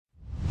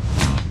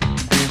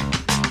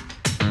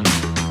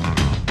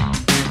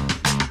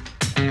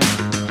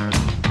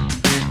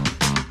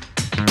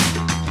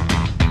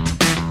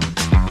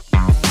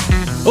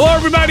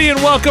everybody, and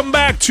welcome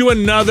back to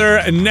another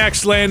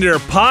Nextlander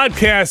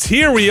podcast.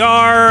 Here we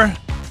are.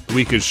 The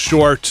week is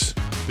short.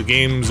 The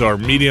games are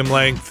medium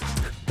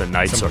length. The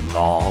nights are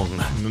long.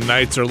 The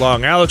nights are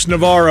long. Alex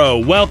Navarro,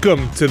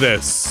 welcome to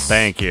this.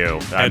 Thank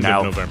you. End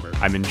of November.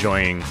 I'm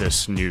enjoying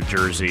this New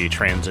Jersey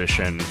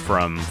transition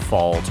from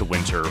fall to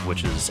winter,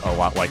 which is a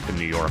lot like the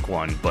New York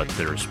one, but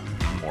there's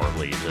more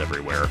leaves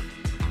everywhere.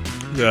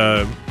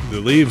 The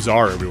leaves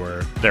are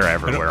everywhere. They're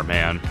everywhere,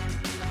 man.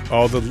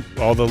 All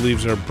the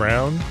leaves are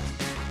brown?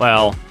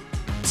 Well,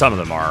 some of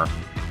them are.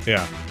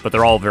 Yeah. But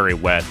they're all very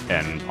wet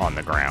and on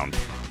the ground.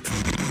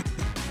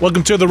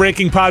 Welcome to the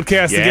Raking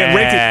Podcast again.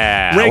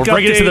 We're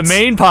bringing it to the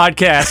main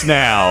podcast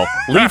now.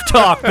 Leaf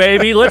talk,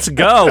 baby. Let's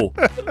go.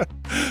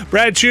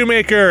 Brad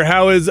Shoemaker,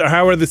 how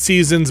are the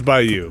seasons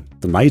by you?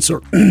 The nights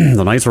are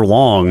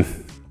long.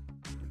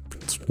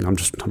 I'm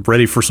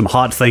ready for some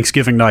hot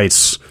Thanksgiving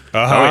nights.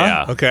 Uh-huh. Oh,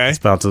 yeah. Okay.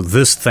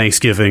 This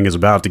Thanksgiving is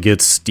about to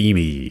get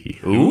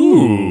steamy.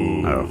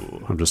 Ooh.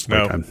 No, I'm just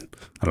like,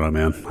 I don't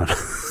know, man.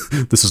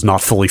 This is not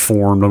fully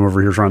formed. I'm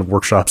over here trying to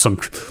workshop some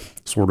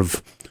sort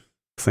of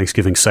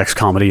Thanksgiving sex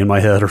comedy in my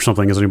head or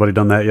something. Has anybody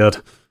done that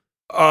yet?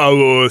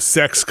 Oh,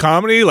 sex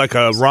comedy? Like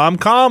a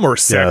rom-com or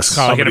sex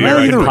comedy? Like an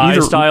American Pie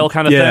style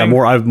kind of thing? Yeah,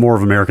 more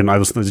of American. I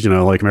was,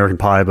 like American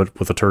Pie, but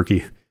with a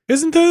turkey.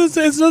 Isn't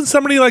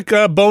somebody like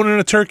boning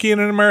a turkey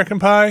in an American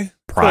Pie?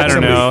 I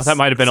don't know. That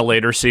might have been a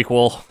later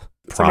sequel.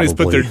 Somebody's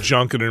put their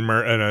junk in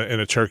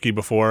a turkey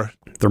before.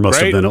 There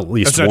must have been at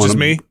least one. That's not one. just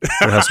me.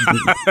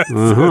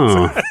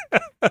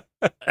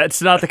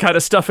 That's not the kind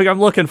of stuffing I'm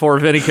looking for,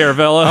 Vinny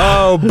Caravella.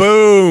 Oh,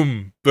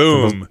 boom.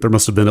 There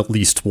must have been at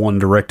least one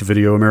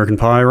direct-to-video American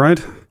Pie,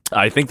 right?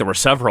 I think there were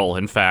several,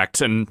 in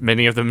fact, and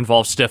many of them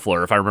involved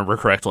Stifler, if I remember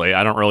correctly.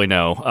 I don't really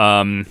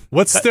know.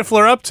 What's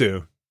Stifler up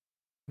to?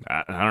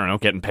 I don't know,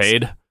 getting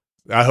paid.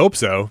 I hope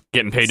so.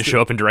 Getting paid to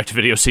show up in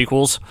direct-to-video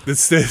sequels. Is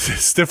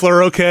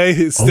Stifler okay?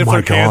 Is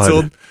Stifler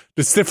canceled?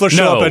 Did Stifler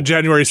show up on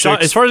January 6th?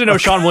 As far as I know,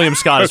 Sean William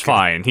Scott is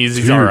fine.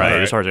 He's all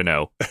right, as far as I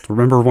know.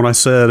 Remember when I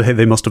said, hey,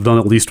 they must have done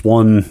at least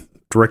one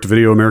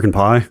direct-to-video American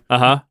Pie?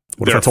 Uh-huh.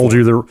 What if I told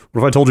you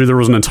there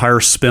was an entire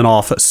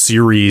spin-off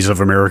series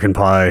of American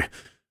Pie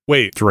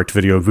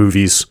direct-to-video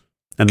movies,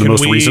 and the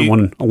most recent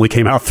one only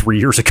came out 3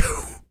 years ago?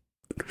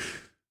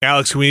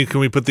 Alex,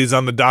 can we put these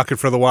on the docket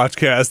for the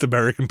Watchcast?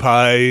 American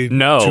Pie?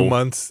 No. 2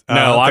 months?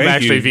 No, I'm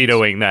actually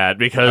vetoing that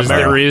because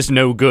there is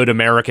no good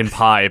American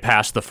Pie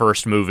past the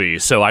first movie,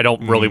 so I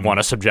don't really want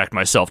to subject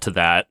myself to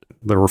that.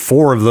 There were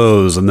 4 of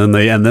those, and then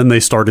they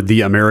started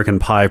the American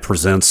Pie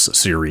Presents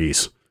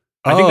series.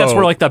 I think that's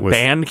where like the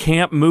band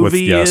camp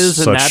movie is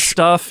and that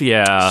stuff.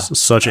 Yeah.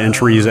 Such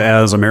entries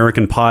as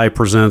American Pie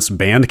Presents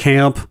Band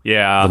Camp.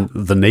 Yeah.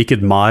 The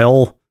Naked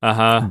Mile.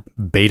 Uh-huh.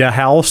 Beta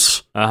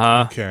House.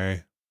 Uh-huh.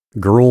 Okay.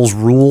 Girls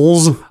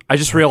Rules. I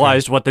just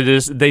realized what that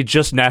is. They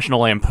just National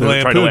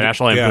Lampoon tried to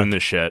National Lampoon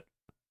this shit.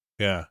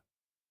 Yeah.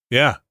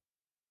 Yeah.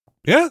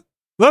 Yeah.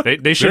 Look.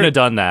 They shouldn't have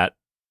done that.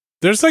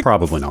 There's like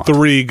probably not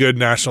 3 good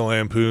National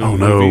Lampoon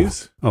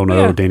movies. Oh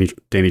no, yeah. Danny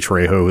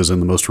Trejo is in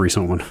the most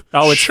recent one.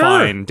 Oh, it's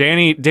fine.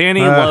 Danny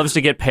loves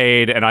to get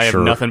paid, and I have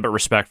nothing but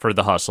respect for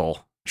the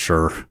hustle.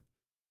 Sure.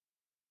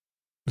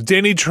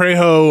 Danny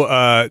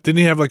Trejo, didn't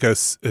he have like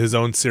his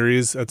own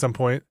series at some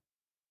point?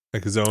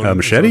 Like his own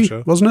Machete, his own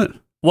show? Wasn't it?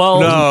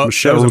 Well, no,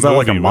 Machete, was that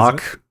like a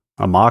mock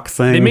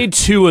thing? They made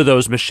 2 of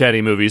those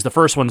Machete movies. The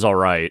first one's all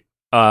right.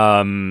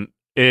 But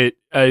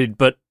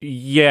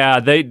yeah,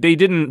 they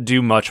didn't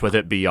do much with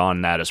it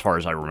beyond that, as far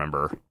as I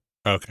remember.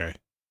 Okay.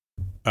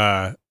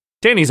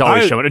 Danny's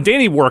always showing it.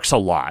 Danny works a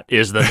lot,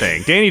 is the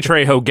thing. Danny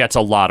Trejo gets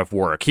a lot of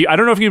work. I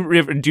don't know if do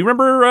you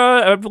remember?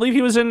 I believe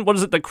he was in what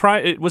is it? The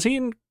crime? Was he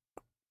in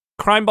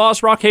Crime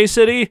Boss Rock Hay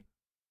City?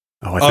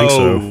 Oh, I think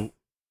so.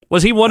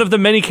 Was he one of the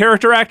many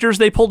character actors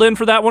they pulled in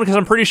for that one? Because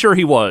I'm pretty sure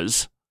he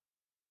was.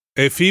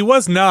 If he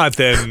was not,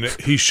 then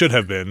he should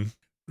have been.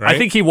 Right? I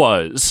think he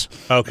was.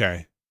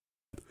 Okay.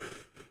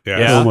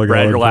 Yeah. Oh my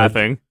Brad, God, you're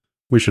laughing.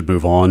 We should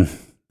move on.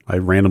 I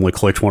randomly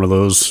clicked one of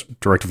those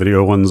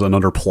direct-to-video ones, and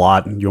under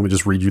plot, you want me to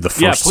just read you the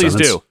first sentence? Yeah,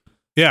 please do.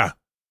 Yeah.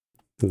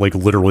 Like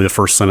literally the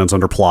first sentence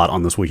under plot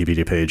on this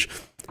Wikipedia page.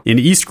 In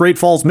East Great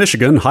Falls,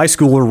 Michigan, high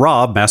schooler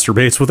Rob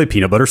masturbates with a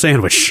peanut butter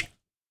sandwich.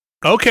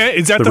 Okay,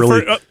 is that the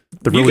first?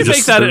 You could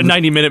make that a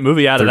 90-minute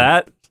movie out of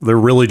that. They're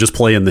really just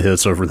playing the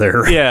hits over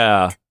there.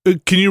 Yeah.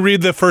 Can you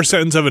read the first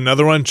sentence of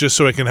another one just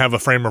so I can have a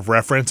frame of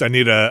reference? I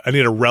need a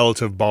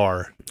relative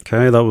bar.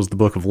 Okay, that was the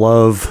Book of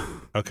Love.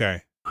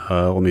 Okay.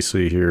 Let me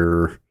see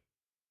here.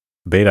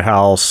 Beta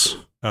House.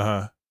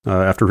 Uh-huh.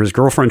 After his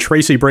girlfriend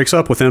Tracy breaks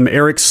up with him,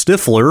 Eric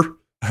Stifler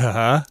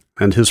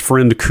and his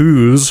friend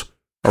Coos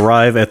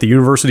arrive at the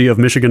University of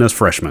Michigan as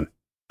freshmen.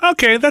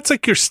 Okay, that's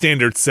like your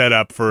standard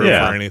setup for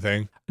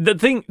anything. The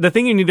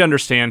thing you need to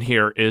understand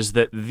here is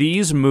that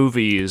these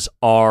movies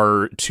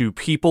are to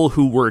people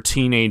who were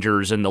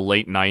teenagers in the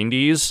late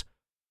 90s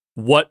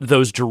what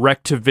those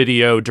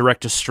direct-to-video,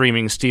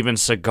 direct-to-streaming Steven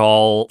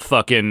Seagal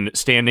fucking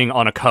standing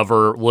on a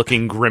cover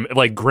looking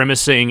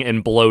grimacing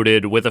and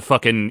bloated with a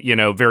fucking,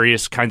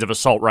 various kinds of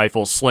assault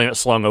rifles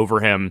slung over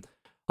him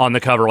on the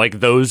cover, like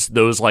those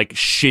like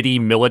shitty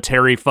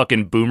military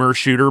fucking boomer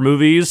shooter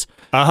movies.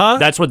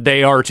 That's what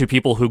they are to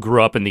people who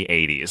grew up in the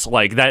 80s.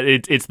 Like that,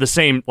 it's the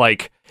same.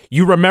 Like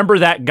you remember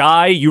that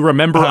guy, you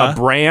remember a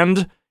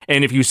brand,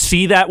 and if you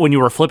see that when you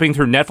were flipping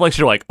through Netflix,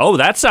 you're like, oh,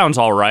 that sounds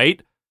all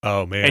right.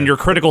 Oh man, and your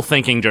critical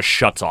thinking just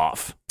shuts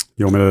off.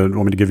 You want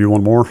me to give you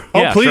one more?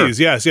 Oh, yeah, please,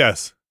 sure.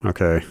 yes.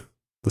 Okay,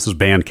 this is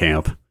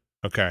Bandcamp.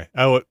 Okay,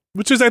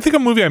 which is I think a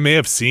movie I may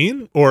have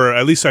seen, or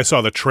at least I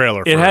saw the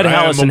trailer. It for had it.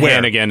 Allison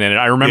Hannigan in it.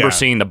 I remember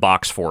seeing the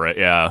box for it.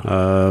 Yeah.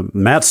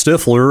 Matt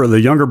Stifler, the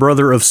younger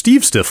brother of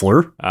Steve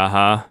Stifler,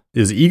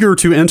 is eager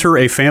to enter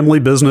a family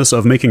business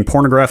of making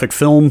pornographic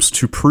films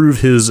to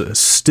prove his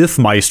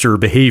Stifmeister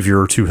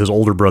behavior to his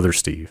older brother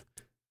Steve.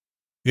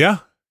 Yeah.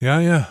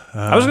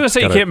 I was going to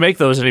say you can't make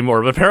those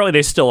anymore, but apparently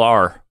they still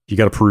are. You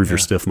got to prove your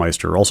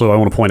Stifmeister. Also, I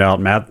want to point out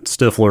Matt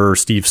Stifler,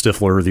 Steve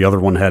Stifler, the other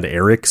one had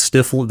Eric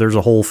Stifler. There's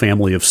a whole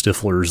family of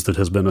Stiflers that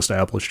has been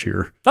established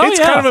here. It's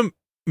kind of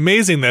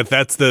amazing that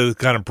that's the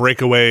kind of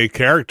breakaway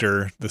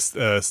character, the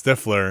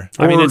Stifler.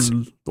 I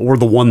mean, or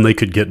the one they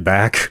could get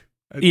back.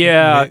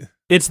 Yeah,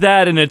 it's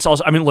that, and it's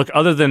also, I mean, look,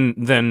 other than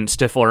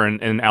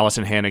Stifler and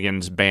Allison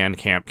Hannigan's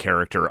Bandcamp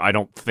character, I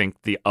don't think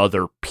the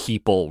other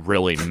people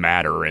really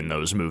matter in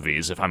those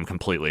movies, if I'm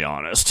completely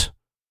honest.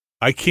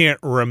 I can't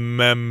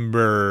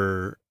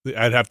remember.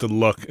 I'd have to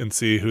look and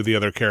see who the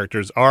other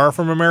characters are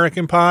from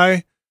American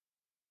Pie.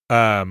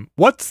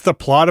 What's the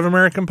plot of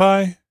American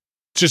Pie?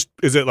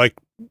 Is it like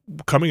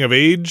coming of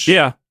age?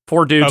 Yeah,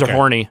 4 dudes are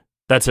horny.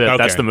 That's it. Okay.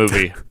 That's the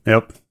movie.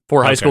 Yep.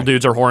 4 high school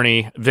dudes are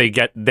horny. They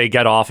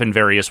get off in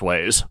various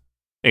ways,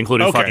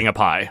 including fucking a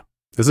pie.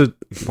 Is it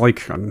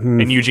like?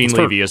 And Eugene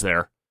Levy is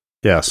there.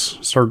 Yes.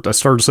 I started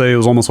to say it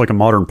was almost like a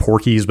modern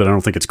Porky's, but I don't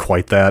think it's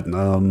quite that.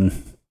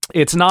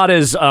 It's not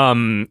as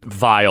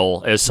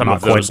vile as some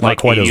of those like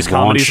 80s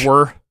comedies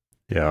were.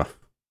 Yeah.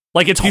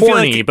 Like it's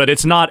horny, but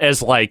it's not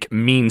as like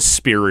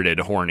mean-spirited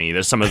horny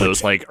as some of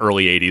those like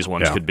early 80s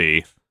ones could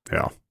be.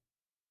 Yeah.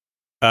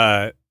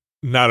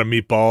 Not a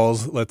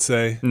Meatballs, let's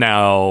say.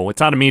 No, it's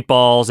not a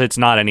Meatballs. It's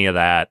not any of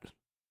that.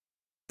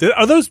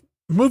 Are those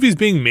movies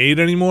being made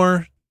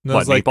anymore?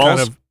 What, like Meatballs? Kind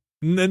of,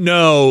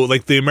 no,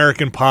 like the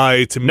American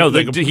Pie to no.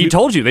 He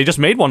told you they just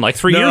made one like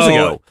 3 years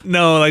ago.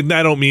 No, like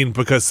I don't mean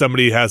because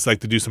somebody has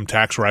like to do some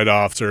tax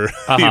write-offs or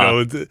you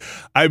know.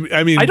 I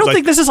mean, I don't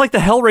think this is like the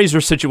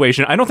Hellraiser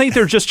situation. I don't think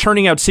they're just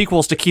churning out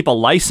sequels to keep a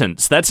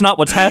license. That's not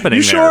what's happening.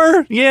 You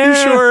sure? Yeah. You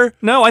sure?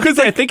 No, I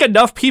think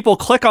enough people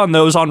click on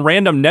those on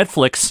random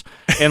Netflix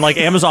and like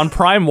Amazon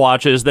Prime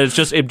watches that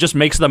it just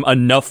makes them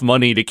enough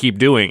money to keep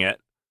doing it.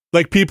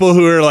 Like people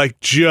who are like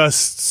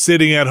just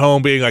sitting at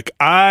home being like,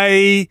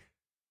 I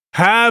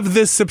have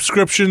this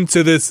subscription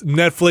to this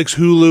Netflix,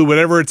 Hulu,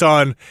 whatever it's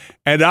on,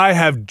 and I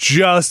have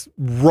just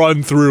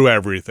run through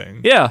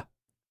everything. Yeah.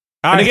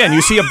 And again,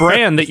 you see a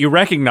brand that you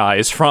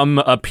recognize from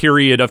a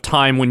period of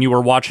time when you were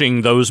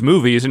watching those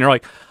movies, and you're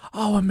like,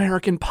 oh,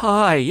 American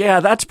Pie. Yeah,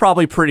 that's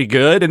probably pretty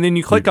good. And then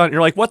you click on it, and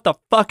you're like, what the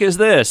fuck is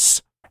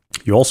this?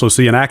 You also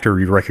see an actor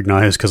you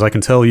recognize, because I can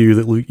tell you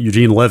that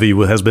Eugene Levy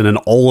has been in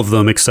all of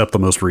them except the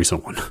most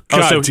recent one.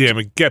 God damn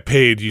it, get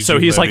paid, Eugene So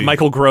he's Levy. like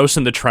Michael Gross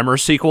in the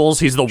Tremors sequels?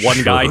 He's the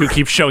one guy who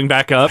keeps showing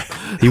back up?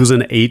 He was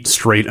in 8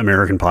 straight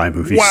American Pie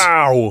movies.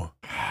 Wow.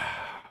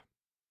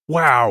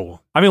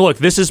 I mean, look,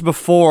 this is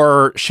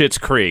before Schitt's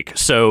Creek,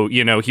 so,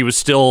 you know, he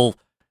still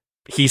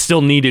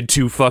needed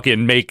to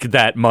fucking make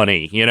that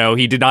money. You know,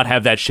 he did not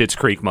have that Schitt's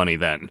Creek money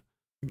then.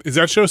 Is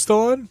that show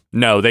still on?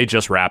 No, they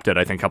just wrapped it,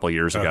 I think, a couple of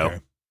years ago.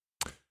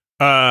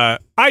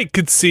 I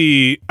could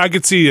see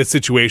a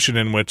situation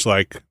in which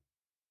like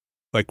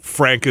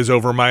Frank is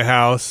over my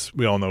house.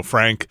 We all know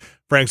Frank.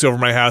 Frank's over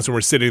my house, and we're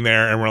sitting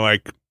there, and we're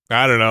like,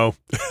 I don't know.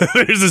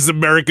 There's this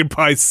American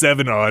Pie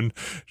 7 on.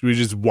 Should we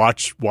just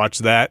watch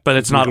that? But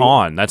it's not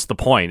on. That's the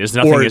point.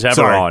 Nothing is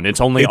ever on.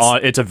 It's only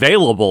on. It's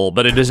available,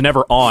 but it is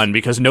never on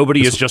because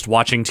nobody is just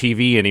watching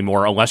TV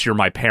anymore unless you're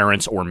my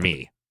parents or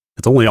me.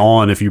 It's only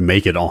on if you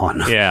make it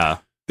on. Yeah.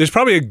 There's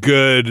probably a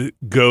good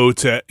go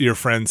to your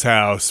friend's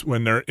house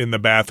when they're in the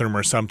bathroom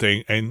or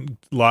something and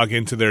log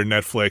into their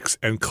Netflix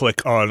and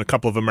click on a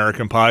couple of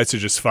American Pies to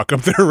just fuck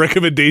up their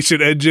recommendation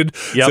engine.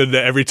 Yep. So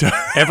that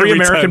every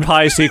American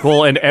Pie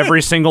sequel and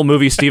every single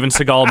movie Steven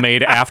Seagal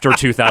made after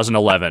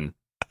 2011.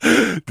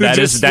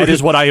 That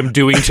is what I am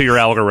doing to your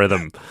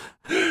algorithm.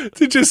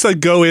 To just like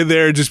go in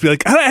there and just be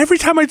like, every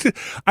time I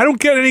don't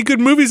get any good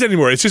movies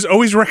anymore. It's just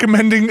always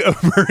recommending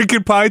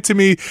American Pie to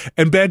me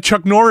and bad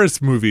Chuck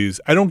Norris movies.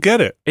 I don't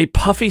get it. A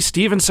puffy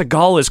Steven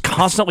Seagal is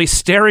constantly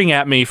staring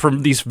at me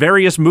from these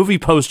various movie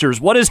posters.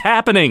 What is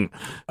happening?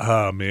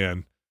 Oh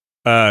man,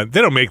 they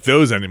don't make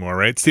those anymore,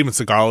 right? Steven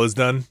Seagal is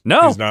done.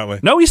 No, he's not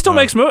like. No, he still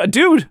makes movies,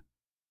 dude.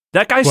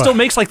 That guy still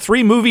makes like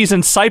 3 movies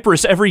in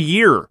Cyprus every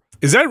year.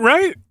 Is that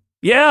right?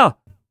 Yeah,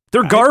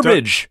 they're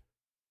garbage.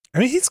 I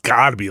mean, he's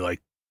got to be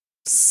like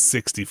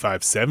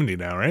 65, 70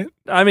 now, right?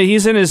 I mean,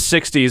 he's in his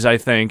 60s, I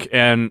think.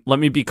 And let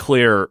me be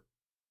clear,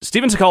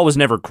 Steven Seagal was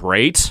never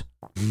great.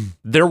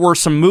 There were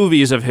some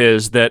movies of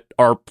his that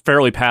are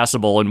fairly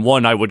passable, and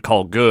one I would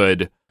call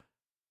good.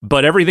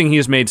 But everything he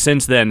has made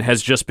since then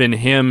has just been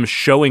him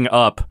showing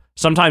up,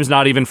 sometimes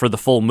not even for the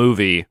full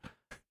movie,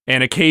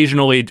 and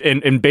occasionally,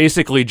 and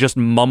basically just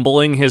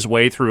mumbling his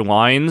way through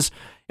lines.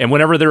 And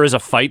whenever there is a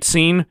fight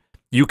scene,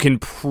 you can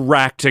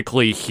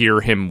practically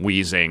hear him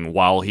wheezing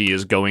while he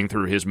is going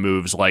through his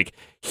moves. Like,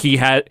 he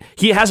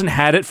hasn't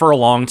had it for a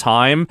long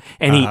time,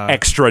 and he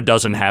extra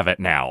doesn't have it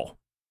now.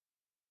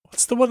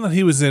 What's the one that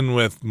he was in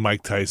with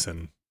Mike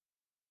Tyson?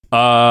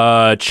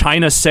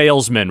 China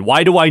Salesman.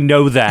 Why do I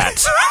know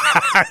that?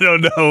 I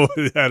don't know.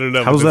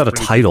 How is that a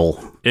title?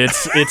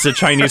 It's a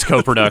Chinese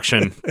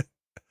co-production.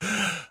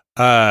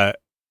 Do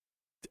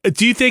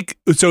you think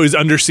so? Is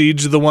Under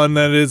Siege the one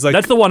that is like?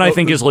 That's the one I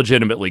think is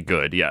legitimately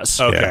good. Yes.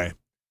 Okay. Yeah.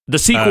 The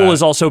sequel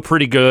is also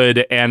pretty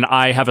good, and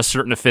I have a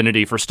certain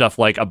affinity for stuff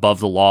like Above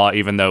the Law,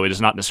 even though it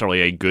is not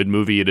necessarily a good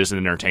movie. It is an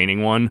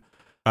entertaining one.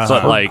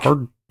 But like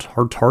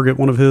Hard Target,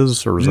 one of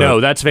his, or is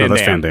that's Van Damme.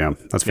 That's Van Damme.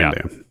 That's Van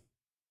Damme.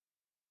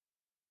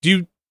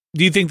 Do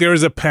you think there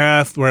was a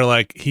path where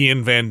like he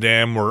and Van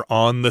Damme were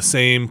on the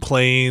same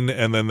plane,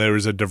 and then there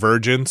was a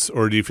divergence,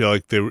 or do you feel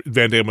like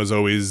Van Damme was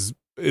always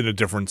in a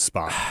different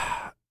spot?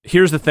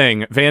 Here's the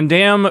thing. Van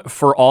Damme,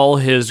 for all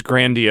his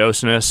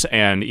grandioseness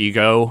and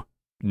ego,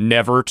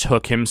 never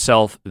took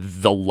himself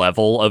the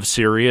level of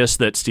serious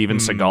that Steven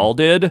Seagal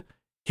did.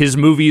 His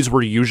movies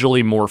were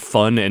usually more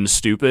fun and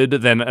stupid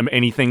than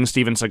anything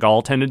Steven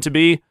Seagal tended to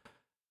be.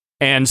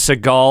 And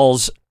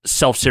Seagal's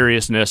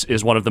self-seriousness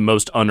is one of the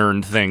most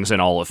unearned things in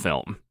all of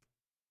film.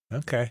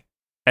 Okay.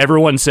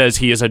 Everyone says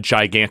he is a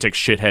gigantic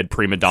shithead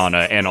prima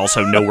donna and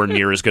also nowhere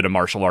near as good a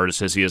martial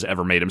artist as he has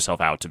ever made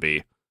himself out to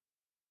be.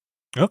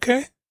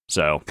 Okay.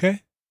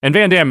 Okay. And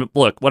Van Damme,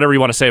 look, whatever you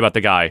want to say about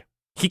the guy,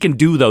 he can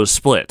do those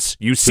splits.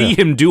 You see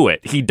him do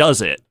it. He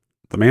does it.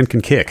 The man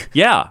can kick.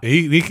 Yeah.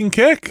 He can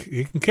kick.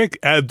 He can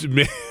kick.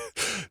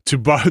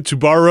 To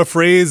borrow a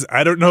phrase,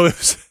 I don't know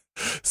if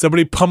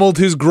somebody pummeled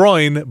his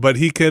groin, but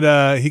he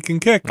can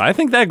kick. I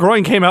think that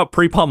groin came out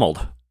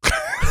pre-pummeled.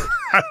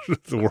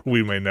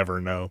 We may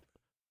never know.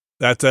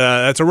 That's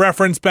a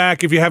reference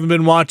back if you haven't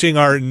been watching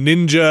our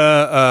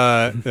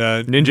Ninja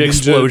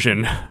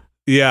Explosion.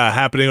 Yeah,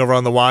 happening over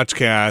on the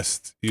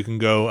Watchcast. You can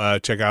go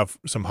check out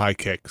some high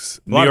kicks.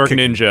 New York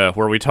Ninja,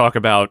 where we talk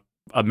about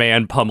a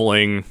man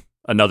pummeling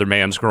another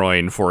man's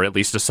groin for at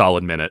least a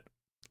solid minute.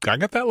 I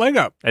got that leg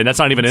up. And that's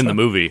not even in the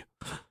movie.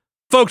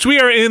 Folks, we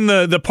are in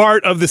the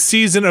part of the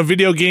season of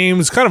video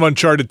games, kind of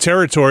uncharted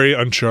territory.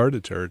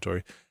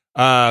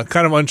 Kind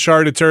of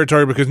uncharted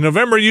territory because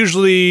November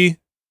usually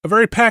a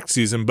very packed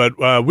season,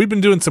 but we've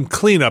been doing some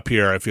cleanup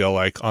here, I feel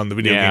like, on the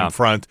video game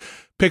front.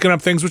 Picking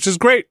up things, which is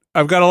great.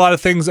 I've got a lot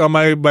of things on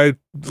my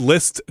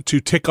list to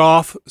tick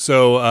off,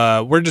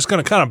 so we're just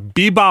going to kind of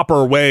bebop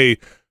our way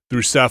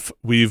through stuff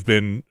we've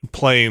been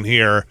playing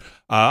here.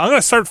 I'm going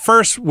to start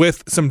first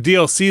with some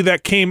DLC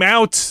that came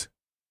out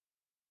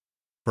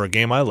for a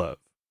game I love.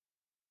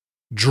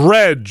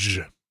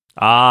 Dredge.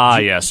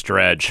 Yes,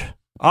 Dredge.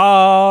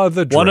 The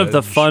Dredge. One of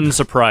the fun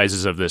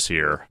surprises of this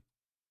year.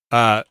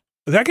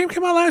 That game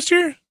came out last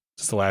year?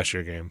 It's the last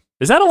year game.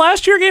 Is that a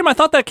last year game? I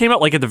thought that came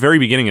out like at the very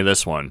beginning of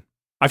this one.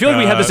 I feel like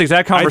we had this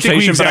exact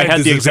conversation, but I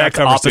had the exact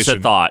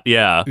opposite thought.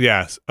 Yeah.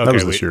 Yes. Okay, that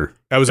was this year.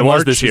 That was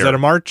March. This year. Is that a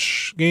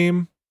March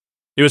game?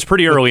 It was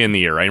pretty early in the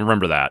year. I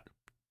remember that.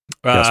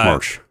 Yes,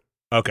 March.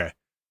 Okay.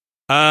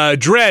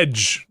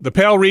 Dredge. The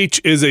Pale Reach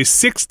is a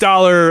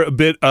 $6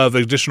 bit of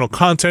additional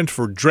content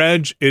for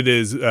Dredge. It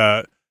is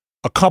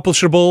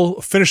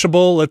accomplishable,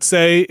 finishable, let's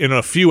say, in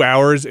a few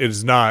hours. It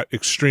is not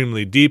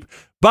extremely deep.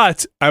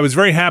 But I was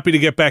very happy to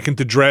get back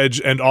into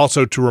Dredge and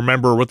also to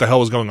remember what the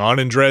hell was going on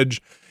in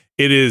Dredge.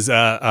 It is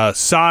a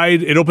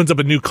side. It opens up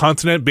a new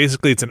continent.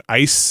 Basically, it's an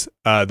ice.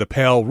 The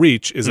Pale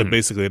Reach is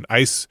basically an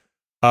ice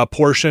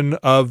portion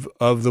of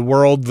the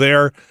world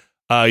there.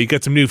 You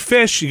get some new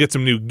fish. You get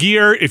some new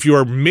gear. If you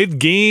are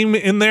mid-game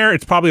in there,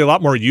 it's probably a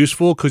lot more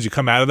useful because you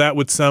come out of that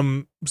with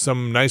some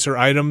nicer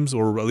items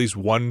or at least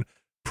one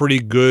pretty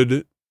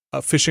good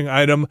fishing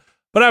item.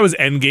 But I was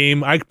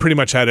endgame. I pretty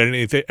much had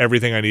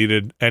everything I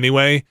needed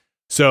anyway.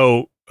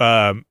 So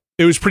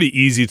it was pretty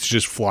easy to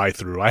just fly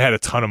through. I had a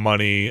ton of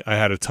money. I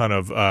had a ton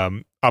of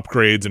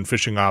upgrades and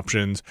fishing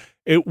options.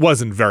 It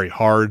wasn't very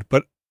hard,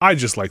 but I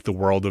just like the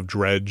world of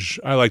Dredge.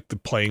 I like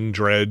playing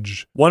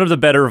Dredge. One of the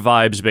better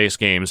vibes-based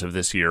games of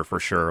this year, for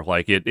sure.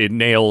 Like, it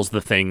nails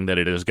the thing that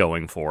it is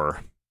going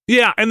for.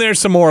 Yeah, and there's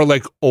some more,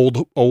 like,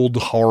 old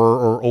horror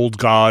or old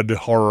god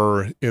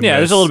horror in this.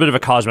 There's a little bit of a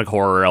cosmic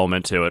horror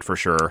element to it, for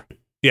sure.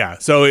 Yeah,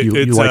 so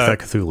you like that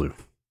Cthulhu.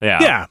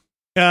 Yeah.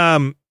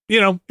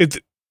 It's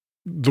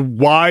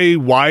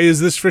why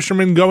is this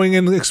fisherman going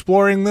and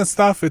exploring this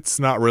stuff? It's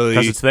not really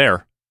because it's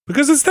there.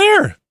 Because it's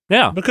there.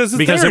 Yeah, because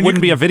it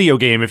wouldn't be a video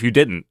game if you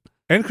didn't.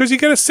 And because you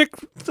get a sick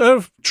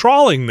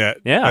trawling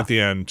net at the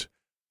end.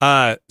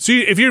 So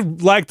if you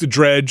like the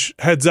Dredge,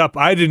 heads up.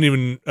 I didn't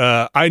even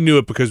I knew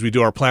it because we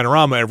do our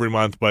Planorama every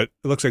month, but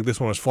it looks like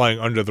this one was flying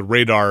under the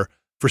radar.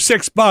 For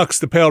 $6,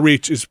 the Pale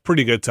Reach is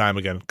pretty good time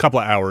again. A couple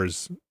of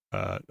hours.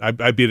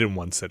 I beat it in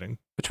one sitting.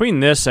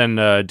 Between this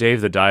and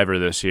Dave the Diver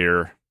this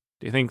year,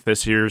 Do you think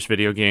this year's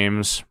video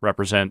games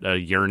represent a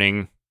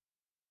yearning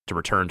to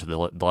return to the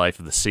life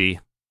of the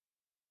sea?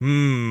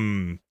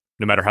 No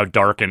matter how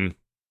dark and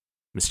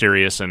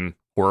mysterious and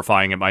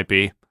horrifying it might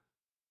be.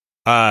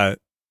 Yeah.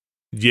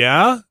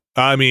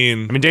 I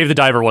mean, Dave the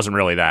Diver wasn't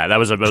really that. That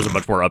was a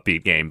much more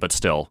upbeat game, but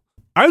still.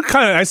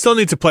 I still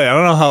need to play. I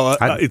don't know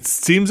how it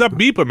seems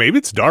upbeat, but maybe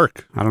it's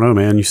dark. I don't know,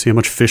 man. You see how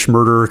much fish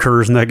murder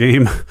occurs in that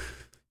game?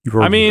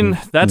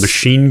 That's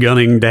machine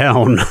gunning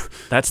down.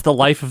 That's the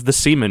life of the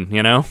seaman,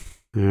 you know?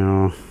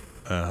 Yeah.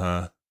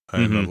 I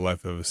know the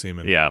life of a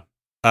seaman. Yeah.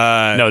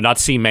 No, not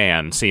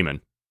seaman,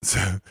 seaman.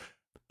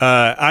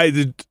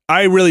 I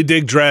really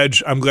dig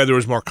Dredge. I'm glad there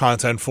was more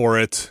content for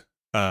it.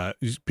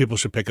 People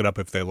should pick it up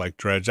if they like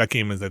Dredge. That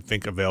game is, I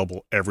think,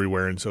 available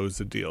everywhere, and so is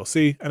the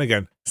DLC. And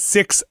again,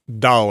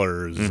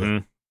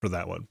 $6 for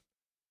that one.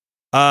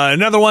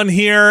 Another one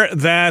here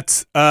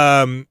that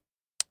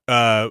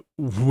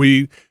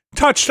we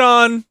touched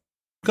on,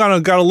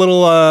 got a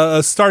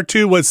little start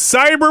to, was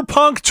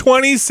Cyberpunk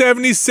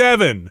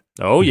 2077.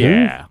 Oh,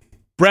 yeah.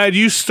 Brad,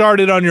 you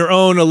started on your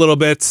own a little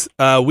bit.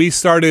 We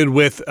started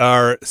with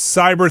our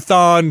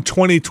Cyberthon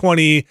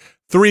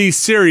 2023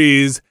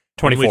 series.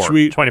 24.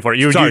 You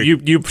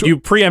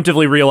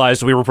preemptively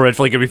realized we were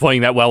probably going to be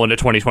playing that well into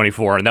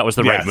 2024, and that was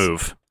the right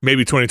move.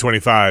 Maybe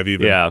 2025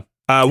 even. Yeah.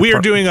 We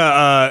are doing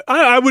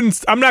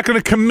I'm not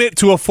going to commit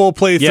to a full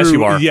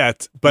playthrough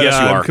yet, but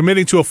I'm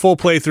committing to a full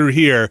playthrough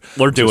here.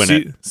 We're doing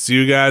it. See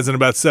you guys in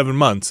about 7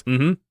 months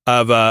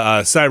of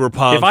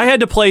Cyberpunk. If I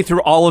had to play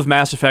through all of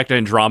Mass Effect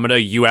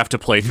Andromeda, you have to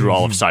play through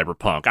all of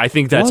Cyberpunk. I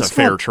think that's a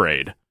fair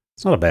trade.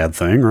 It's not a bad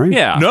thing, right?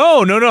 Yeah.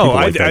 No.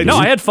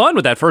 I had fun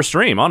with that first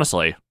stream,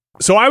 honestly.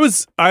 So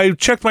I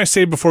checked my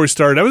save before we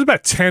started. I was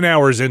about 10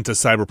 hours into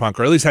Cyberpunk,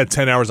 or at least had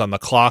 10 hours on the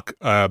clock,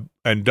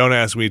 and don't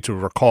ask me to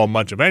recall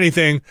much of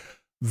anything,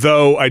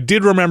 though I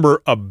did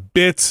remember a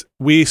bit.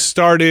 We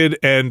started,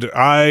 and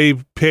I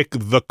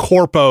picked the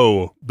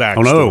Corpo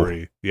backstory. Oh,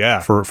 no. Yeah.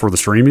 For the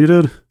stream you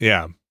did?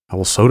 Yeah.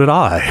 Well, so did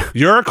I.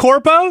 You're a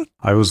Corpo?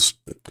 I was,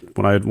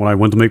 when I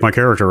went to make my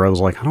character, I was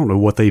like, I don't know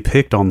what they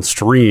picked on the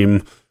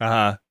stream.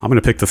 I'm going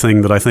to pick the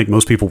thing that I think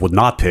most people would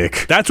not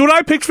pick. That's what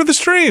I picked for the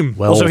stream.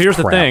 Well, so here's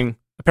the thing.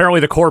 Apparently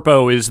the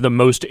Corpo is the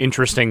most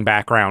interesting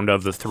background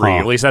of the three.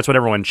 At least that's what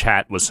everyone in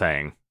chat was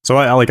saying. So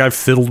I've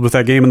fiddled with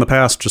that game in the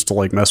past just to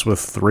like mess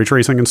with the ray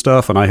tracing and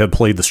stuff, and I had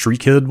played the Street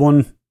Kid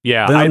one.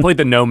 Yeah, I played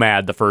the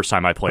Nomad the first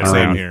time I played.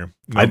 Same here.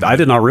 I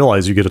did not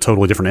realize you get a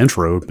totally different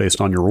intro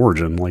based on your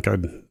origin. Like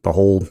the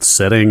whole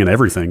setting and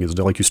everything is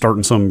like you start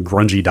in some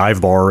grungy dive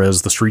bar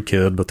as the Street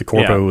Kid, but the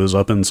Corpo is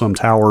up in some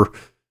tower.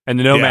 And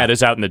the Nomad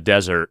is out in the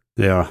desert.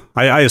 Yeah,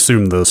 I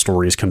assume the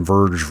stories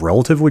converge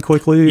relatively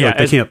quickly. Yeah, like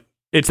they can't.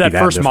 It's that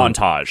first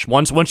montage.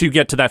 Once you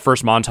get to that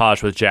first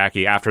montage with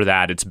Jackie, after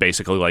that, it's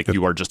basically like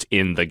you are just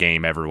in the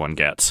game everyone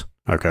gets.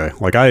 Okay,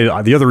 like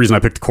the other reason I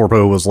picked the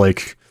Corpo was I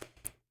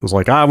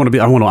want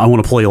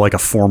to play like a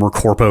former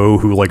Corpo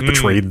who like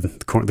betrayed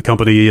the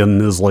company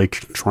and is like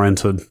trying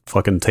to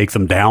fucking take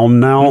them down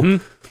now.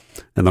 And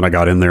then I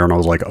got in there and I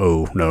was like,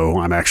 oh no,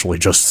 I'm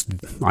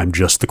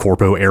just the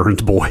Corpo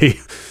errant boy.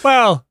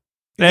 Well,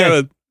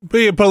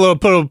 put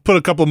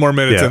a couple more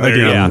minutes in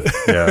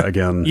there.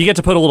 Again. You get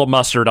to put a little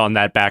mustard on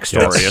that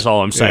backstory. Is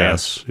all I'm saying.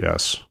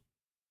 Yes.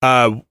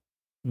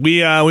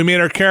 We made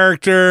our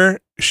character.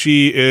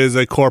 She is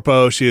a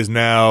Corpo. She is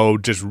now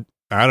just,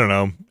 I don't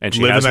know, and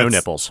she has no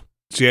nipples.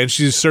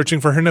 She's searching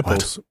for her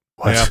nipples.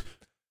 What?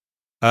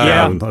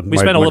 Yeah. We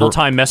spent a little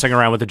time messing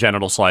around with the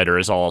genital slider,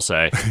 is all I'll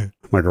say.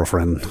 My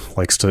girlfriend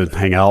likes to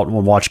hang out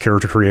and watch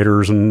character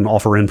creators and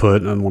offer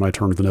input, and when I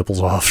turned the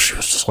nipples off, she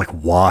was just like,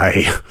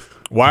 why?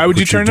 Why would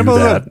you turn nipples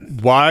off?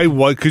 Why?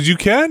 What? Because you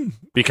can.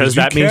 Because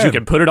that means you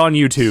can put it on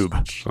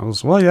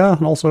YouTube. Well, yeah,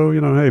 and also,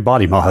 hey,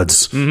 body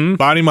mods.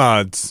 Body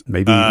mods.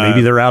 Maybe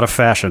they're out of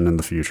fashion in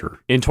the future.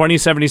 In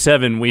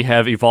 2077, we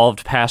have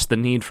evolved past the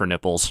need for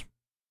nipples.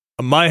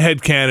 My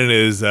headcanon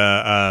is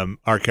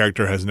our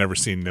character has never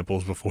seen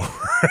nipples before.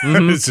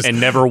 And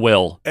never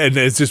will. And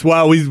it's just,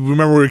 we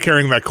remember we were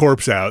carrying that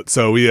corpse out,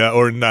 so we,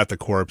 or not the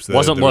corpse.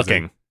 Wasn't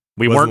looking.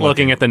 We weren't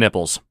looking at the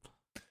nipples.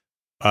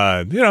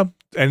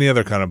 Any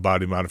other kind of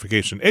body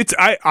modification.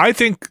 I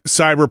think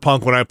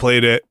Cyberpunk, when I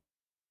played it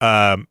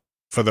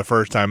for the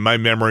first time, my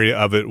memory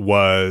of it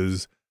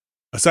was,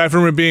 aside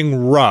from it being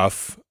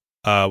rough,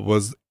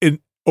 was an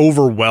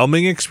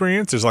overwhelming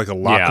experience. There's like a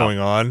lot going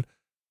on.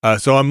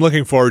 So I'm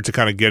looking forward to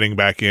kind of getting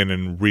back in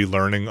and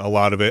relearning a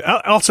lot of it.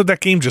 Also, that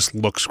game just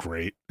looks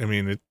great. I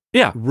mean, it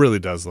really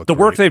does look great.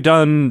 The work they've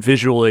done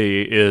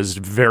visually is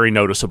very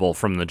noticeable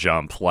from the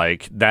jump.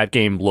 Like, that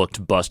game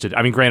looked busted.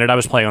 I mean, granted, I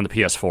was playing on the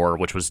PS4,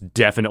 which was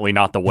definitely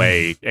not the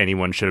way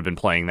anyone should have been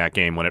playing that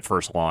game when it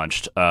first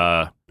launched.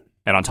 And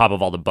on top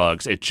of all the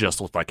bugs, it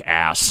just looked like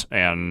ass.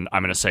 And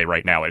I'm going to say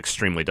right now, it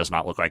extremely does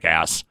not look like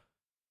ass.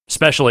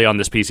 Especially on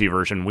this PC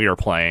version we are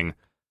playing.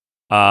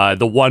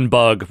 The one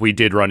bug we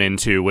did run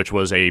into, which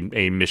was a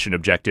mission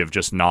objective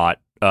just not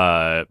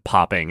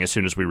popping as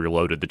soon as we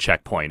reloaded the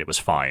checkpoint, it was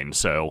fine.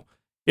 So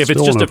if still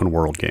it's just an open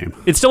world game,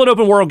 it's still an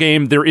open world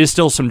game. There is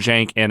still some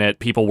jank in it.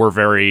 People were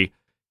very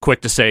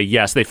quick to say,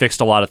 yes, they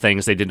fixed a lot of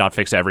things. They did not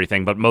fix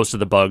everything, but most of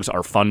the bugs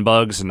are fun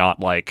bugs, not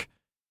like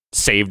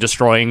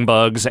save-destroying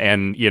bugs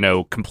and,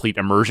 complete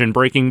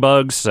immersion-breaking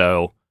bugs,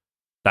 so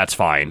that's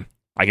fine.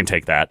 I can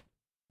take that.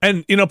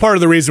 And, part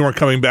of the reason we're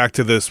coming back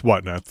to this,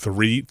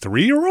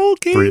 three-year-old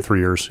game? 3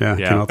 years, yeah.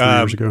 Came out 3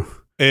 years ago.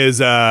 Is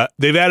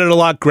they've added a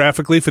lot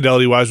graphically,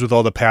 fidelity-wise, with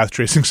all the path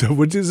tracing. So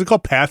what is it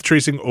called? Path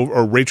tracing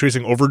or ray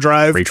tracing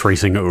overdrive? Ray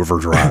tracing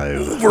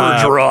overdrive.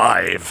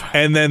 Overdrive.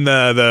 And then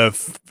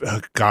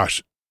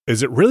gosh,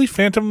 is it really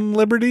Phantom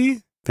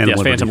Liberty?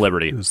 Phantom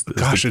Liberty. Is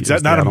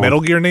that not a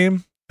Metal Gear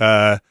name?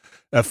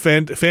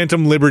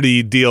 Phantom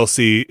Liberty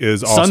DLC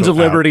is also Sons of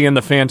out. Liberty and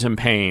the Phantom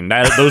Pain.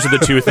 Those are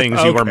the two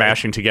things you are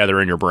mashing together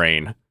in your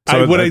brain.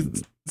 So I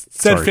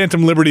said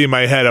Phantom Liberty in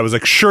my head, I was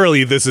like,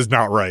 surely this is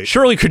not right.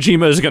 Surely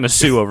Kojima is going to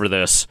sue over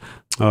this.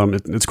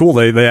 It's cool.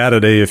 They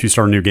added if you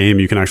start a new game,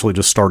 you can actually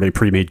just start a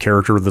pre-made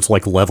character that's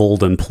like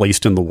leveled and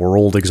placed in the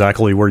world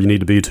exactly where you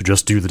need to be to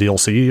just do the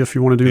DLC if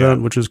you want to do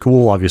that, which is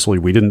cool. Obviously,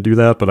 we didn't do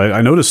that, but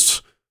I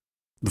noticed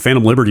the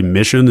Phantom Liberty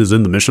mission is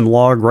in the mission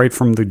log right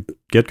from the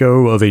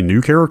get-go of a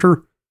new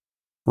character.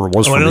 Or it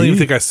was for I don't me. even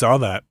think I saw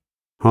that.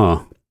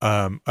 Huh.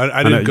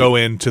 I didn't go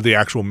into the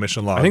actual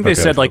mission log. I think they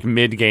said like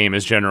mid-game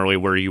is generally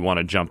where you want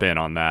to jump in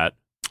on that.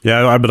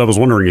 Yeah, but I was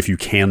wondering if you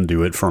can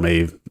do it from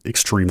a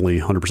extremely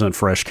 100%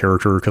 fresh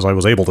character, because I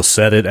was able to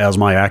set it as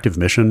my active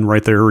mission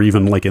right there,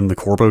 even like in the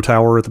Corpo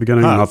Tower at the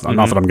beginning. Not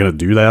that I'm going to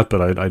do that,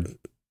 but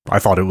I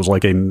thought it was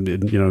like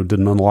didn't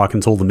unlock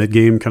until the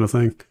mid-game kind of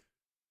thing.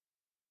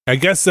 I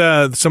guess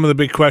some of the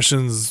big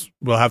questions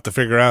we'll have to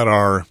figure out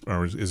are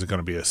is it going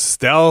to be a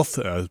stealth,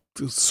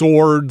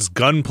 swords,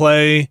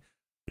 gunplay?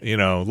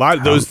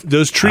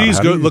 Those trees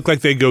look like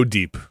they go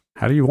deep.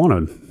 How do you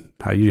want it?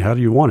 How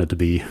do you want it to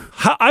be?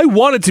 I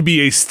want it to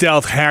be a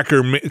stealth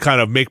hacker kind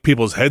of make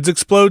people's heads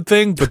explode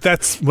thing, but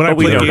that's when I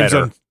play games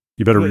on.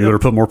 You better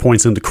put more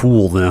points into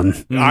cool then.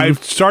 Mm-hmm.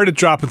 I've started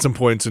dropping some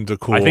points into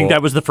cool. I think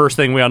that was the first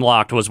thing we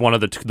unlocked was one of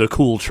the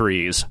cool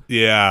trees.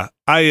 Yeah,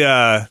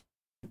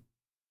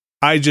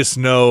 I just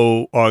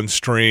know on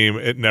stream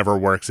it never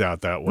works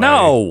out that way.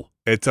 No,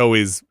 it's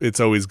always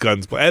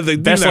guns. Best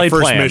that laid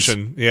first plans.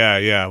 mission,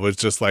 yeah, was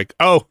just like,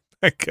 oh,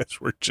 I guess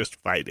we're just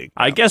fighting.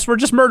 I guess we're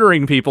just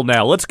murdering people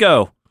now. Let's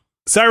go.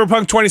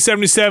 Cyberpunk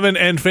 2077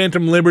 and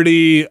Phantom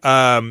Liberty.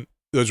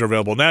 Those are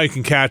available now. You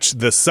can catch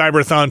the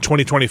Cyberthon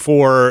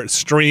 2024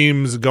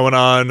 streams going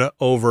on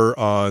over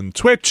on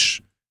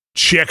Twitch.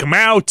 Check them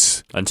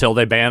out until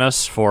they ban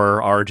us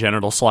for our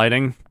genital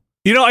sliding.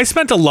 I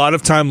spent a lot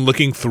of time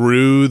looking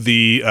through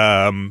the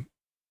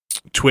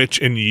Twitch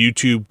and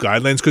YouTube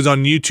guidelines, because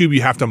on YouTube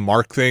you have to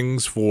mark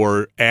things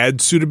for ad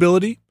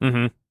suitability.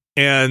 Mm-hmm.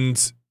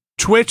 And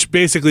Twitch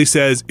basically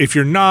says if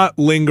you're not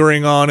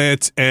lingering on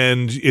it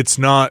and it's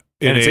not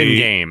it's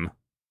in-game.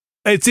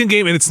 It's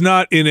in-game and it's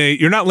not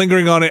you're not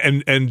lingering on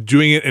it and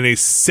doing it in a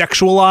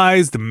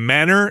sexualized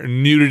manner,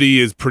 nudity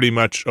is pretty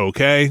much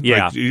okay.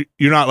 Yeah.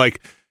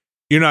 Like,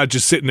 you're not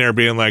just sitting there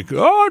being like,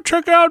 oh,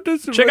 check out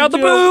this. Check out the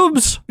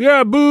boobs.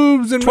 Yeah,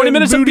 boobs. And 20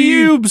 minutes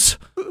booty. of boobs.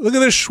 Look at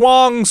this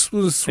schwong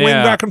swing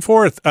back and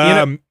forth.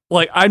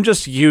 I'm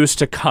just used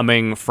to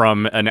coming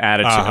from an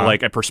attitude,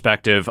 like a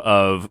perspective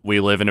of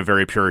we live in a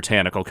very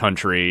puritanical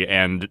country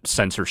and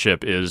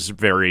censorship is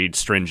very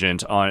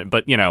stringent on it.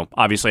 But,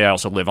 obviously I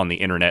also live on the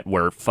internet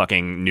where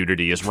fucking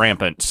nudity is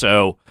rampant.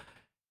 So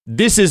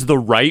this is the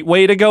right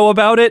way to go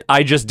about it.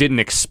 I just didn't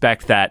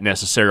expect that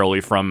necessarily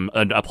from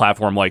a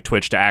platform like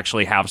Twitch to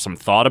actually have some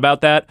thought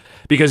about that,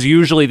 because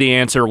usually the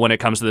answer when it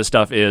comes to this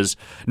stuff is,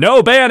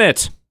 no, ban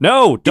it.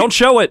 No, don't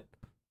show it.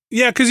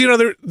 Yeah, because,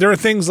 there are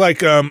things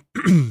like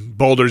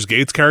Baldur's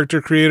Gate's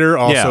character creator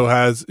also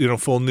has,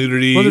 full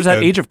nudity. Well, there's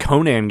that Age of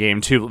Conan game,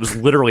 too. It was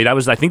literally,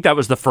 I think that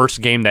was the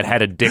first game that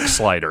had a dick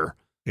slider.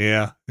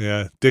 Yeah.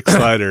 Dick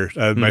Slider,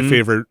 my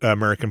favorite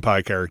American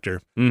Pie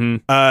character.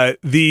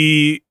 Mm-hmm.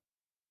 The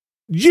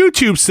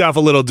YouTube stuff a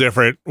little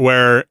different,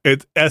 where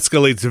it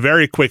escalates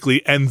very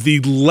quickly, and the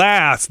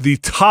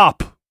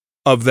top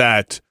of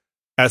that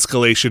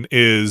escalation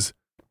is,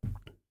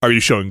 are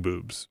you showing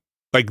boobs?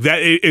 Like that,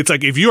 it's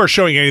like if you are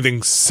showing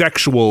anything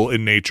sexual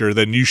in nature,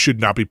 then you should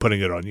not be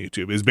putting it on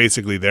YouTube. Is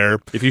basically there.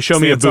 If you show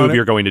me a boob,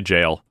 you're going to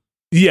jail.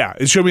 Yeah,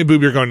 show me a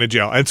boob, you're going to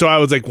jail. And so I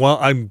was like, well,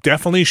 I'm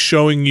definitely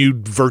showing you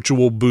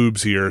virtual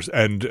boobs here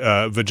and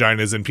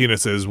vaginas and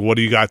penises. What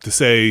do you got to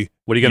say?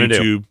 What are you going to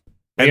do?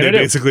 And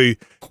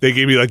they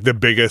gave me like the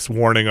biggest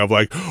warning of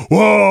like,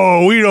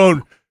 whoa,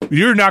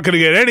 you're not going to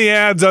get any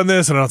ads on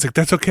this. And I was like,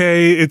 that's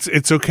okay.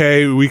 It's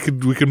okay. We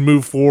could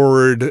move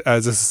forward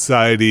as a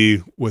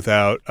society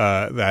without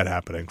that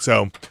happening.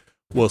 So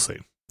we'll see.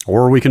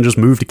 Or we can just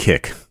move to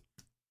Kick.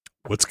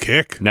 What's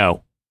Kick?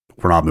 No.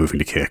 We're not moving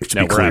to Kick.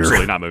 No, we're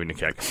absolutely not moving to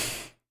Kick.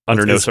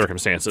 Under no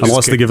circumstances.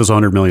 Unless they give us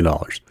 $100 million.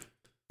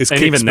 Is and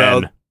Kick even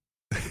spelled,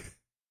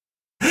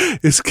 then.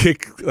 Is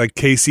Kick like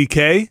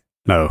KCK?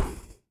 No.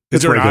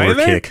 Is there regular an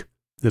I Kick.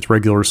 It's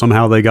regular.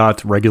 Somehow they got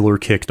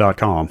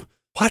regularkick.com.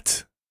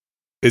 What?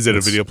 Is it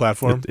a video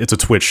platform? It's a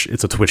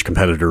Twitch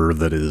competitor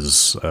that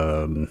is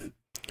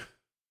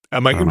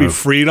Am I going to be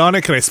freed on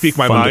it? Can I speak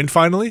my mind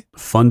finally?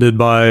 Funded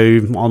by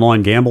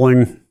online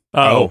gambling.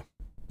 Oh.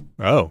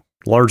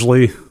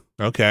 Largely.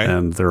 Okay.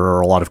 And there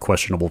are a lot of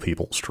questionable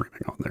people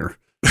streaming on there.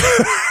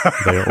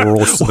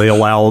 they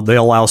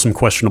allow some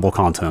questionable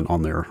content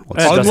on there.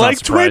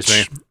 Unlike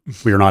Twitch,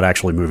 we are not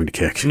actually moving to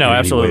Kick. No,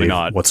 absolutely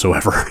not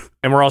whatsoever.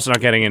 And we're also not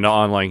getting into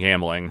online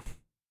gambling.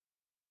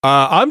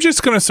 I'm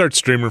just gonna start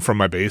streaming from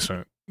my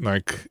basement,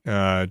 like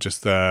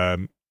just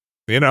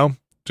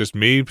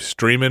me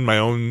streaming my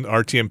own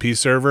RTMP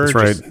server. That's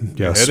right.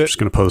 Yes, just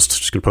gonna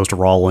post a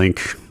raw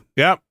link.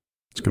 Yep.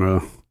 Just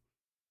gonna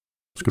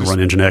run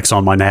Nginx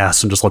on my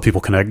NAS and just let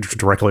people connect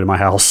directly to my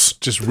house.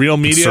 Just real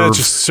media,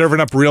 just serving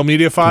up real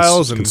media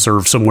files. And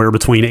serve somewhere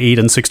between 8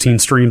 and 16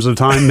 streams at a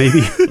time, maybe.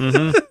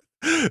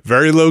 Mm-hmm.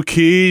 Very low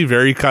key,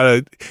 very kind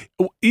of...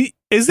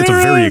 It's a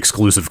very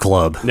exclusive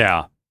club.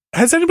 Yeah.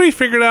 Has anybody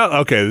figured out...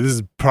 Okay, this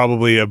is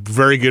probably a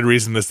very good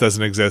reason this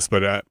doesn't exist,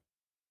 but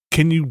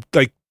can you,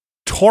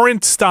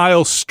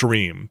 torrent-style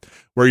stream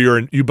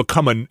where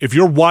if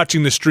you're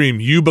watching the stream,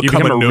 you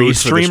become a node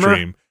for the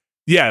stream.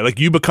 Yeah,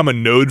 you become a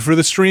node for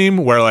the stream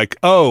where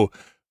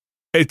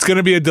it's going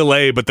to be a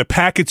delay, but the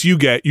packets you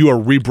get, you are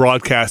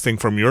rebroadcasting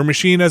from your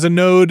machine as a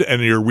node,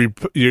 and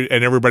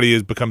and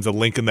everybody becomes a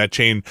link in that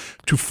chain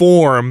to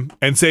form,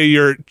 and say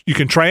you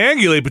can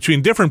triangulate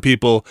between different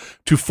people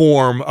to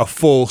form a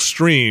full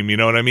stream. You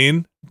know what I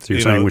mean? So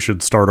you're saying we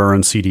should start our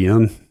own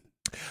CDN?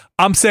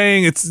 I'm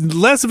saying it's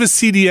less of a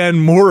CDN,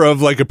 more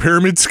of a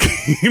pyramid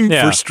scheme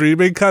for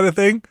streaming kind of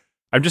thing.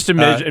 I'm just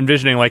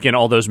envisioning in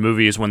all those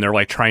movies when they're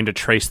trying to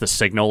trace the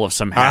signal of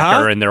some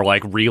hacker and they're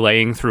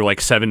relaying through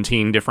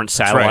 17 different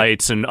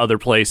satellites and other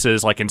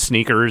places in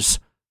Sneakers.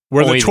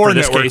 We're the Tor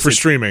network for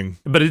streaming.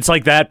 But it's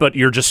like that, but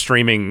you're just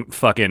streaming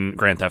fucking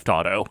Grand Theft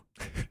Auto.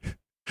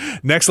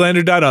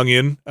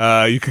 Nextlander.onion.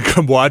 You can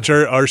come watch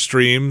our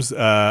streams.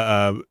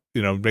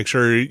 Make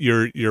sure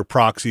you're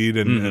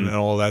proxied and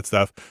all that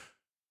stuff.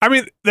 I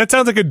mean, that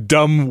sounds like a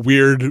dumb,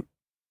 weird,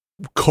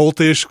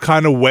 cultish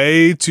kind of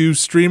way to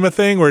stream a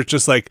thing where it's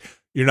just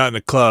you're not in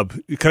a club.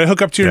 Can I hook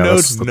up to your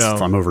nodes? No.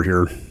 I'm over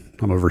here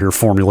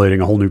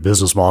formulating a whole new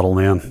business model,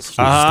 man. It's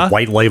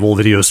white label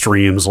video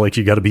streams.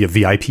 You got to be a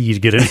VIP to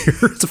get in here.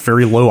 It's a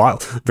very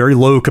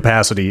low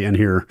capacity in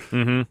here.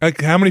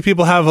 Mm-hmm. How many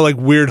people have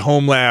weird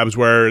home labs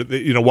where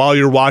while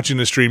you're watching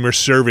the stream, you're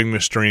serving the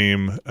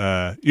stream.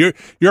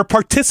 You're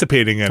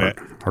participating in it.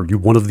 Are you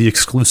one of the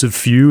exclusive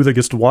few that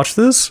gets to watch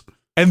this?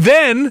 And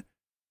then,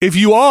 if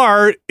you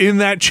are in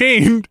that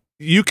chain,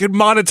 you can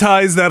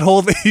monetize that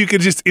whole thing. You can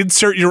just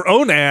insert your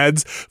own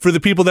ads for the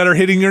people that are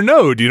hitting your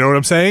node. You know what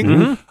I'm saying?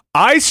 Mm-hmm.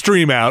 I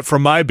stream out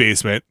from my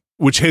basement,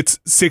 which hits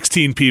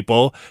 16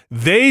 people.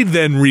 They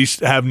then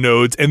have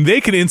nodes, and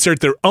they can insert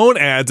their own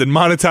ads and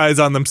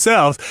monetize on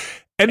themselves.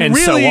 And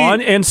really, so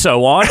on, and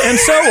so on, and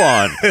so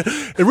on.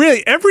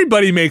 Really,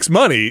 everybody makes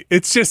money.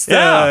 It's just,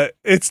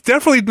 it's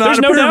definitely not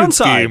a pyramid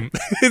scheme.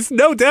 It's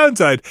no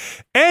downside.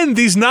 And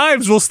these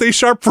knives will stay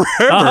sharp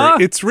forever.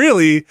 It's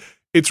really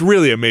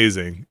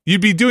amazing.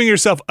 You'd be doing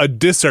yourself a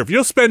disservice.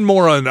 You'll spend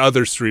more on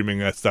other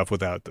streaming stuff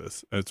without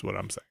this. That's what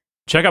I'm saying.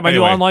 Check out my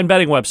new online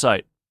betting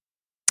website.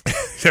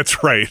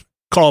 That's right.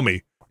 Call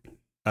me.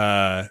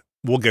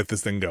 We'll get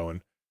this thing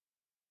going.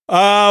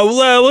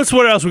 What else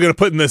we're gonna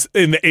put in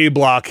the A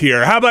block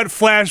here? How about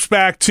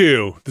Flashback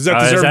 2? Does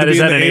that deserve to be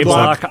in the A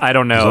block? I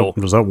don't know.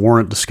 Does that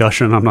warrant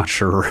discussion? I'm not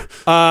sure.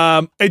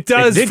 It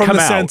does, from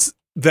the sense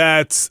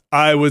that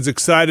I was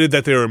excited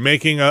that they were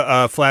making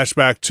a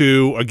Flashback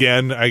 2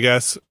 again, I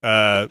guess,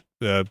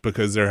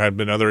 because there had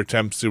been other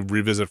attempts to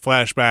revisit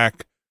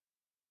Flashback.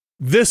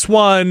 This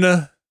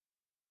one,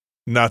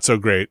 not so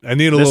great. I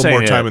need a little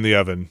more time in the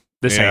oven.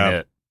 This ain't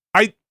it.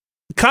 I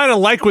kind of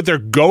like what they're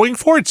going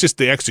for. It's just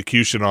the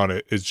execution on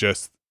it is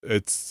just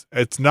it's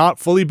not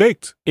fully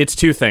baked. It's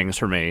two things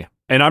for me.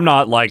 And I'm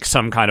not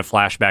some kind of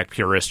Flashback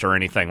purist or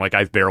anything.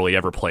 I've barely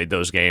ever played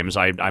those games.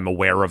 I'm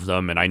aware of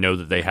them, and I know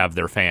that they have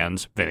their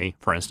fans, Vinny,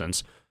 for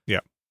instance.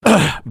 Yeah.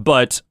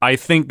 But I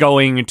think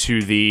going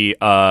to the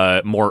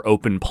more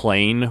open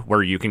plane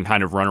where you can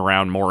kind of run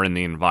around more in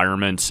the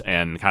environment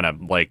and kind of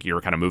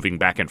you're kind of moving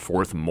back and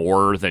forth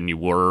more than you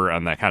were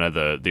on that kind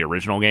of the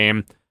original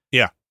game.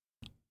 Yeah.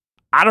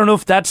 I don't know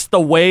if that's the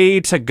way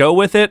to go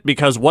with it,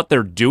 because what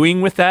they're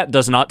doing with that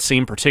does not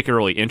seem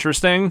particularly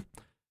interesting.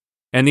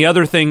 And the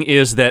other thing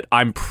is that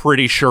I'm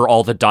pretty sure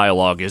all the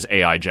dialogue is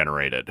AI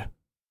generated.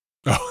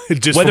 Oh,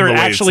 just whether it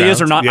actually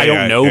is or not, I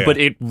don't know, but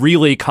it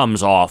really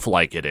comes off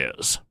like it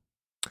is.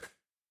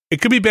 It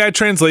could be bad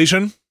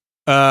translation.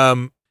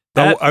 No.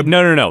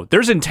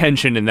 There's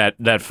intention in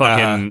that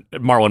fucking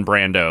Marlon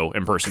Brando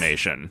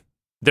impersonation.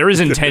 There is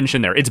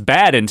intention there. It's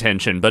bad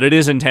intention, but it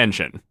is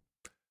intention.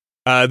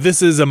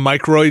 This is a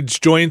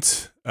Microids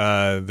joint.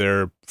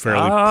 They're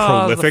fairly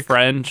prolific. The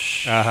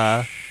French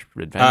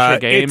adventure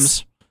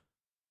games.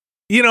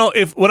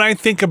 When I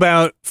think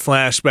about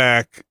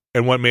Flashback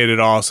and what made it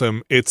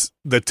awesome, it's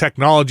the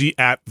technology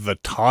at the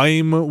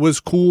time was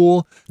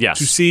cool. Yes.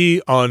 To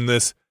see on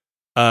this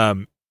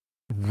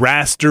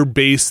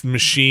raster-based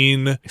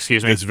machine.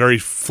 Excuse me. It's very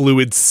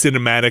fluid,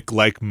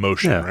 cinematic-like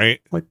motion,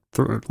 right?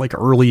 like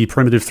early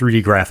primitive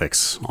 3D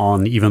graphics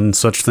on even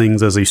such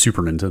things as a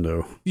Super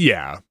Nintendo.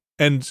 Yeah.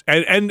 And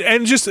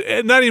just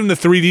not even the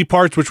 3D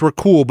parts, which were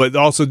cool, but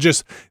also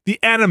just the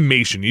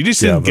animation. You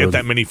just didn't get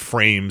that many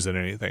frames and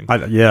anything. I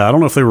don't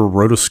know if they were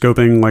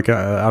rotoscoping like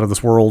Out of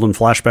This World and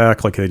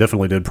Flashback. Like they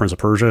definitely did Prince of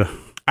Persia.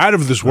 Out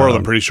of This World,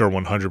 I'm pretty sure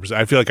 100%.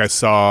 I feel like I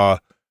saw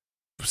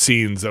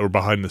scenes that were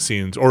behind the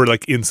scenes, or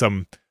like in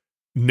some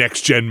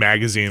next gen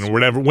magazine or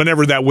whatever,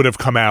 whenever that would have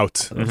come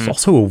out. It's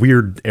also a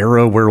weird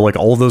era where like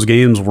all of those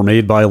games were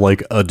made by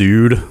like a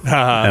dude,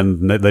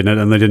 and they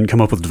didn't come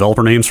up with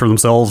developer names for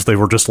themselves. They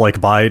were just like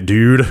by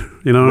dude,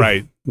 you know?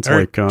 Right. It's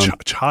Eric like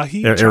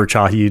Chahi? Eric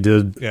Chahi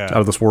did Out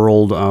of This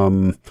World.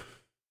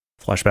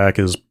 Flashback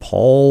is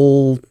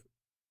Paul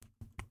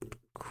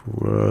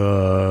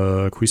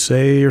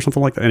Cuisset or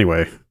something like that.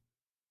 Anyway.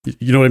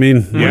 You know what I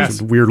mean?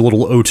 Yes. Like weird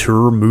little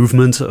auteur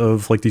movement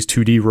of like these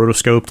 2D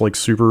rotoscoped, like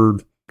super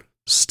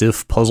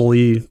stiff,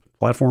 puzzly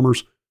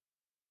platformers.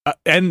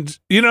 And,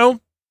 you know,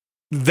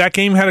 that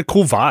game had a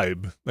cool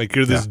vibe. Like,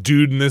 you're this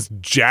dude in this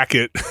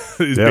jacket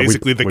is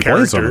basically the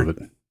character. Some of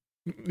it.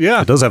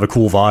 Yeah. It does have a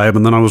cool vibe.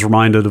 And then I was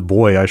reminded of,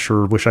 boy, I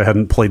sure wish I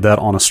hadn't played that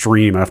on a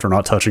stream after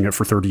not touching it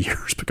for 30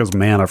 years because,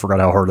 man, I forgot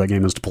how hard that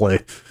game is to play.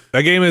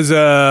 That game has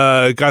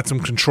got some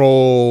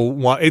control.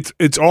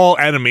 It's all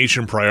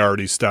animation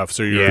priority stuff.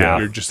 So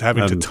you're just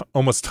having to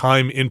almost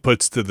time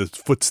inputs to the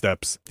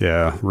footsteps.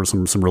 Yeah,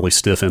 some really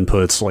stiff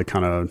inputs, like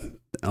kind of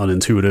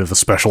unintuitive,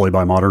 especially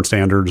by modern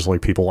standards.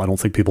 Like I don't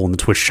think people in the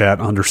Twitch chat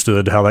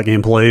understood how that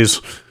game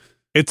plays.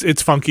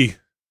 It's funky.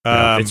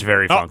 It's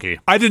very funky.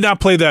 I did not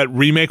play that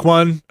remake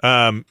one.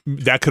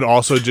 That could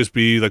also just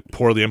be like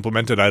poorly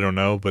implemented. I don't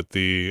know, but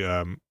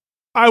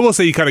I will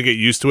say you kind of get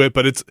used to it.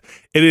 But it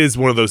is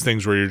one of those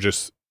things where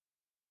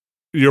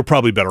you're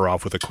probably better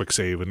off with a quick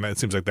save, and it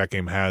seems like that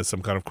game has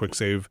some kind of quick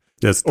save.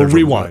 Yes, or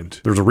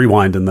rewind. There's a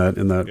rewind in that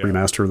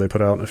remaster they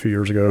put out a few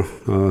years ago.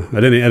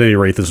 At any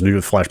rate, this new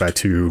Flashback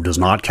 2 does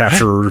not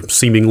capture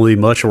seemingly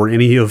much or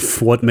any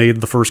of what made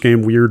the first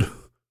game weird.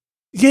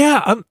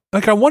 Yeah,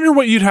 I wonder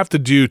what you'd have to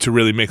do to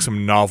really make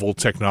some novel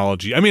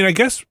technology. I mean, I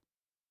guess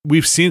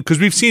we've seen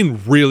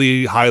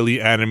really highly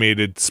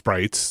animated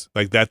sprites.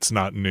 Like, that's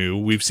not new.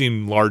 We've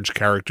seen large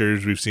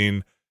characters. We've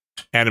seen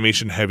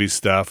animation heavy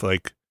stuff.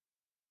 Like,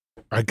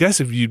 I guess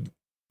if you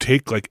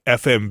take like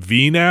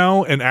FMV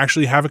now and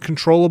actually have it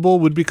controllable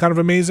would be kind of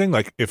amazing.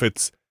 Like, if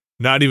it's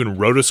not even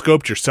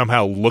rotoscoped, you're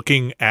somehow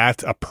looking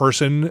at a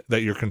person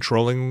that you're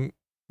controlling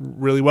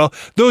really well.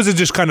 Those are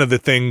just kind of the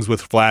things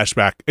with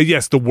Flashback.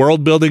 Yes, the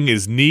world building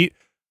is neat,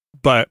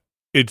 but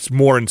it's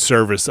more in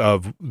service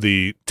of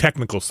the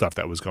technical stuff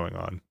that was going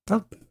on.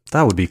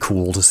 That would be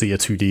cool to see a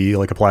 2D,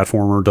 like a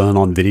platformer done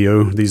on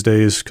video these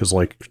days. Because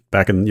like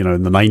back in the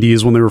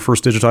 90s when they were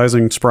first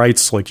digitizing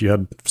sprites, like you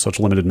had such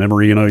limited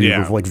memory, you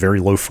have like very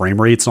low frame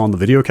rates on the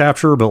video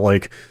capture. But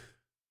like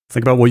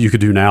think about what you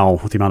could do now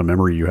with the amount of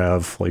memory you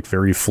have, like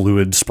very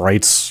fluid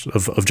sprites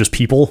of just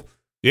people.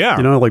 Yeah.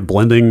 Like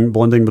blending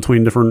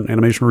between different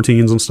animation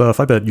routines and stuff.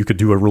 I bet you could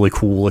do a really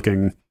cool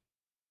looking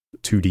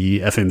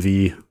 2D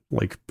FMV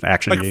like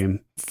action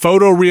game.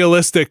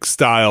 Photorealistic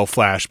style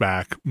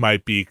Flashback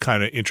might be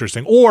kind of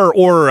interesting. Or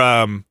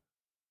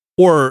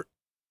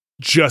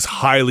just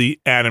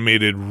highly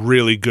animated,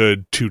 really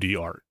good 2D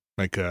art.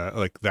 Like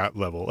that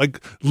level.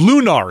 Like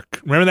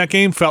Lunark. Remember that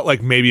game? Felt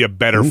like maybe a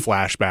better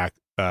Flashback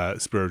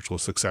spiritual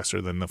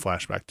successor than the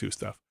Flashback 2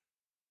 stuff.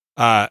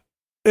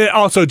 It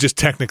also just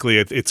technically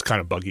it's kind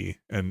of buggy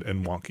and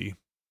wonky.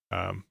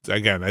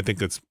 Again, I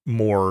think it's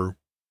more,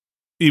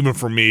 even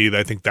for me,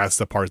 I think that's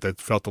the part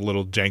that felt a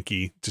little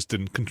janky. Just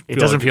didn't. It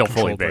doesn't feel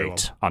fully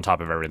baked on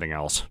top of everything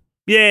else.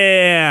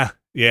 Yeah.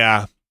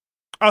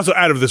 Also,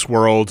 Out of This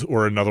World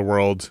or Another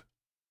World,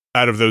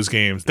 out of those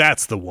games,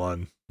 that's the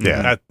one.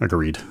 Yeah,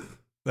 agreed.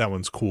 That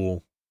one's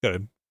cool.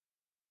 Gotta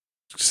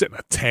sit in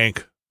a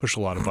tank, push a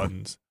lot of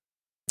buttons,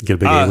 get a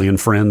big alien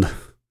friend.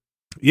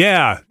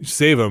 Yeah,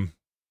 save him.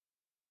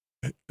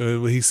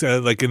 He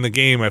said, like in the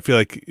game, I feel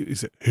like he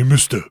said, "Hey,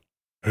 Mister,"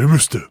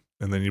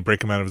 and then you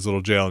break him out of his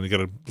little jail, and you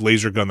got a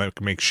laser gun that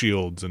can make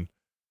shields, and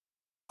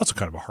also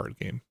kind of a hard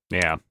game.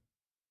 Yeah.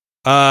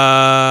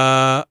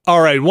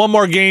 All right, one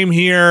more game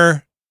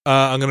here.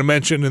 I'm going to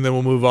mention, and then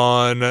we'll move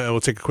on. We'll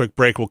take a quick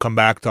break. We'll come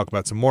back, talk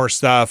about some more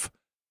stuff.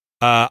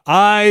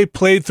 I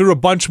played through a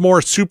bunch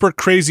more Super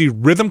Crazy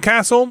Rhythm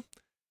Castle.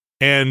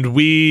 And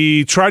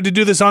we tried to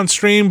do this on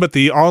stream, but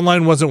the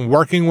online wasn't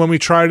working when we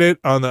tried it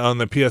on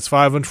the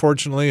PS5,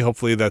 unfortunately.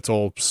 Hopefully that's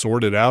all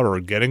sorted out or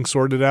getting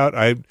sorted out.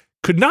 I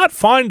could not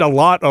find a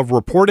lot of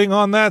reporting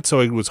on that, so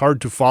it was hard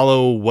to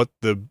follow what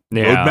the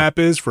roadmap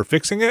is for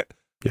fixing it.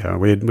 Yeah,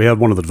 we had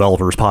one of the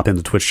developers pop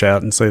into Twitch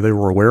chat and say they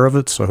were aware of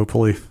it, so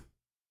hopefully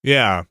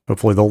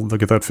they'll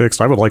get that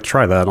fixed. I would like to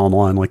try that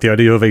online. Like the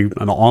idea of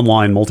an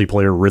online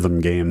multiplayer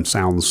rhythm game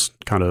sounds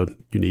kind of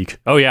unique.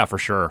 Oh yeah, for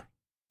sure.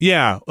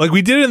 Yeah, like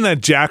we did in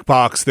that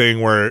Jackbox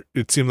thing where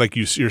it seemed like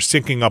you're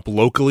syncing up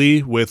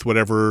locally with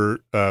whatever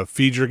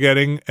feed you're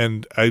getting,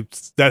 and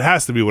that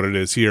has to be what it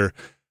is here.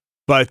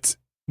 But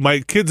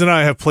my kids and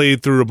I have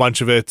played through a bunch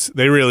of it.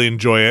 They really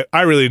enjoy it.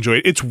 I really enjoy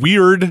it. It's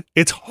weird.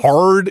 It's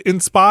hard in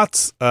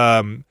spots.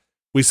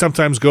 We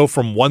sometimes go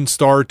from 1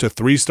 star to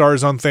 3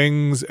 stars on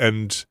things,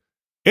 and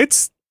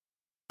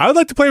I would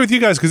like to play with you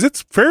guys because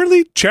it's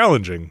fairly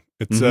challenging.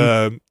 It's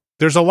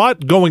there's a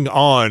lot going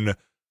on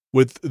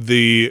with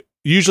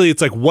usually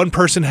it's like one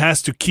person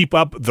has to keep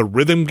up the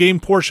rhythm game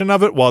portion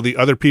of it while the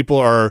other people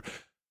are,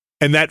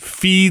 and that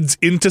feeds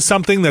into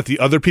something that the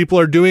other people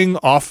are doing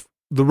off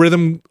the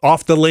rhythm,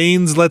 off the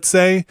lanes, let's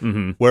say,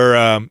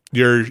 where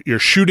you're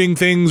shooting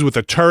things with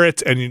a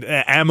turret and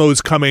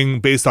ammo's coming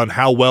based on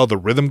how well the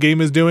rhythm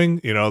game is doing,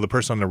 the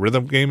person on the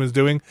rhythm game is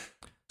doing.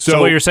 So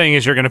what you're saying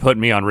is you're going to put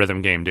me on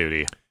rhythm game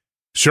duty.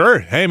 Sure.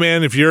 Hey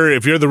man, if you're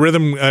the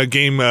rhythm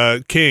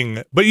game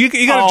king, but you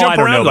got to jump around.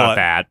 I don't know about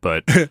that,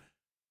 but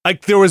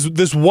like there was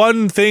this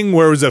one thing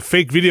where it was a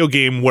fake video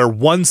game where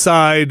one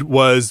side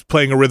was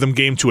playing a rhythm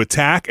game to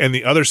attack and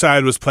the other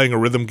side was playing a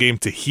rhythm game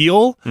to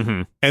heal.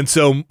 And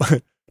so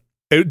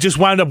it just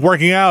wound up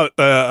working out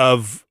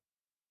of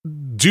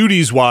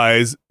duties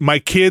wise. My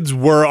kids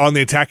were on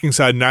the attacking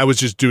side and I was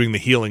just doing the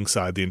healing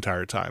side the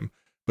entire time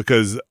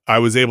because I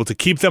was able to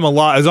keep them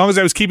alive. As long as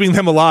I was keeping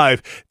them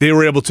alive, they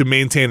were able to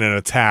maintain an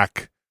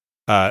attack,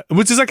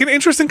 which is like an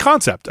interesting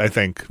concept, I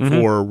think,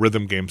 for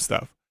rhythm game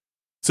stuff.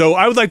 So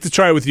I would like to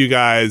try it with you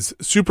guys.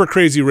 Super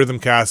Crazy Rhythm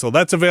Castle.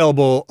 That's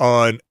available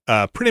on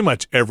pretty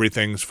much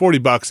everything. It's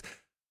 $40.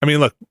 I mean,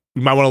 look,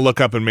 you might want to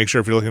look up and make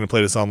sure if you're looking to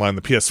play this online.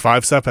 The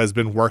PS5 stuff has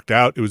been worked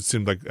out. It would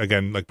seem like,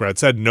 again, like Brad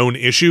said, known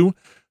issue.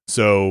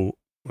 So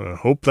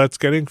hope that's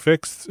getting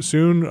fixed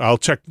soon. I'll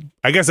check.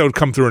 I guess that would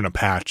come through in a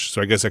patch.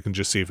 So I guess I can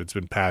just see if it's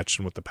been patched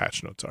and what the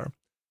patch notes are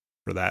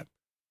for that.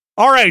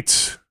 All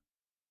right.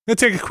 I'm going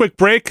to take a quick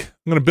break.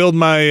 I'm going to build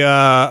my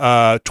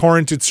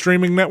torrented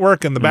streaming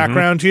network in the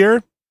background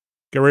here.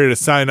 Get ready to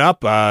sign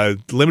up.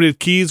 Limited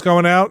keys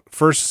going out.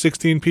 First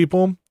 16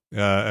 people.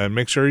 And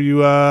make sure you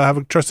have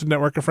a trusted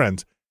network of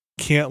friends.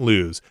 Can't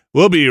lose.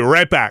 We'll be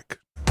right back.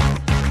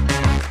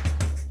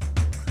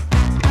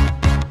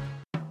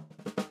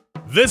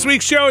 This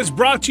week's show is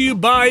brought to you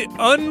by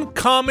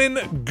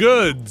Uncommon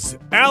Goods.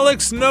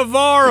 Alex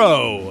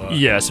Navarro.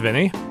 Yes,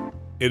 Vinny.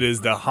 It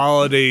is the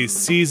holiday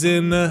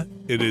season.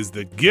 It is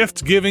the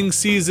gift-giving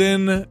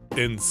season.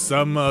 In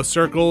some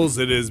circles,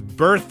 it is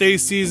birthday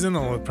season.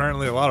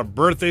 Apparently, a lot of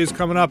birthdays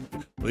coming up,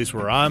 at least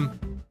where I'm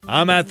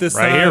at this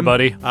time. Right here,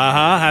 buddy.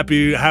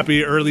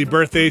 Happy early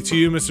birthday to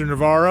you, Mr.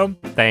 Navarro.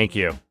 Thank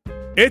you.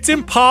 It's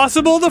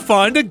impossible to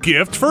find a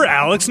gift for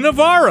Alex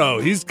Navarro.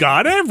 He's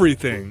got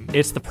everything.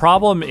 The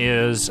problem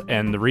is,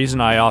 and the reason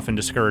I often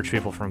discourage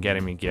people from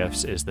getting me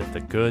gifts is that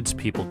the goods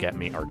people get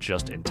me are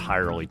just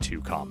entirely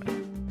too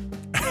common.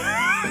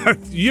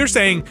 You're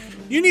saying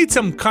you need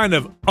some kind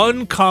of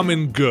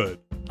uncommon good.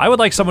 I would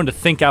like someone to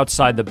think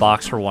outside the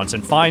box for once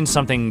and find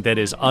something that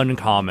is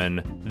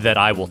uncommon that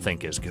I will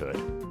think is good.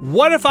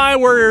 What if I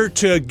were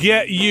to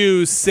get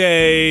you,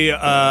 say,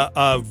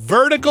 a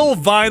vertical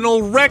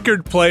vinyl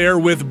record player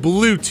with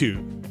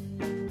Bluetooth?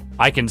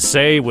 I can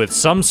say with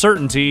some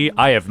certainty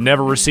I have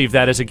never received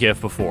that as a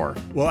gift before.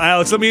 Well,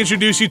 Alex, let me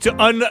introduce you to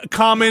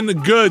Uncommon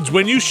Goods.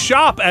 When you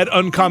shop at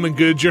Uncommon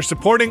Goods, you're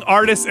supporting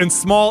artists and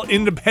small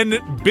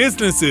independent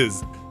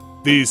businesses.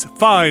 These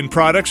fine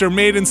products are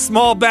made in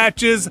small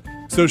batches,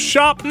 so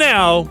shop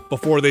now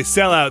before they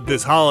sell out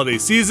this holiday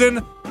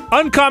season.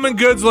 Uncommon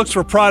Goods looks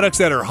for products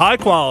that are high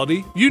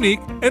quality, unique,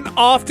 and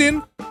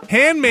often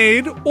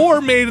handmade or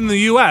made in the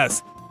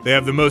U.S. They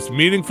have the most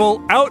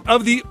meaningful,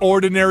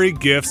 out-of-the-ordinary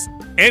gifts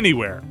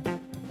anywhere.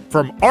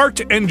 From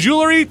art and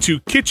jewelry to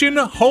kitchen,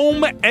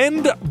 home,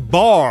 and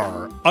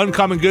bar,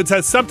 Uncommon Goods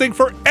has something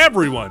for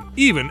everyone,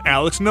 even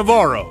Alex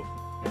Navarro.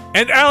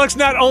 And Alex,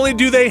 not only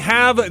do they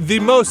have the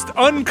most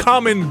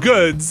uncommon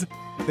goods,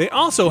 they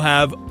also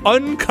have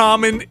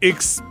uncommon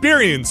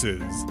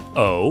experiences.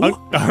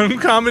 Oh?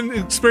 Uncommon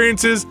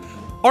experiences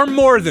are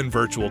more than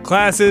virtual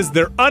classes.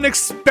 They're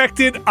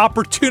unexpected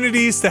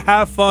opportunities to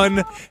have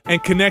fun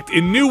and connect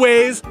in new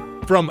ways,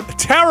 from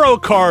tarot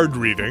card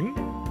reading,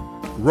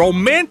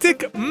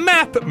 romantic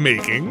map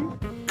making,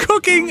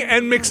 cooking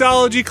and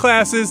mixology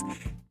classes,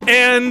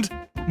 and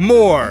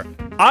more.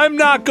 I'm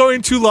not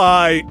going to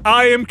lie,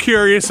 I am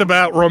curious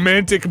about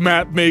romantic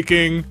map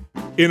making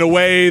in a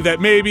way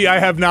that maybe I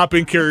have not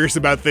been curious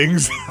about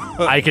things.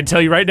 I can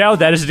tell you right now,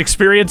 that is an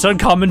experience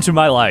uncommon to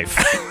my life.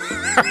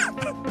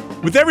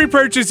 With every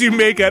purchase you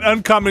make at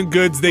Uncommon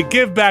Goods, they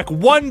give back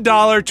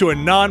 $1 to a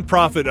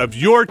nonprofit of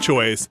your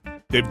choice.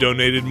 They've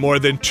donated more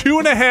than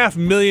 $2.5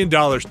 million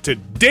to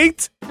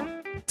date.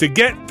 To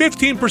get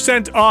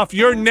 15% off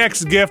your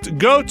next gift,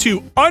 go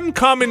to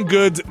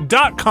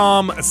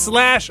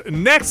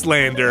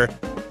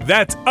uncommongoods.com/nextlander.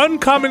 That's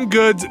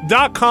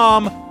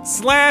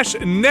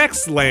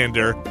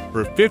uncommongoods.com/nextlander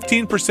for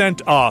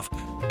 15% off.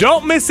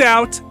 Don't miss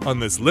out on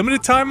this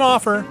limited time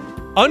offer.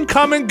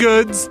 Uncommon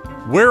Goods,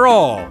 we're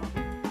all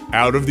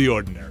out of the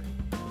ordinary.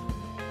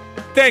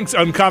 Thanks,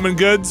 Uncommon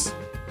Goods.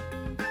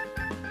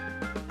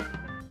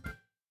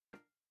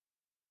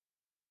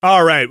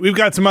 All right, we've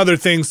got some other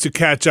things to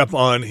catch up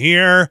on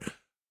here.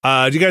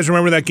 Do you guys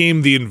remember that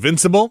game, The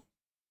Invincible?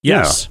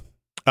 Yes.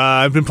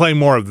 I've been playing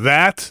more of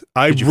that.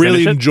 I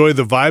really enjoy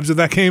the vibes of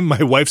that game.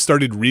 My wife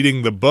started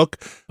reading the book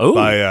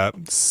by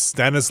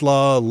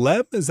Stanislaw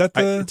Lem. Is that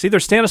the? It's either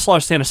Stanislaw or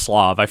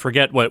Stanislav. I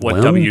forget what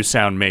W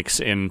sound makes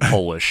in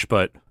Polish,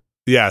 but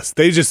yes,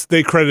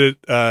 they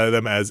credit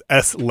them as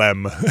S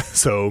Lem.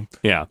 So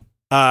yeah.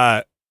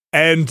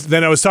 And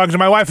then I was talking to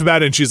my wife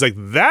about it, and she's like,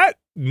 "That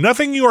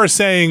nothing you are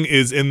saying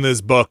is in this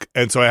book,"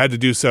 and so I had to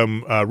do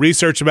some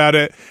research about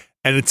it.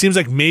 And it seems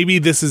like maybe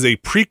this is a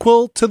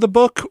prequel to the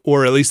book,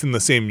 or at least in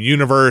the same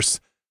universe,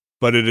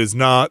 but it is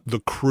not the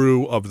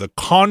crew of the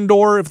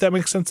Condor, if that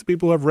makes sense to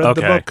people who have read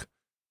the book.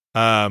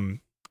 And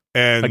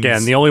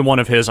again, the only one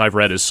of his I've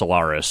read is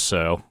Solaris,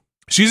 so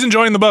she's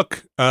enjoying the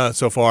book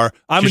so far.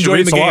 I'm she should enjoying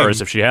read the Solaris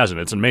game. if she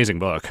hasn't. It's an amazing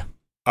book.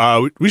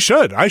 We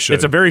should. I should.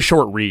 It's a very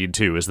short read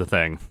too, is the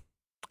thing.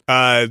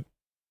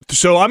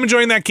 So I'm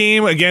enjoying that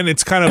game. Again,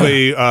 it's kind of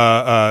a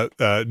I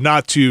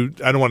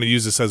don't want to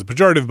use this as a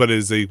pejorative, but it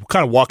is a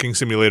kind of walking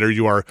simulator.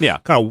 You are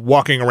kind of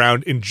walking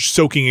around and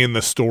soaking in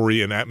the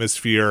story and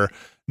atmosphere,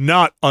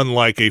 not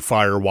unlike a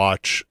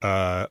Firewatch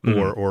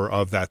or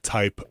of that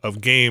type of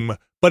game.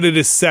 But it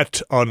is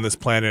set on this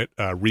planet,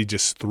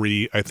 Regis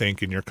 3, I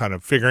think, and you're kind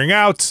of figuring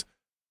out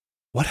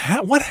what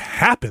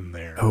happened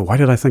there. Oh, why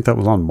did I think that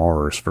was on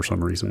Mars for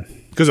some reason?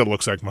 Because it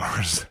looks like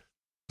Mars.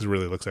 It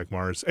really looks like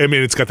Mars. I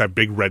mean, it's got that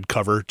big red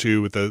cover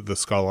too with the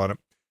skull on it.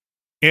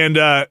 And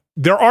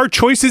there are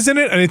choices in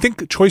it, and I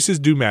think choices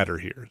do matter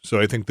here. So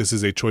I think this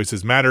is a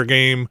choices matter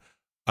game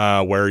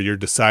where you're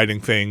deciding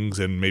things,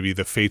 and maybe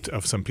the fate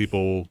of some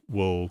people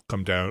will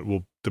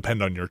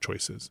depend on your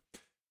choices.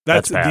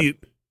 That's bad.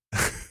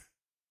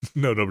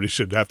 No, nobody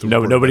should have to.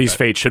 No, nobody's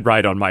fate should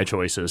ride on my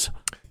choices.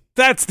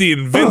 That's The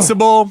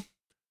Invincible.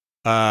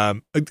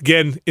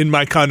 Again, in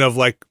my kind of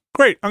like,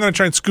 great, I'm going to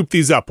try and scoop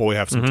these up while we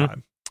have some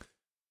time.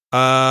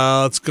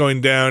 Let's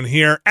going down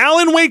here.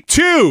 Alan Wake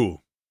 2.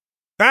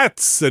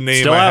 That's a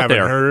name Still I out haven't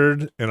there.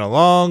 heard in a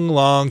long,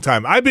 long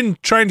time. I've been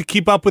trying to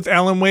keep up with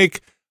Alan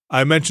Wake.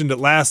 I mentioned it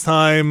last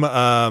time.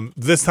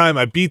 This time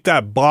I beat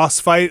that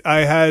boss fight I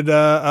had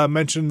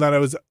mentioned that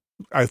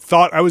I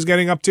thought I was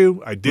getting up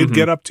to. I did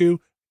get up to.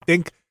 I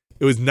think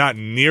it was not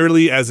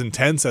nearly as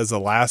intense as the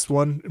last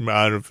one.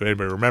 I don't know if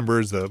anybody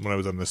remembers when I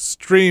was on the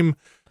stream.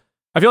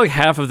 I feel like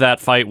half of that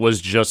fight was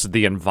just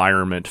the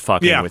environment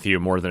fucking with you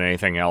more than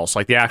anything else.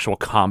 Like, the actual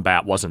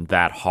combat wasn't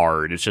that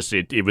hard. It's just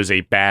it was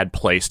a bad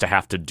place to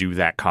have to do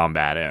that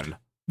combat in.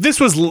 This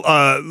was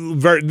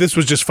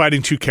just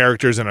fighting two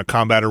characters in a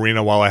combat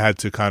arena while I had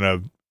to kind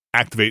of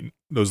activate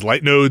those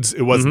light nodes.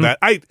 It wasn't that.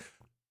 I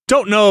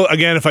don't know,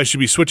 again, if I should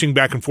be switching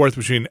back and forth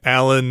between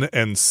Alan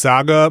and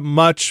Saga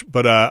much,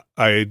 but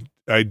I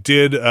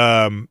did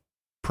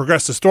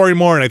progress the story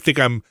more, and I think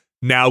I'm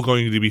now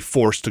going to be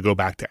forced to go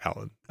back to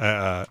Alan.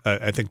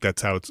 I think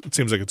that's how it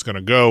seems like it's going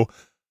to go.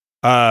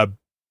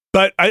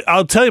 But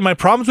I'll tell you, my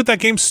problems with that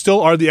game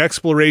still are the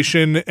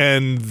exploration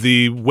and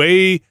the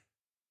way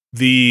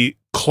the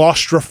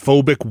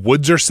claustrophobic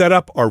woods are set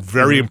up are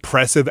very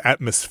impressive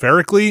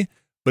atmospherically,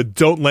 but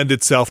don't lend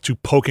itself to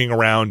poking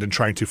around and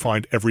trying to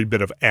find every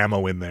bit of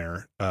ammo in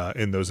there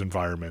in those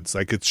environments.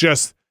 Like, it's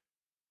just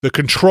the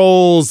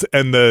controls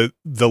and the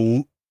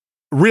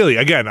really,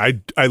 again,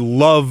 I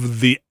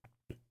love the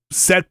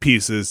set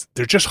pieces.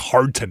 They're just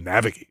hard to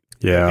navigate.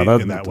 Yeah,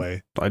 in that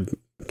way.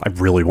 I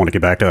really want to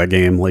get back to that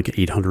game. Like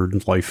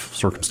 800 life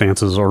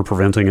circumstances are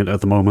preventing it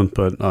at the moment,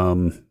 but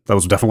that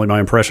was definitely my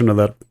impression of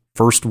that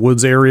first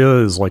woods area.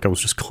 Is like I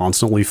was just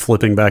constantly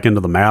flipping back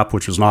into the map,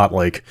 which is not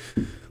like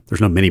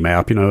there's no mini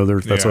map. You know,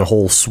 that's a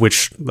whole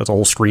switch. That's a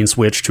whole screen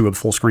switch to a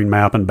full screen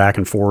map and back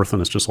and forth,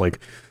 and it's just like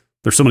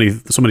there's so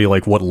many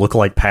like what look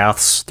like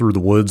paths through the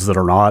woods that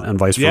are not, and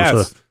vice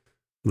versa.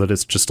 That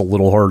it's just a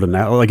little hard to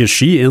now. Like, is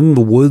she in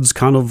the woods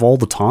kind of all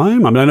the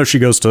time? I mean, I know she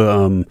goes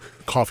to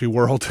Coffee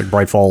World, like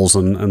Bright Falls,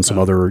 and some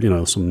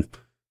other, some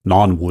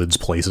non-woods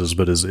places.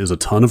 But is a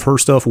ton of her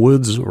stuff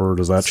woods, or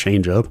does that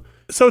change up?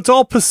 So it's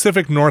all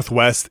Pacific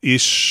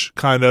Northwest-ish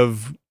kind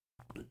of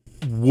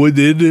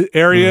wooded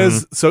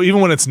areas. So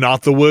even when it's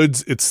not the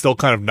woods, it's still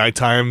kind of night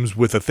times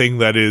with a thing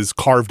that is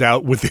carved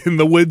out within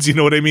the woods. You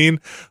know what I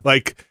mean?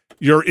 Like,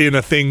 you're in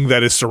a thing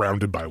that is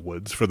surrounded by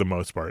woods for the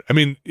most part. I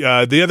mean,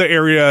 the other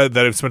area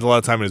that I've spent a lot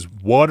of time in is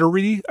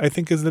Watery, I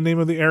think is the name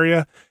of the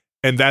area.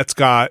 And that's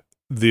got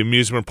the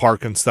amusement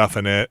park and stuff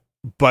in it.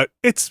 But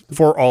it's,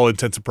 for all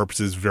intents and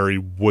purposes, very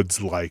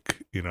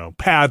woods-like,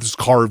 paths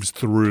carved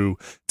through,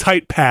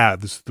 tight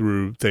paths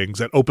through things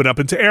that open up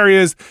into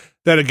areas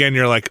that, again,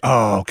 you're like,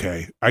 oh,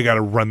 okay, I got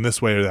to run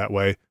this way or that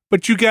way.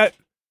 But you get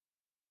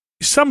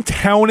some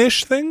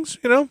townish things,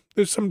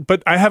 there's some,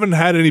 but I haven't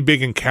had any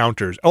big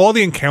encounters. All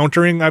the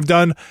encountering I've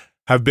done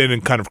have been in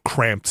kind of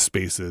cramped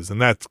spaces,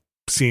 and that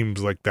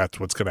seems like that's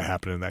what's going to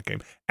happen in that game.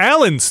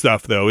 Alan's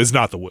stuff, though, is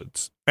not the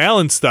woods.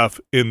 Alan's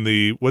stuff in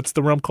the, what's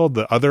the realm called?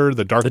 The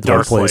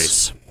Dark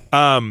Place.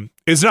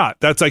 Is not.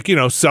 That's like,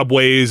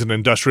 subways and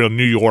industrial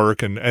New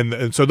York,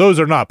 and so those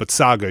are not, but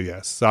Saga,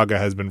 yes. Saga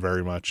has been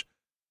very much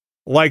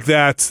like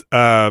that.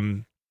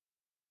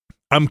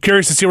 I'm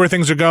curious to see where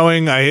things are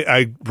going.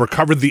 I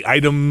recovered the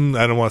item.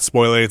 I don't want to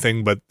spoil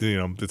anything, but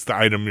it's the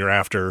item you're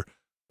after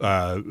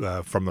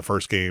from the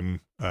first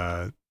game,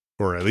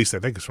 or at least I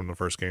think it's from the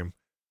first game.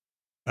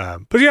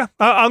 But yeah,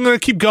 I'm going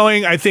to keep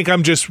going. I think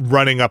I'm just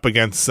running up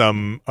against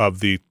some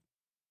of the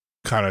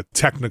kind of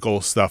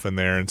technical stuff in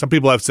there, and some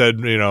people have said,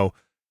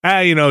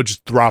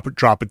 just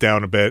drop it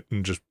down a bit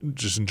and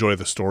just enjoy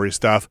the story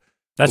stuff.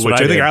 That's which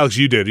what I think, did. Alex,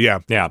 you did.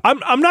 Yeah.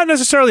 I'm not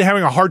necessarily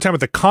having a hard time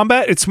with the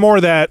combat. It's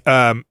more that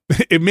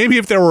maybe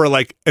if there were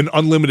like an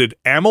unlimited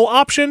ammo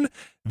option,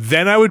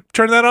 then I would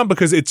turn that on,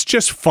 because it's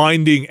just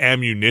finding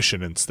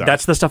ammunition and stuff.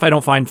 That's the stuff I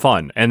don't find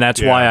fun, and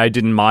that's why I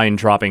didn't mind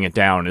dropping it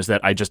down, is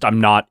that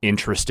I'm not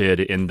interested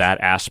in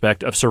that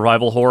aspect of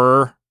survival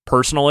horror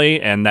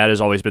personally, and that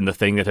has always been the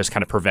thing that has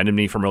kind of prevented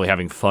me from really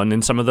having fun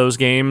in some of those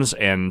games.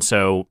 And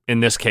so in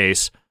this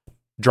case,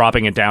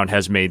 dropping it down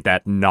has made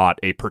that not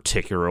a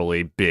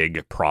particularly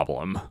big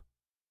problem.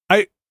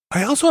 I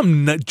also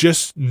am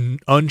just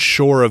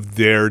unsure of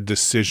their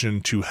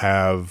decision to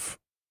have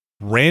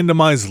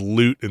randomized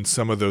loot in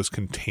some of those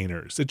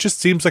containers. It just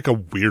seems like a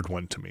weird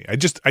one to me.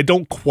 I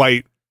don't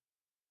quite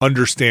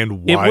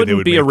understand why. It wouldn't they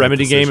would be make a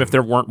Remedy that game if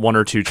there weren't one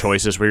or two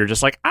choices where you're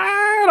just like,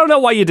 I don't know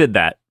why you did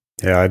that.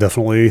 Yeah, I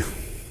definitely.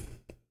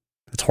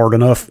 It's hard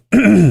enough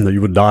that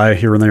you would die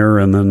here and there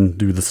and then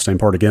do the same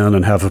part again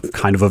and have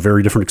kind of a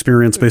very different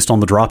experience based on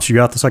the drops you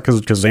got.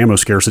 Because ammo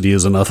scarcity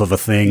is enough of a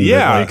thing.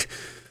 Yeah.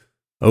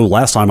 That,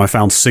 last time I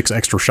found 6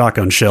 extra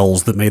shotgun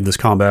shells that made this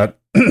combat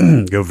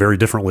go very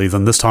differently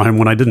than this time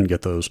when I didn't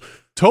get those.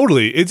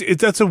 Totally.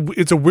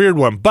 It's a weird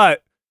one,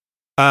 but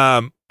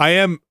I'm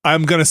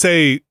gonna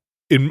say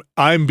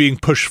I'm being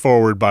pushed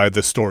forward by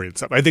the story and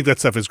stuff. I think that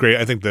stuff is great.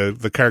 I think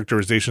the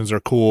characterizations are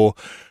cool.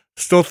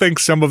 Still think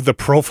some of the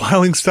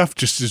profiling stuff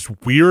just is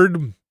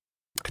weird.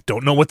 I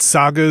don't know what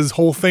Saga's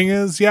whole thing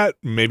is yet.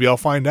 Maybe I'll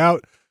find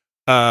out.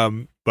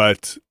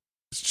 But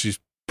she's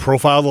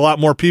profiled a lot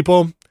more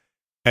people,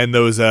 and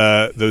those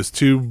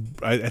two,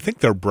 I think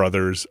they're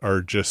brothers,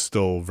 are just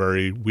still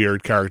very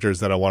weird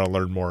characters that I want to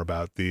learn more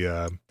about.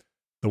 The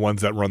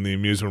ones that run the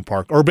amusement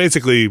park, or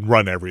basically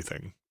run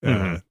everything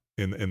in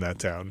that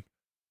town,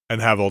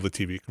 and have all the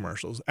TV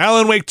commercials.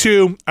 Alan Wake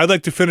 2, I'd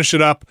like to finish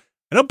it up.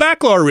 I know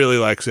Backlaw really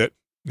likes it.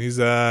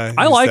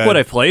 I like what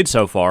I've played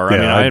so far.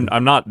 Yeah, I mean,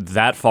 I'm not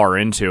that far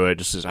into it,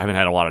 just 'cause I haven't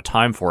had a lot of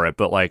time for it,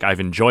 but like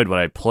I've enjoyed what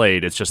I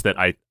played. It's just that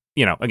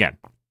again,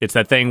 it's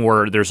that thing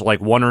where there's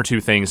like one or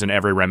two things in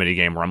every Remedy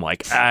game where I'm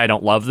like, I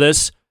don't love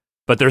this,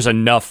 but there's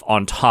enough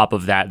on top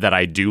of that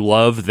I do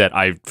love, that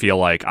I feel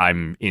like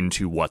I'm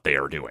into what they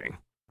are doing.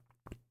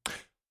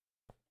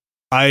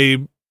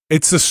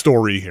 It's the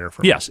story here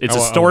for me. Yes, it's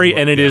a story,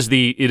 and it is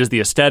the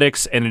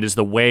aesthetics, and it is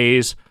the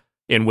ways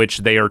in which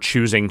they are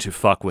choosing to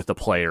fuck with the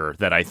player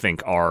that I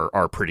think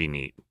are pretty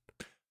neat.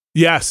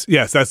 Yes,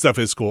 that stuff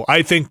is cool.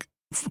 I think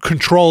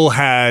Control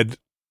had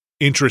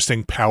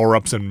interesting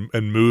power-ups and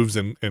moves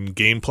and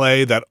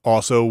gameplay that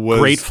also was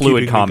great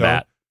fluid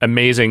combat.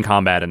 Amazing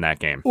combat in that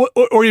game.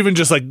 Or even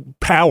just like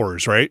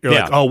powers, right? You're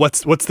like, oh,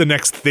 what's the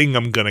next thing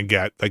I'm going to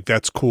get? Like,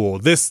 that's cool.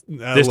 This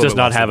does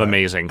not have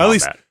amazing combat. At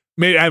least,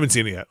 maybe I haven't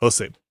seen it yet. Let's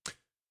see.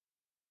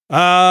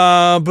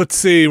 Let's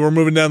see. We're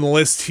moving down the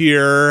list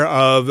here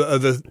of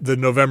the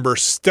November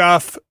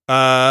stuff.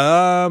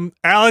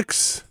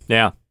 Alex.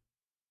 Yeah.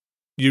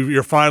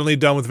 You're finally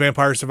done with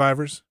Vampire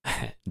Survivors?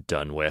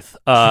 Done with.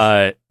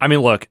 I mean,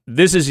 look,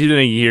 this is even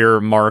a year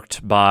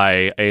marked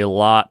by a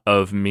lot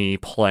of me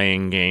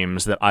playing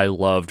games that I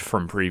loved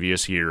from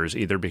previous years,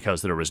 either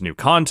because there was new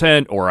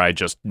content or I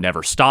just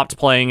never stopped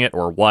playing it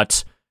or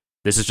what.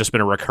 This has just been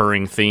a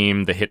recurring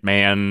theme. The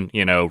Hitman,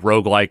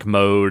 roguelike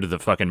mode, the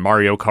fucking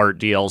Mario Kart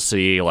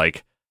DLC.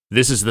 Like,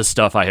 this is the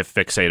stuff I have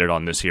fixated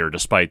on this year,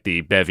 despite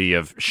the bevy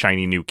of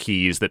shiny new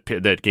keys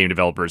that game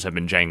developers have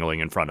been jangling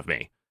in front of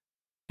me.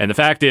 And the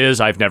fact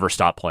is, I've never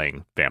stopped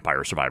playing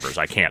Vampire Survivors.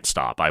 I can't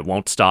stop. I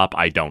won't stop.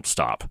 I don't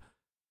stop.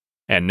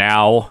 And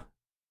now,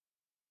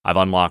 I've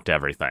unlocked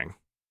everything.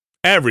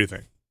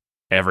 Everything.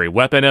 Every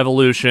weapon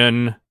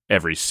evolution,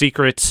 every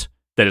secret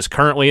that is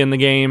currently in the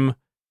game.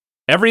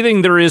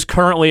 Everything there is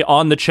currently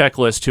on the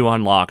checklist to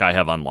unlock, I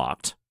have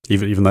unlocked.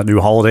 Even that new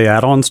holiday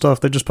add-on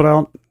stuff they just put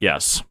out?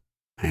 Yes.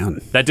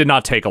 Man. That did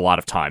not take a lot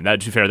of time. To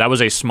be fair, that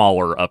was a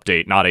smaller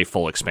update, not a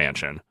full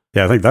expansion.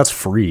 Yeah, I think that's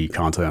free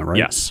content, right?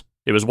 Yes.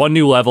 It was one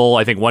new level,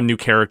 I think one new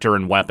character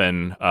and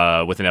weapon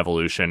with an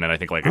evolution, and I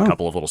think like a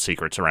couple of little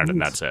secrets around it,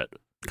 and that's it.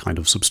 Kind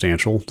of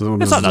substantial.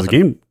 Does the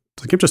game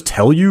just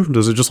tell you?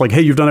 Does it just like,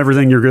 hey, you've done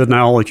everything, you're good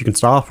now, like you can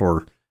stop,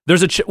 or...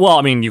 There's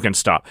you can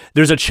stop.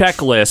 There's a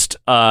checklist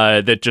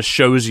that just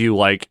shows you,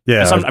 like...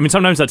 Yeah.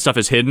 Sometimes that stuff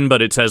is hidden,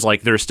 but it says,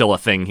 like, there's still a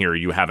thing here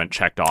you haven't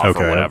checked off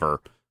or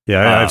whatever.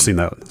 Yeah, I've seen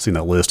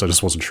that list. I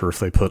just wasn't sure if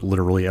they put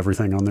literally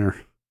everything on there.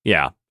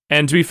 Yeah.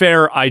 And to be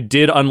fair, I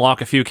did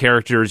unlock a few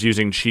characters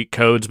using cheat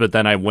codes, but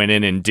then I went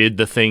in and did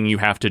the thing you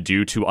have to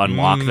do to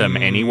unlock them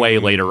anyway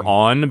later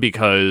on,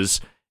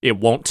 because it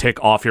won't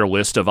tick off your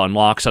list of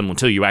unlocks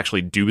until you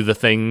actually do the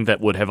thing that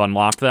would have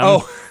unlocked them.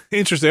 Oh,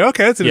 interesting.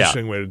 Okay, that's an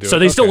interesting way to do it. So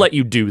they still let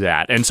you do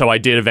that, and so I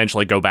did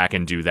eventually go back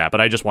and do that, but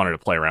I just wanted to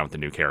play around with the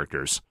new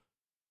characters.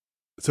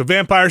 So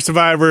Vampire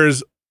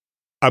Survivors,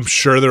 I'm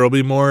sure there will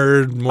be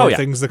more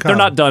things to come. They're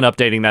not done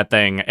updating that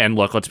thing, and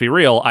look, let's be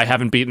real, I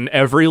haven't beaten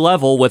every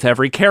level with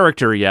every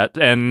character yet,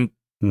 and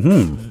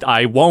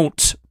I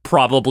won't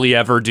probably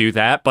ever do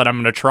that, but I'm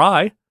going to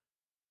try.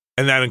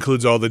 And that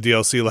includes all the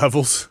DLC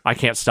levels. I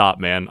can't stop,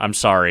 man. I'm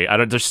sorry.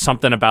 There's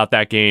something about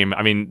that game.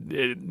 I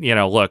mean,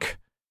 look,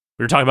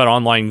 we were talking about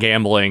online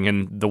gambling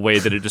and the way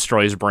that it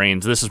destroys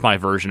brains. This is my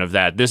version of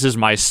that. This is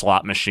my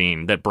slot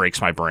machine that breaks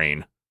my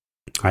brain.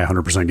 I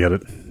 100% get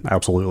it.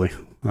 Absolutely.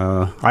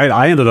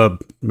 I ended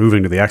up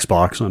moving to the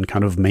Xbox and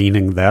kind of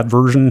maining that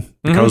version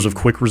because of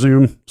Quick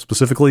Resume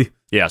specifically.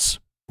 Yes.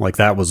 Like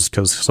that was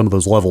because some of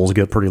those levels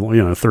get pretty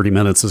long. 30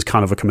 minutes is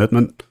kind of a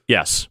commitment.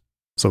 Yes.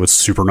 So it's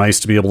super nice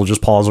to be able to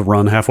just pause a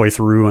run halfway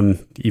through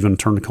and even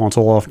turn the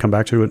console off and come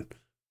back to it.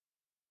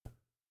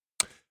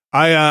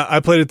 I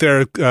played it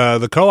there,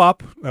 the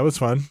co-op. That was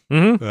fun.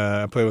 Mm-hmm.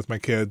 I played with my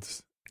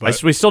kids.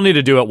 We still need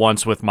to do it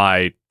once with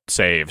my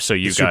save, so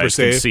you guys can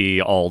save? see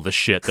all the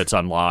shit that's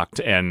unlocked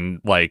and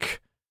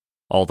like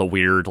all the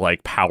weird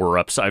like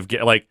power-ups I've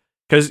get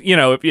because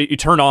if you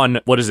turn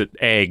on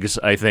eggs,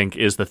 I think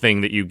is the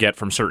thing that you get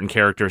from certain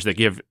characters that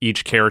give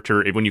each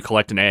character, when you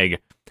collect an egg,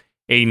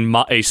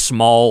 a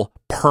small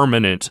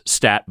permanent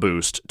stat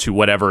boost to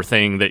whatever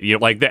thing that you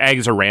like. The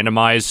eggs are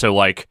randomized, so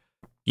like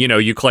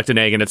you collect an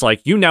egg and it's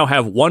like you now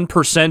have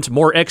 1%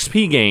 more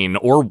XP gain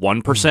or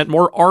 1%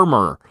 more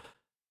armor.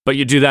 But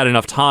you do that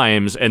enough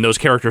times, and those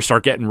characters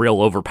start getting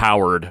real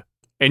overpowered.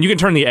 And you can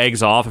turn the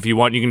eggs off if you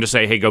want. You can just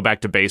say, hey, go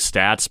back to base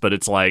stats. But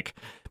it's like,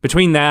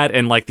 between that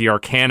and like the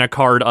Arcana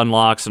card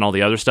unlocks and all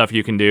the other stuff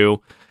you can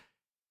do,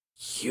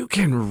 you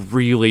can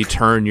really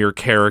turn your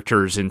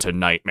characters into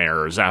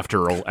nightmares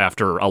after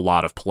a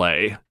lot of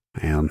play.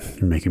 Man,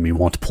 you're making me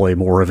want to play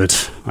more of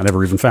it. I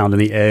never even found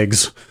any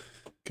eggs.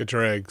 Get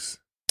your eggs.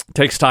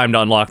 Takes time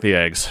to unlock the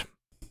eggs.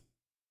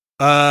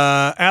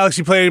 Alex,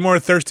 you play any more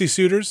Thirsty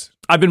Suitors?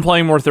 I've been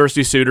playing more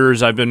Thirsty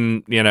Suitors. I've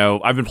been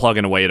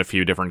plugging away at a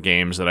few different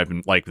games that I've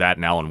been like that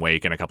and Alan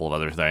Wake and a couple of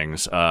other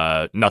things.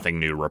 Nothing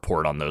new to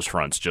report on those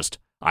fronts. Just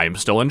I am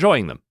still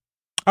enjoying them.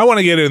 I want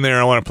to get in there.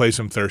 I want to play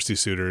some Thirsty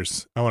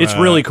Suitors. It's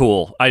really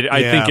cool.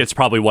 I think it's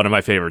probably one of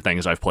my favorite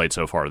things I've played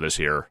so far this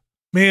year.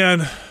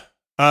 Man,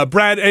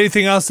 Brad,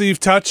 anything else that you've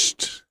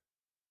touched?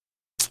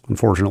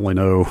 Unfortunately,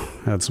 no.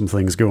 Had some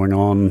things going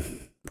on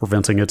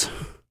preventing it.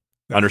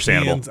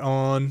 Understandable. Hands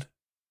on.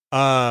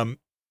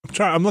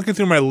 I'm looking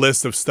through my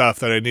list of stuff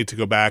that I need to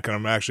go back, and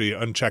I'm actually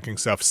unchecking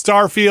stuff.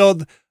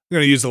 Starfield. I'm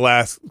going to use the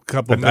last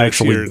couple minutes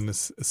here in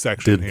this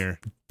section here.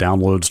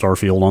 Download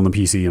Starfield on the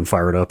PC and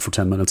fire it up for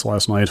 10 minutes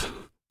last night.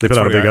 They put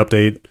out a big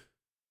update.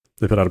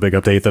 They put out a big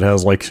update that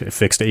has like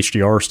fixed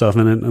HDR stuff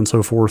in it and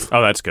so forth.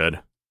 Oh, that's good.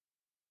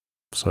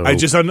 So I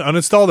just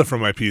uninstalled it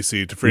from my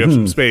PC to free up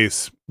some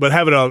space, but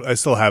I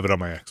still have it on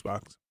my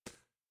Xbox.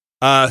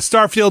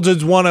 Starfield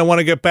is one I want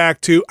to get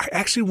back to. I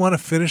actually want to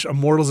finish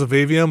Immortals of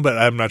Avium, but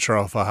I'm not sure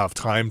if I'll have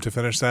time to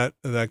finish that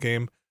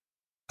game.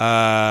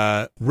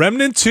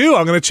 Remnant 2,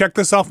 I'm going to check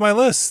this off my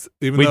list.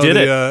 We did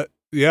it.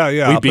 Yeah.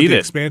 We I'll beat put the it.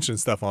 Expansion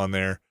stuff on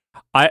there.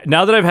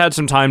 Now that I've had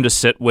some time to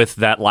sit with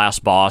that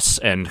last boss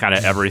and kind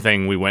of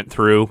everything we went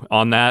through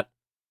on that,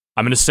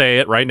 I'm going to say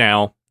it right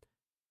now.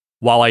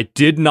 While I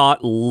did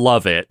not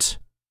love it,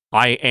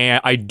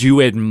 I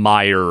do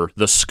admire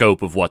the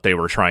scope of what they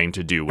were trying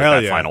to do with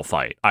that final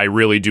fight. I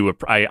really do.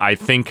 I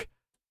think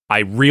I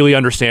really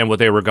understand what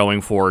they were going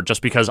for.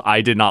 Just because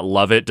I did not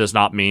love it does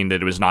not mean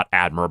that it was not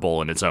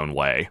admirable in its own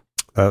way.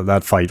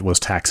 That fight was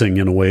taxing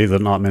in a way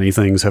that not many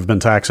things have been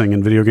taxing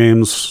in video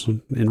games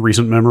in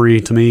recent memory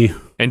to me.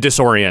 And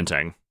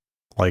disorienting.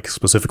 Like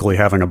specifically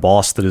having a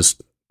boss that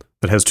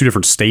has two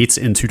different states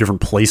in two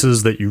different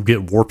places that you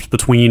get warped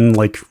between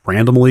like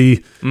randomly.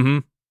 Mm-hmm.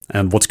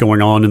 And what's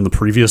going on in the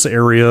previous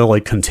area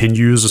like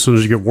continues as soon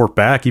as you get warped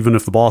back, even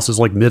if the boss is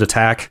like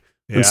mid-attack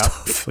and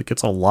stuff. Like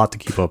it's a lot to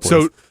keep up with.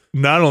 So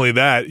not only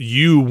that,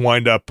 you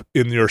wind up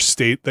in your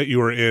state that you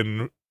were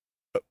in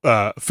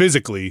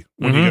physically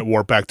when you get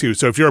warped back too.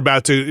 So if you're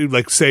about to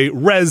like say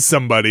res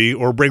somebody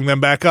or bring them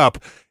back up,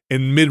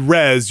 in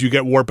mid-res, you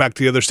get warped back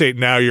to the other state.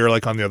 Now you're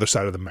like on the other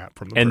side of the map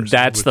from the person. And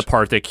that's the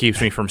part that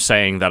keeps me from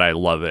saying that I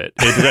love it.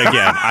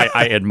 Again,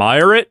 I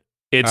admire it.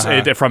 It's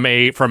from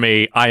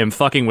a I am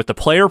fucking with the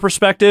player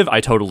perspective. I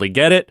totally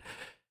get it.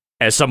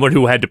 As someone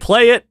who had to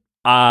play it,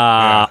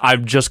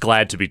 I'm just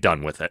glad to be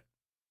done with it.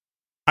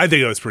 I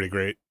think it was pretty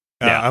great.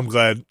 I'm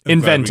glad.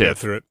 Inventive. Glad we got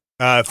through it.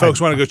 Folks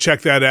want to go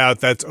check that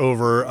out. That's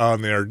over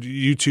on their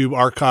YouTube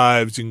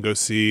archives. You can go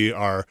see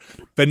our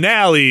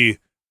finale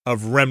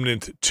of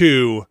Remnant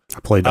 2. I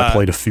played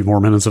a few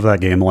more minutes of that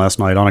game last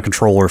night on a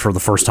controller for the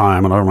first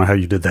time, and I don't know how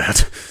you did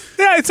that.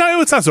 Yeah, it's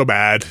not so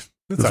bad.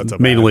 It's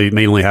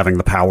mainly having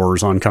the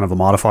powers on kind of a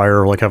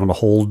modifier, like having to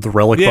hold the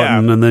relic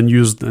button and then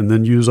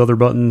use other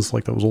buttons.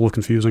 Like that was a little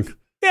confusing.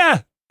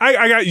 Yeah,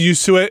 I got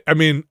used to it. I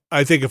mean,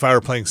 I think if I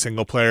were playing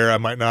single player, I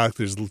might not.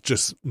 There's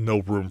just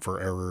no room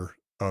for error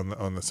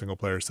on the single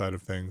player side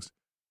of things.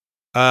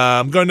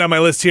 I'm going down my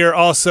list here.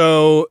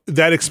 Also,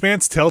 that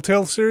Expanse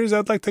Telltale series,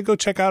 I'd like to go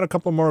check out a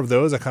couple more of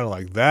those. I kind of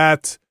like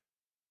that.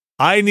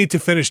 I need to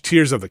finish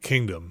Tears of the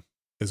Kingdom,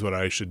 is what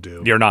I should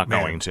do. You're not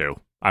going to.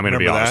 I'm going to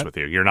be honest with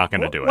you. You're not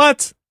going to do it.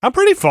 What? I'm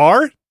pretty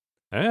far.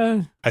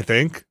 I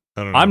think.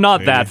 I don't know. I'm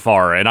not that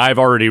far, and I've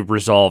already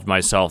resolved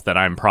myself that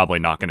I'm probably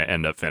not going to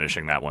end up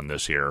finishing that one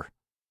this year.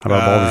 How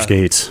about Baldur's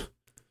Gate?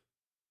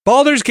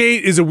 Baldur's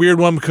Gate is a weird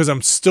one because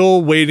I'm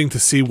still waiting to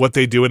see what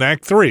they do in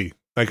Act 3.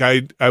 Like,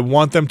 I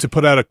want them to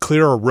put out a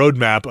clearer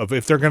roadmap of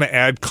if they're going to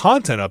add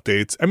content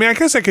updates. I mean, I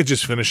guess I could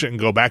just finish it and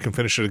go back and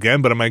finish it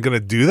again, but am I going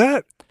to do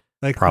that?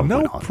 Like,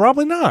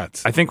 probably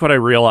not. I think what I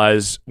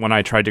realized when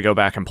I tried to go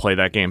back and play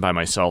that game by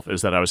myself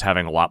is that I was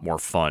having a lot more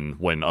fun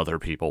when other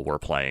people were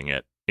playing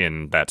it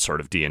in that sort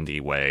of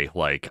D&D way.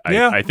 Like,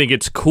 I think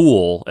it's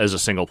cool as a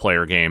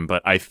single-player game,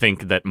 but I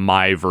think that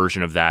my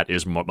version of that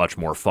is much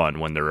more fun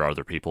when there are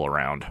other people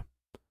around.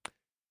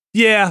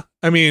 Yeah,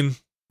 I mean,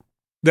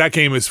 that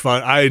game is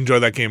fun. I enjoy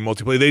that game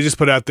multiplayer. They just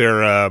put out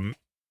their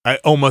I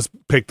almost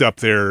picked up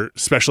their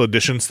special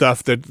edition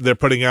stuff that they're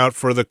putting out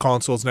for the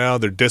consoles now,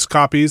 their disc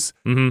copies.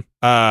 Mm-hmm.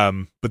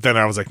 But then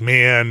I was like,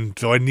 man,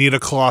 do I need a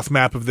cloth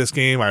map of this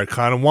game? I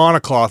kind of want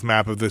a cloth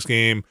map of this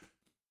game,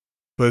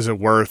 but is it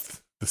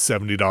worth the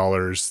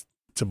 $70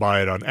 to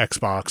buy it on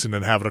Xbox and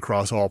then have it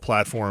across all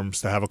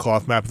platforms to have a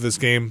cloth map of this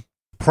game?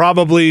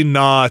 Probably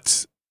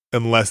not,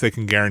 unless they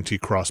can guarantee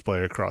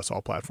crossplay across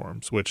all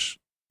platforms, which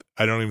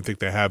I don't even think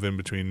they have in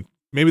between.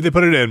 Maybe they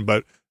put it in,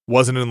 but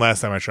wasn't in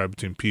last time I tried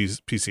between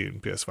PC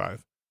and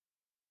PS5.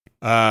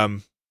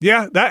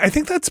 Yeah, I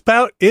think that's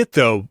about it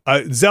though.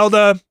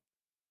 Zelda,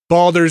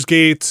 Baldur's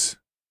Gate,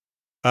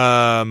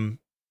 and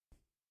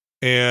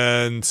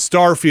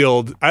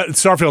Starfield.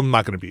 Starfield I'm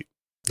not going to beat,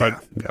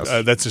 but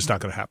that's just not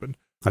going to happen.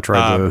 I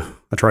tried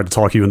to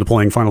talk you into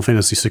playing Final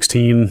Fantasy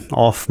 16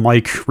 off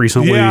mic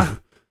recently. Yeah.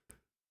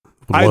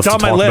 Would love to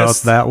talk about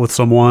that with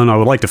someone. I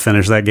would like to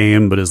finish that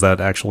game, but is that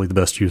actually the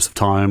best use of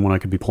time when I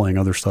could be playing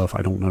other stuff?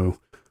 I don't know.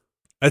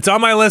 It's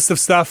on my list of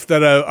stuff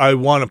that I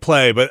want to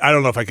play, but I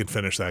don't know if I can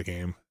finish that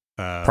game.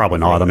 Probably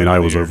not. I mean, I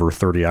was over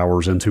 30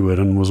 hours into it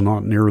and was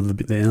not near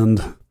the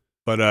end.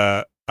 But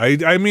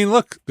I mean,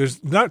 look,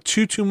 there's not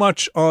too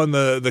much on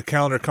the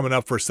calendar coming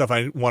up for stuff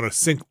I want to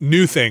sync,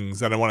 new things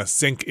that I want to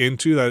sync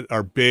into that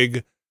are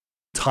big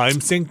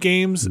time sync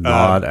games.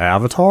 Not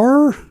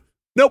Avatar?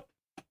 Nope.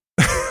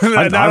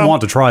 I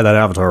want to try that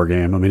Avatar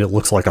game. I mean, it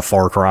looks like a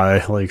Far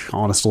Cry. Like,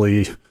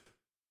 honestly,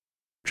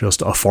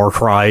 just a Far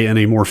Cry in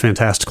a more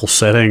fantastical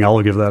setting.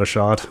 I'll give that a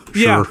shot.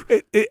 Yeah,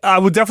 sure. I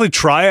would definitely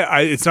try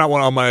it. It's not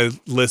one on my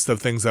list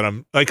of things that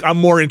I'm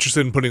more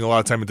interested in putting a lot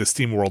of time into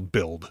SteamWorld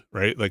build,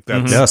 right? Like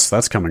that's yes,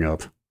 that's coming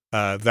up.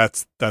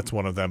 That's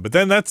one of them. But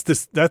then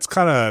that's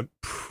kind of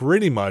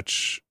pretty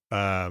much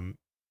for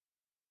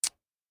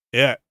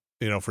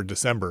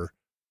December.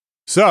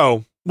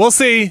 So we'll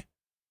see.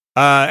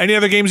 Any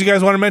other games you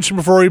guys want to mention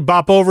before we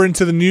bop over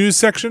into the news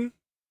section?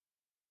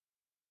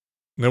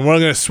 Then we're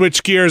going to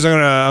switch gears. I'm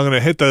going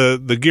to hit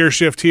the gear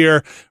shift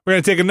here. We're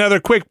going to take another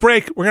quick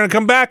break. We're going to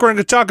come back. We're going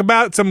to talk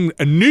about some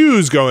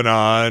news going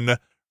on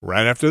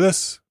right after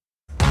this.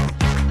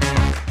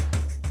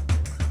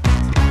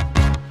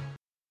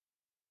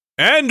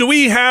 And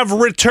we have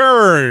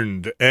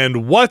returned.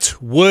 And what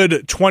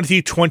would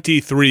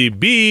 2023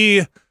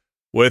 be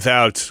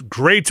without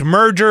great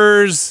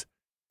mergers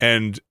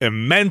and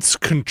immense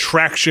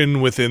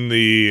contraction within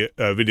the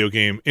video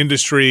game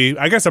industry?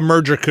 I guess a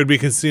merger could be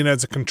seen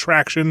as a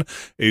contraction,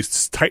 a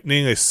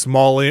tightening, a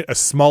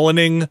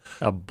smallening,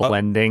 a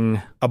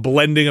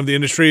blending of the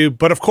industry.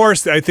 But of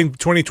course, I think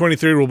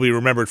 2023 will be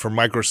remembered for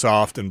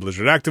Microsoft and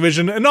Blizzard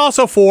Activision, and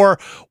also for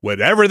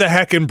whatever the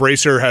heck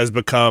Embracer has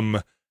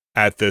become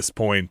at this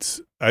point.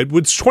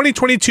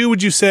 2022,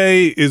 would you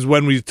say, is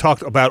when we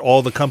talked about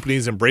all the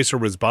companies Embracer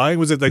was buying?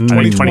 Was it like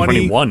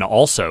 2021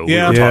 also?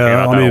 Yeah. We were talking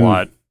about that a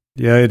lot.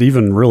 Yeah, it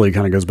even really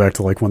kind of goes back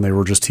to like when they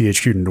were just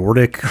THQ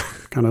Nordic,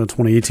 kind of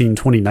 2018,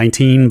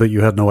 2019, but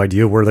you had no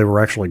idea where they were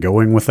actually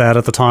going with that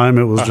at the time.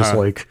 It was just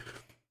like,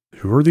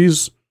 who are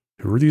these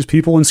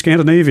people in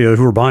Scandinavia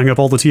who are buying up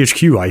all the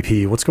THQ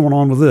IP? What's going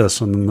on with this?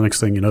 And then the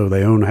next thing you know,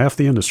 they own half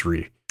the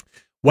industry.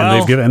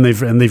 Well, and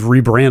they've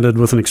rebranded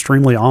with an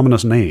extremely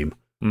ominous name.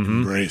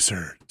 Mm-hmm.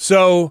 Embracer.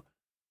 So,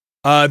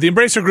 the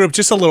Embracer Group,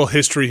 just a little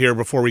history here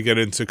before we get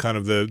into kind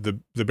of the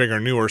bigger,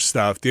 newer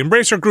stuff. The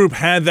Embracer Group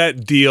had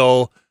that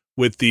deal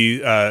with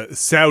the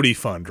Saudi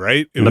fund,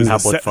 right? It was the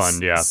public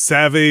fund, yeah.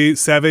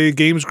 Save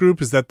Games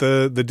Group, is that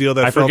the deal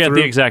that I fell forget through?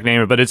 the exact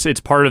name, but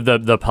it's part of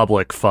the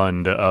public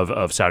fund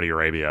of Saudi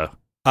Arabia.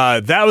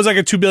 That was like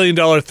a $2 billion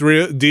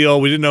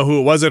deal. We didn't know who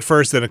it was at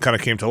first, then it kind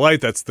of came to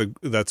light. That's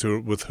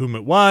with whom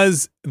it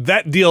was.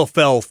 That deal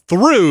fell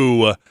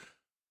through,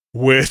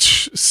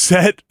 which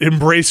set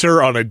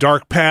Embracer on a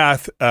dark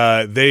path.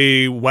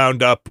 They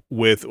wound up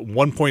with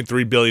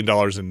 $1.3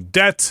 billion in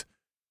debt.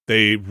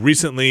 They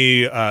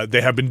recently,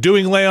 they have been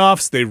doing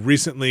layoffs. They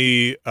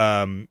recently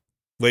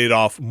laid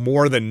off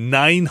more than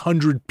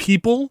 900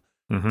 people.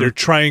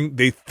 Mm-hmm.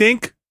 They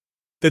think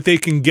that they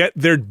can get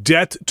their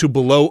debt to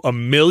below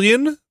 $1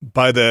 million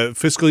by the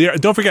fiscal year.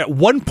 Don't forget,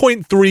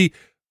 1.3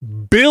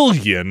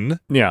 billion.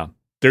 Yeah.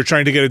 They're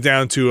trying to get it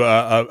down to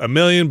 $1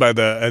 million by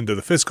the end of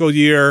the fiscal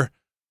year.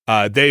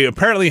 They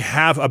apparently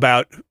have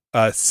about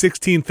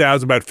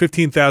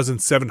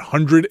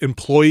 15,700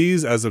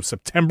 employees as of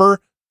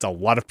September. It's a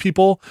lot of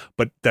people,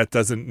 but that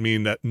doesn't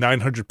mean that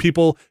 900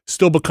 people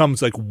still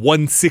becomes like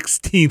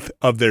 1/16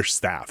 of their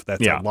staff.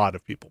 That's a lot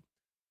of people.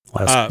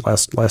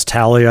 Last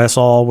tally I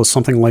saw was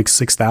something like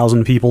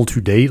 6,000 people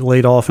to date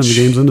laid off in the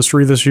games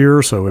industry this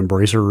year. So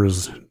Embracer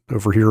is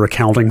over here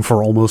accounting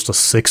for almost a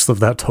sixth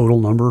of that total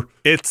number.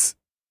 It's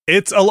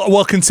a lot.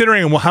 Well,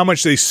 considering how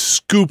much they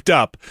scooped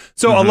up.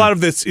 So a lot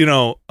of this, we've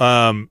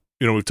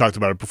talked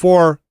about it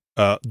before.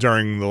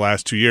 During the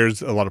last 2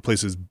 years, a lot of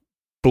places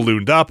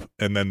ballooned up,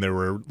 and then there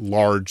were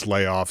large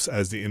layoffs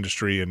as the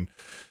industry and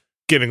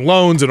getting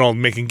loans and all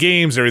making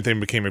games, everything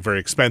became very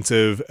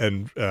expensive,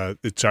 and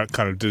it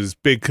kind of did this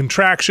big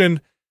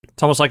contraction.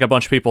 It's almost like a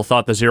bunch of people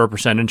thought the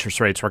 0%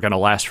 interest rates were going to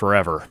last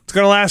forever. It's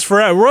going to last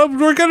forever.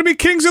 We're going to be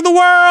kings of the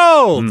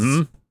world.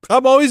 Mm-hmm.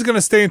 I'm always going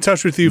to stay in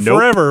touch with you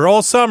forever,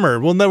 all summer.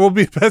 We'll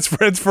be best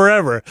friends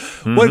forever.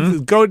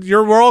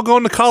 Mm-hmm. We're all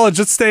going to college.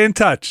 Let's stay in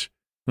touch.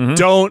 Mm-hmm.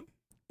 Don't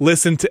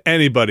listen to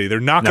anybody. They're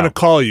not going to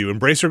call you.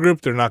 Embracer Group,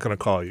 they're not going to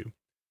call you.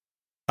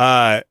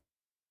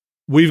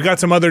 We've got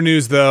some other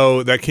news,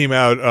 though, that came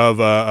out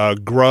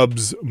of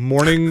Grub's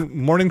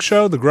morning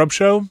show, the Grub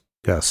Show.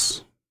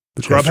 Yes.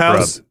 The Grub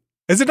House. Grub.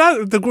 Is it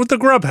not the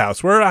Grub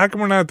House? How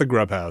come we're not at the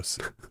Grub House?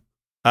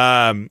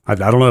 I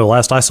don't know.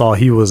 Last I saw,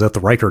 he was at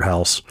the Reichert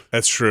House.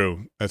 That's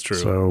true.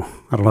 So,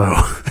 I don't know.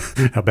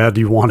 How bad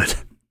do you want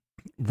it?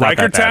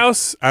 Reichert's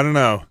house? I don't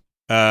know.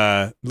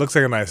 Looks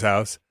like a nice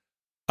house.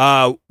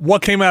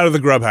 What came out of the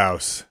Grub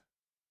House?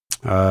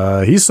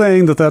 He's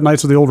saying that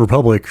Knights of the Old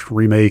Republic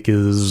remake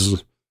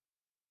is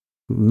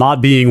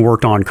not being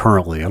worked on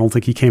currently. I don't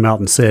think he came out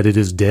and said it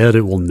is dead,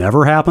 it will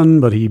never happen,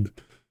 but he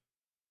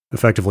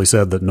effectively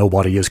said that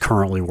nobody is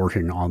currently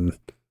working on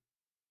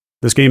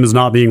this game. Is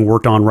not being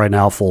worked on right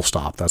now, full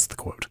stop. That's the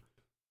quote.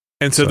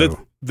 And so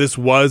this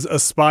was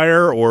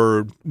Aspire,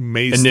 or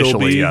may initially still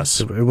be? Yes,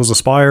 it was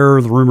Aspire.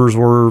 The rumors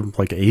were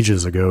like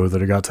ages ago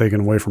that it got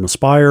taken away from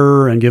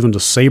Aspire and given to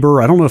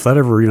Saber. I don't know if that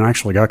ever even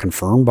actually got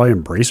confirmed by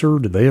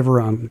Embracer. Did they ever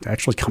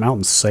actually come out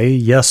and say,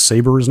 yes,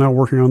 Saber is now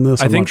working on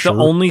this? I think the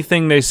only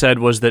thing they said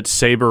was that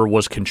Saber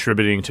was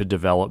contributing to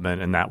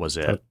development, and that was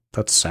it.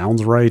 That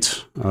sounds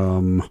right.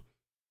 And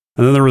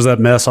then there was that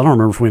mess. I don't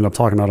remember if we ended up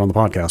talking about it on the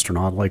podcast or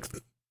not. Like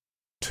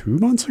 2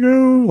 months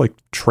ago, like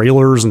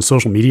trailers and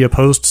social media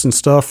posts and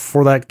stuff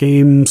for that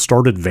game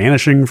started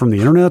vanishing from the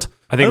internet.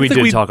 I think we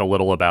did talk a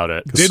little about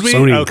it. Did we?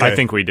 Okay. I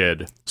think we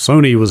did.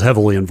 Sony was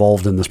heavily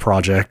involved in this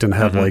project and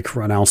had like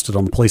announced it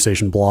on the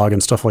PlayStation blog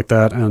and stuff like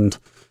that. And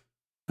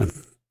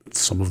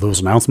some of those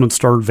announcements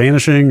started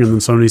vanishing. And then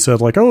Sony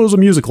said like, oh, it was a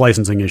music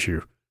licensing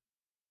issue.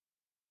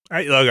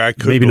 I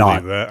could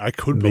believe that. I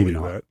could believe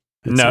that.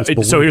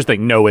 So here's the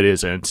thing. No, it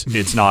isn't.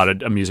 It's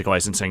not a music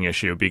licensing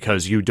issue,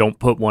 because you don't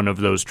put one of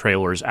those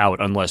trailers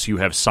out unless you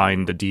have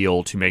signed the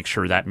deal to make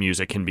sure that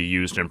music can be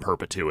used in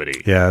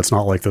perpetuity. Yeah, it's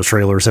not like those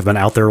trailers have been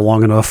out there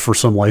long enough for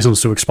some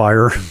license to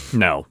expire.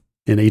 No.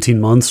 In 18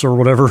 months or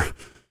whatever.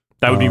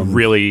 That would be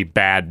really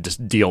bad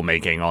deal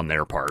making on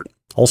their part.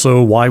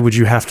 Also, why would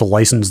you have to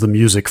license the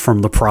music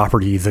from the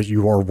property that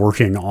you are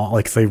working on?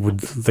 Like they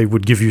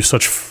would give you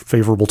such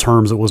favorable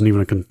terms. It wasn't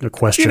even a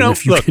question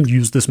if you can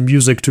use this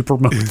music to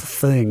promote the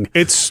thing.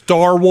 It's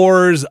Star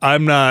Wars.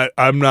 I'm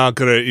not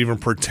gonna even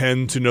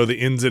pretend to know the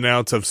ins and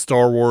outs of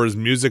Star Wars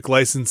music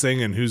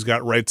licensing and who's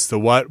got rights to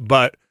what.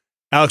 But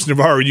Alex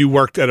Navarro, you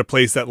worked at a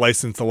place that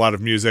licensed a lot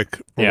of music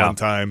for one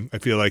time. I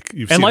feel like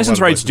you've seen license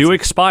rights do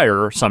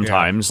expire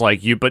sometimes,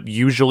 but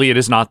usually it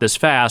is not this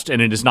fast,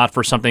 and it is not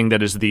for something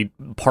that is the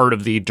part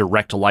of the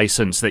direct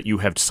license that you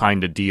have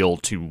signed a deal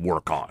to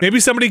work on. Maybe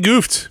somebody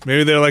goofed.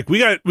 Maybe they're like, we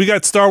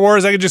got Star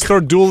Wars. I could just throw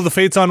Duel of the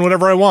Fates on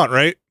whatever I want,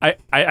 right?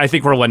 I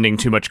think we're lending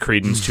too much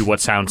credence to what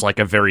sounds like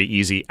a very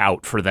easy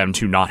out for them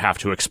to not have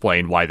to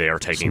explain why they are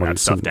taking that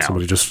stuff down.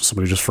 Somebody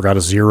just forgot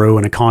a zero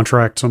in a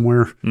contract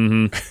somewhere.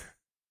 Mm-hmm.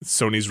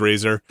 Sony's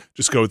razor.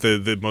 Just go with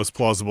the most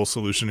plausible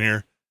solution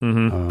here.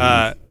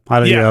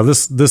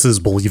 Mm-hmm. This is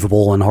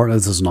believable and hard.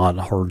 This is not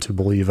hard to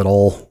believe at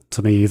all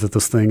to me that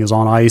this thing is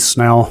on ice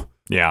now.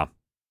 Yeah,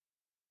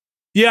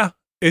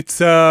 it's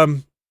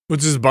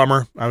which is a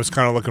bummer. I was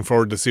kind of looking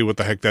forward to see what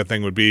the heck that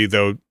thing would be,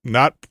 though.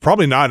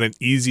 Probably not an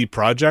easy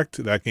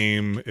project. That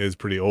game is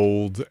pretty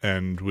old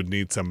and would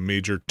need some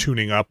major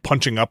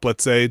punching up,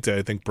 let's say, to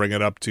I think bring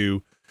it up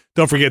to.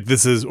 Don't forget,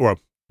 this is, or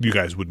you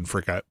guys wouldn't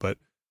forget, but.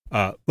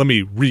 Let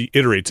me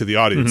reiterate to the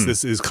audience,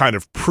 this is kind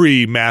of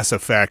pre-Mass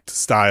Effect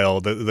style,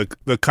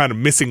 the kind of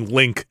missing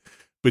link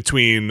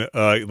between,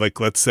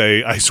 let's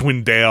say,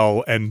 Icewind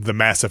Dale and the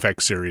Mass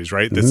Effect series,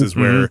 right? This is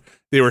where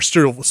they were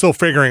still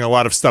figuring a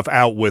lot of stuff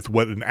out with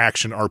what an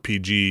action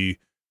RPG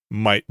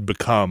might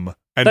become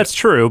And that's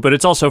true, but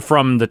it's also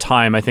from the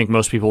time I think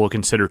most people will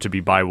consider to be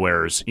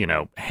Bioware's,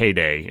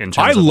 heyday in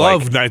terms of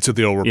love Knights of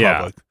the Old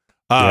Republic.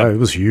 Yeah, it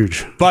was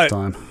huge. But at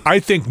the time. I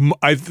think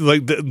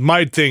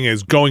my thing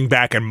is going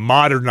back and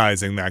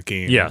modernizing that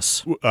game.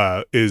 Yes,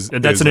 is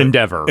an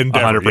endeavor.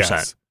 100%.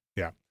 Yes.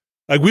 Yeah,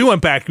 like we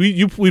went back.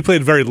 We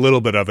played very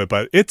little bit of it,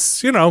 but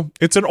it's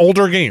it's an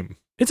older game.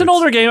 It's an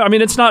older game. I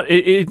mean, it's not.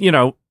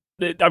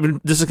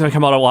 This is going to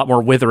come out a lot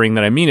more withering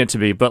than I mean it to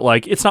be, but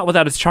like it's not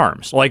without its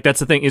charms. Like that's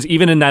the thing is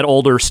even in that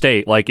older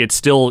state, like it's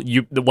still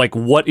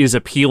what is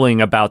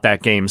appealing about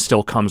that game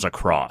still comes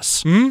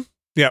across. Mm-hmm.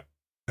 Yep,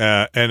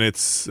 and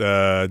it's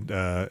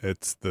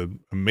the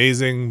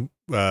amazing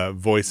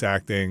voice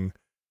acting.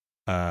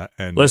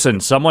 And listen,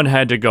 someone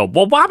had to go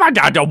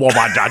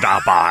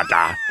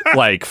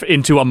like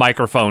into a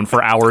microphone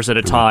for hours at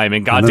a time,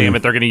 and goddamn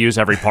it, they're going to use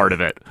every part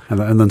of it.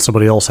 And then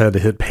somebody else had to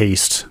hit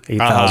paste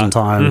 8,000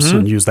 times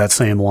and use that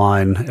same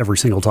line every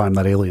single time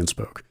that alien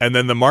spoke. And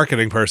then the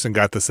marketing person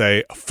got to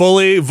say,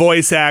 fully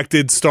voice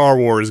acted Star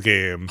Wars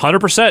game.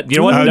 100%. You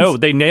know what? No,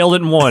 they nailed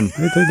it in one.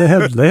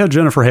 They had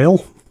Jennifer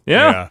Hale.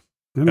 Yeah.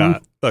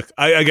 Look,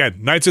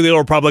 again, Knights of the Old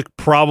Republic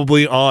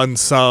probably on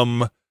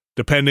some,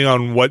 depending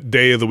on what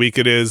day of the week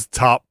it is,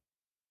 top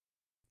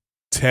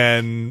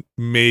 10,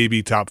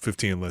 maybe top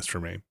 15 list for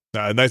me.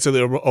 Knights of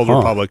the Old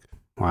Republic.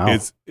 Wow.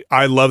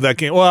 I love that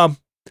game. Well,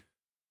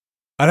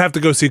 I'd have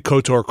to go see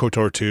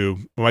KOTOR 2.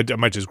 I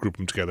might just group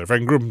them together. If I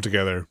can group them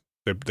together,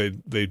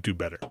 they do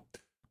better.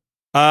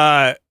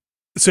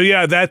 So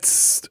yeah,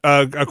 that's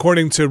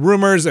according to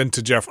rumors and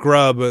to Jeff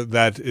Grubb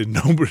that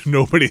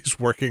nobody's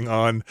working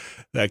on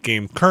that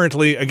game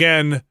currently.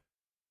 Again,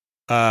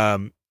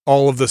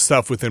 all of the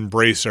stuff with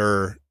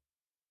Embracer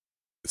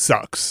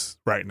sucks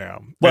right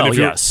now. Well,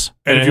 yes.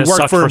 And if you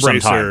work for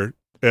Embracer,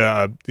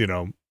 if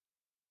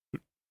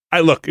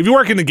you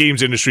work in the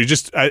games industry,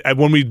 just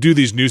when we do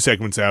these news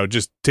segments out,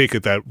 just take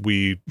it that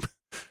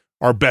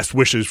our best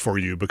wishes for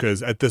you,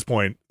 because at this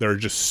point there are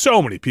just so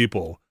many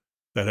people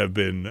that have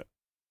been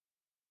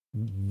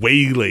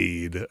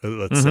waylaid,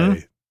 let's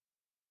say.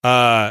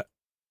 But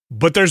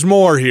there's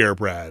more here,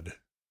 Brad.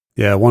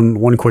 Yeah,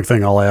 one quick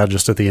thing I'll add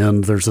just at the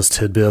end. There's this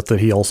tidbit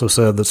that he also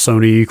said that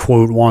Sony,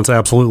 quote, wants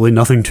absolutely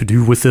nothing to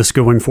do with this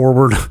going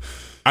forward.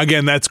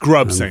 Again, that's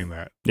Grubb saying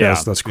that.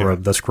 Yeah, that's Grubb.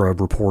 Yeah. That's Grubb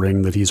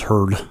reporting that he's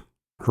heard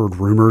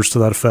rumors to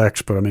that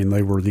effect. But I mean,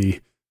 they were the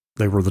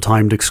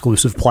timed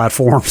exclusive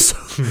platforms.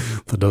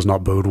 That does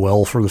not bode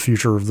well for the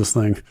future of this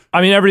thing.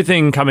 I mean,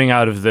 everything coming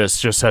out of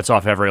this just sets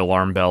off every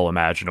alarm bell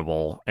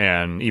imaginable.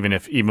 And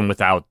even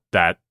without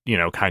that,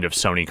 kind of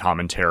Sony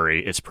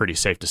commentary, it's pretty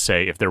safe to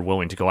say if they're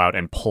willing to go out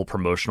and pull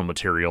promotional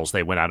materials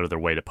they went out of their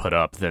way to put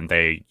up, then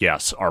they,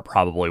 yes, are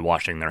probably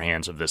washing their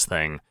hands of this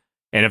thing.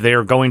 And if they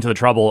are going to the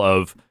trouble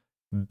of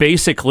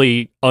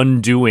basically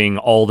undoing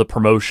all the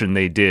promotion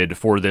they did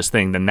for this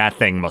thing, then that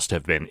thing must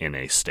have been in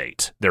a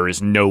state. There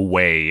is no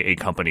way a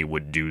company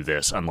would do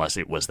this unless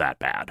it was that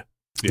bad.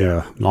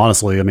 Yeah,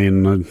 honestly, I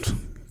mean,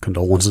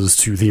 condolences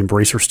to the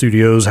Embracer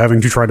Studios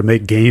having to try to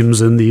make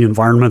games in the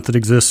environment that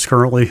exists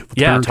currently.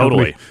 Yeah,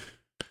 totally.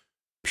 I'm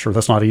sure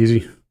that's not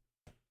easy.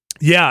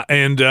 Yeah,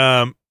 and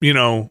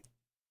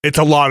it's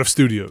a lot of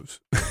studios.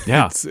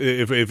 Yeah.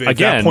 if again,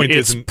 that point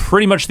it's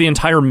pretty much the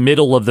entire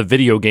middle of the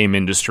video game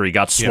industry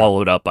got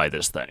swallowed up by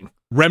this thing.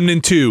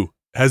 Remnant 2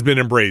 has been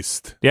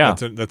embraced. Yeah.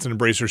 That's an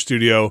Embracer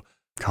studio.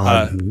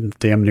 God,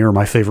 damn near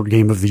my favorite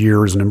game of the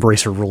year is an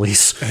Embracer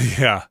release.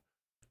 Yeah.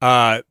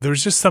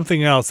 There's just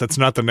something else that's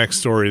not the next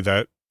story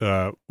that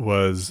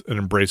was an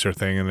Embracer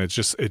thing, and it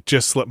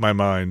just slipped my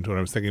mind when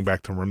I was thinking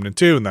back to Remnant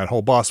 2 and that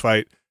whole boss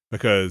fight,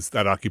 because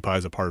that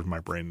occupies a part of my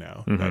brain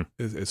now. That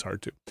is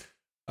hard to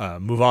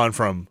move on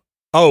from.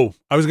 Oh,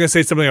 I was going to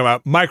say something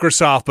about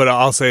Microsoft, but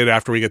I'll say it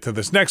after we get to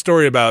this next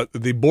story about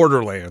the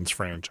Borderlands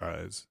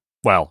franchise.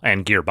 Well,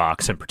 and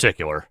Gearbox in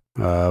particular.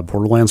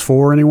 Borderlands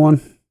 4,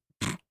 anyone?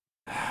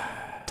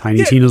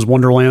 Tiny Tina's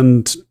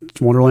Wonderlands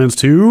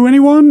 2,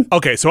 anyone?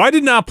 Okay, so I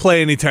did not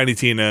play any Tiny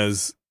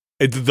Tina's.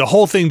 The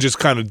whole thing just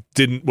kind of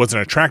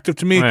wasn't attractive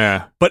to me.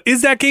 Yeah. But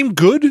is that game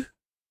good?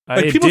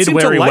 It did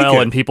very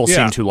well, and people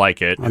seem to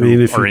like it. I mean,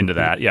 if you're into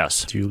that,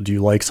 yes. Do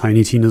you like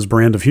Tiny Tina's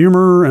brand of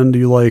humor, and do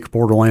you like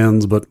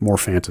Borderlands but more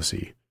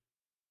fantasy?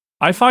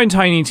 I find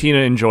Tiny Tina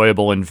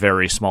enjoyable in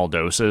very small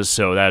doses,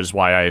 so that is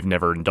why I've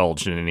never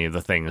indulged in any of the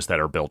things that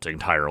are built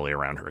entirely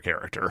around her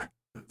character.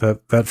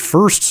 That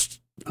first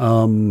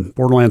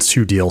Borderlands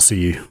 2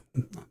 DLC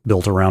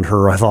built around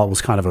her, I thought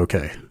was kind of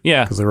okay.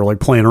 Yeah. Because they were like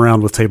playing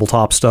around with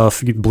tabletop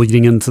stuff,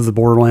 bleeding into the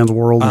Borderlands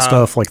world and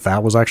stuff. Like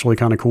that was actually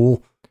kind of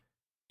cool.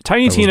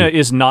 Tiny Tina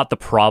is not the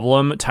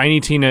problem. Tiny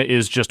Tina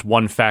is just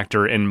one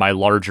factor in my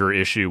larger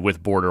issue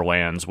with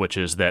Borderlands, which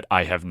is that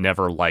I have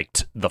never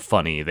liked the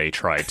funny they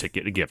tried to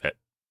give it.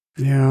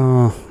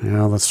 Yeah,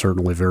 that's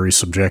certainly very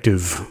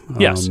subjective.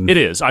 Yes, it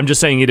is. I'm just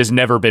saying it has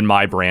never been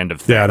my brand of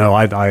thing. Yeah, no,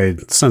 I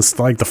since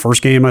like the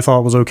first game I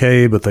thought was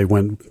okay, but they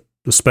went,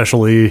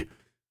 especially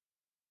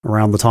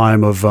around the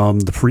time of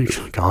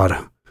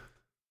God.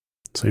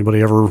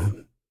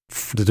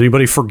 Did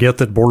anybody forget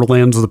that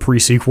Borderlands the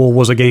pre-sequel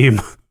was a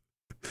game?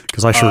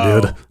 Because I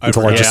sure did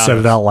until I just said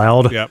it out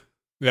loud. Yep.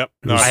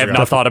 No, I have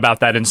not thought about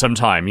that in some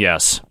time.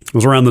 Yes, it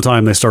was around the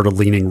time they started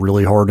leaning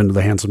really hard into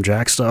the Handsome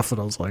Jack stuff that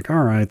I was like,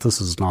 all right,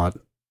 this is not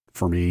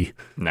for me.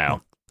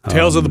 No.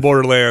 Tales of the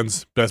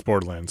Borderlands, best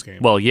Borderlands game.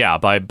 Well, yeah,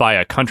 by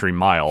a country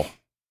mile.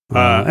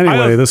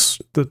 Anyway,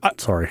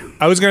 sorry.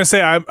 I was gonna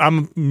say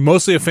I'm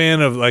mostly a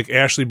fan of like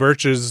Ashley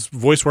Birch's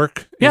voice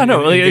work.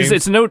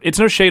 It's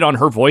no shade on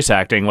her voice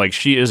acting. Like,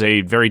 she is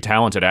a very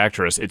talented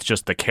actress. It's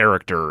just the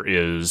character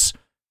is,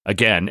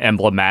 again,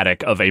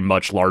 emblematic of a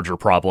much larger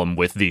problem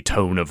with the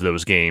tone of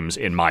those games,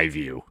 in my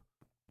view.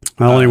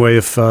 Well, anyway,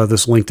 if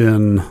this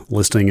LinkedIn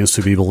listing is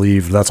to be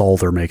believed, that's all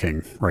they're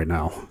making right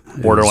now.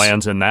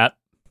 Borderlands and that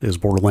is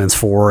Borderlands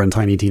 4 and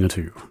Tiny Tina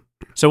 2.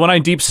 So when I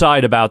deep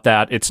sighed about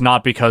that, it's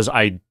not because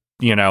I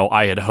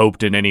had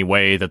hoped in any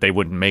way that they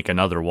wouldn't make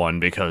another one,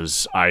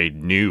 because I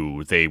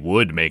knew they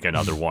would make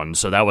another one.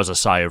 So that was a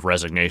sigh of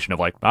resignation of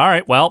like, all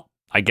right, well,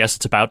 I guess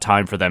it's about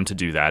time for them to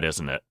do that,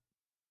 isn't it?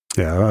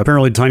 Yeah,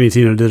 apparently Tiny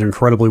Tina did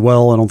incredibly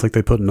well. I don't think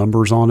they put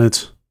numbers on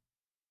it,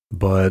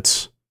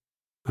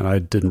 and I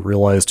didn't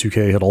realize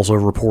 2K had also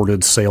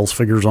reported sales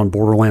figures on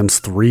Borderlands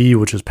 3,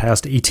 which is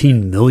past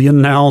 18 million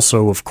now,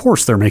 so of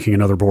course they're making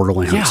another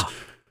Borderlands. Yeah.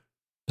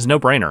 It's a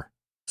no-brainer.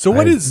 So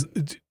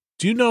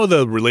do you know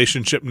the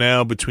relationship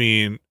now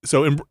between,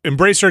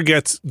 Embracer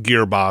gets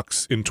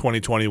Gearbox in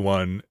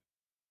 2021,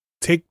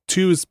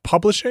 Take-Two is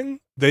publishing?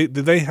 Did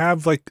they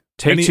have like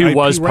Take-Two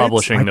was rights?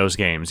 Publishing those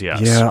games,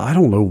 yes. Yeah, I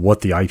don't know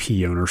what the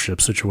IP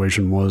ownership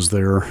situation was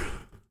there.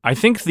 I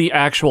think the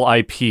actual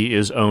IP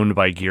is owned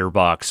by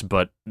Gearbox,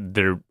 but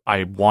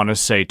I want to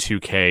say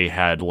 2K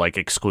had like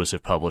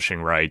exclusive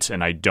publishing rights,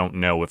 and I don't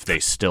know if they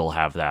still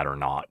have that or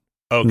not.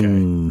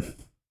 Okay.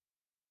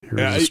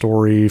 Here's a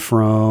story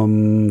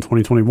from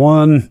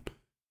 2021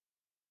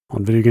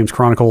 on Video Games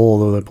Chronicle,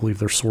 although I believe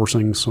they're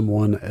sourcing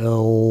someone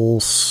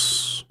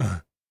else.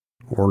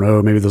 Or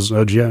no, maybe this is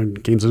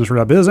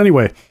gamesindustry.biz.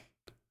 Anyway,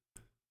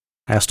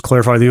 asked to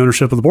clarify the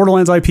ownership of the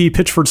Borderlands IP,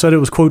 Pitchford said it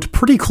was, quote,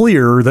 pretty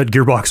clear that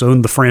Gearbox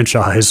owned the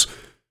franchise.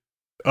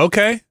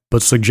 Okay.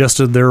 But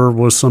suggested there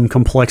was some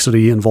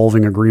complexity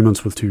involving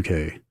agreements with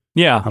 2K.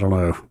 Yeah. I don't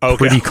know. Okay.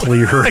 Pretty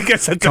clear. I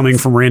guess coming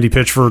from Randy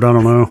Pitchford, I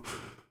don't know.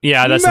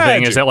 Yeah, that's the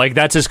thing, is that like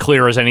that's as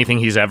clear as anything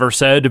he's ever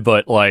said,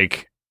 but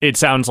like it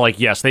sounds like,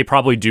 yes, they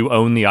probably do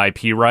own the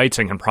IP rights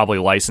and can probably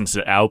license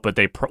it out, but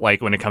they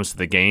like when it comes to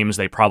the games,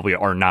 they probably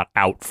are not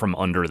out from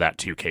under that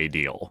 2K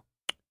deal.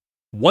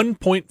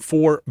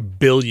 1.4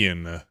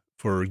 billion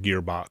for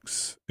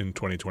Gearbox in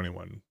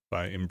 2021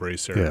 by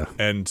Embracer. Yeah.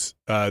 And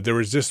there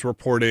was just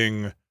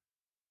reporting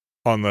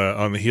on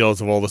the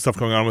heels of all the stuff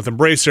going on with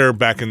Embracer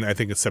back in, I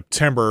think it's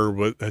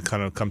September, had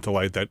kind of come to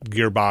light that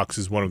Gearbox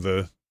is one of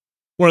the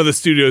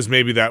studios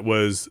maybe that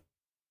was,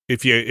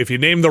 if you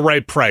name the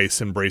right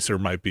price, Embracer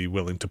might be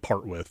willing to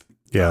part with.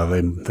 Yeah,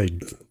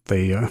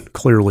 they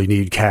clearly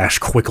need cash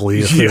quickly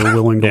if they're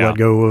willing to let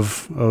go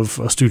of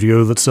a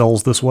studio that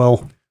sells this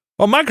well.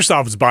 Well,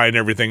 Microsoft's buying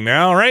everything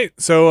now, right?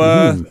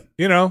 So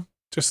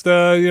just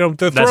to throw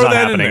that's not that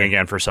happening in there.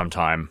 Again for some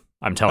time.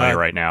 I'm telling you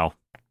right now.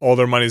 All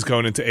their money's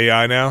going into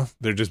AI now.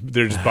 They're just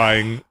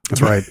buying.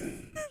 That's right.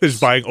 They're just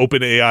buying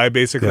open AI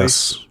basically.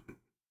 Yes.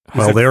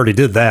 Well, they already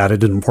did that.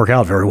 It didn't work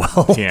out very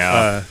well.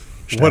 Yeah.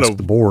 What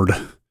the board.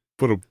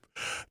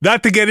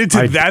 Not to get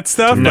into that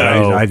stuff. Dude, but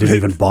I didn't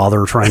even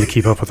bother trying to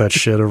keep up with that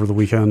shit over the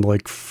weekend.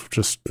 Like,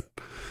 just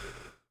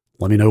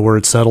let me know where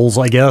it settles,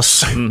 I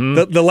guess.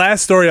 Mm-hmm. The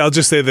last story, I'll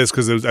just say this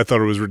because I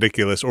thought it was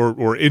ridiculous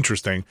or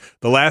interesting.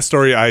 The last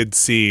story I'd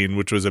seen,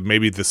 which was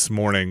maybe this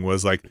morning,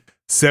 was like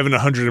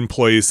 700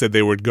 employees said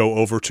they would go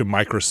over to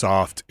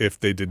Microsoft if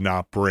they did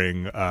not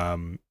bring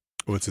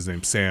what's his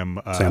name, Sam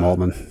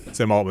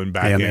Altman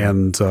back in,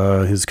 and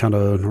his kind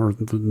of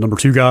the number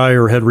 2 guy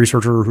or head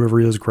researcher or whoever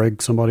he is,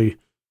 Greg somebody.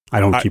 I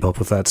don't keep up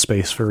with that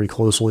space very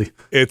closely.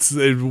 It's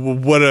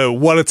what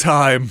a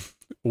time.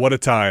 What a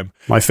time.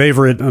 My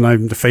favorite, and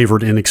I'm the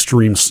favorite in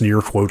extreme sneer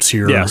quotes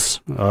here,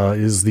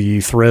 is the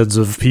threads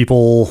of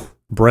people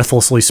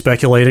breathlessly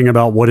speculating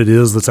about what it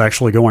is that's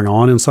actually going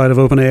on inside of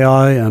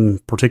OpenAI,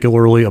 and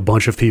particularly a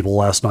bunch of people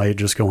last night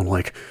just going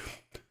like,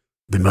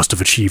 they must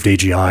have achieved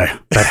AGI.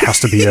 That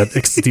has to be it.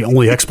 It's the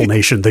only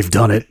explanation. They've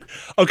done it.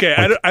 Okay,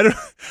 like,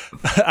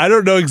 I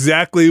don't know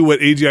exactly what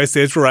AGI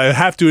stands for. I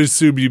have to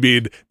assume you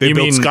mean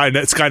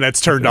Skynet. Skynet's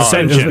turned on.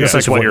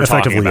 That's what you're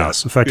talking about.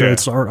 Yes. Effectively,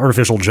 it's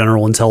artificial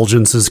general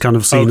intelligence is kind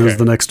of seen as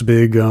the next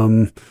big.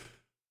 The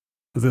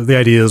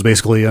idea is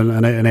basically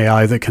an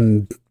AI that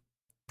can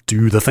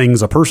do the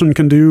things a person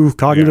can do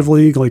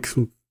cognitively, like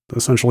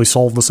essentially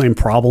solve the same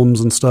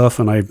problems and stuff.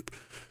 And I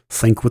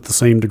think with the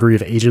same degree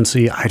of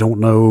agency. I don't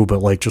know, but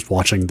like just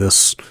watching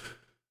this,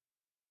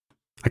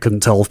 I couldn't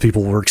tell if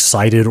people were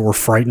excited or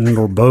frightened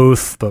or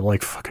both, but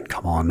like, fucking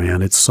come on,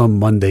 man. It's some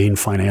mundane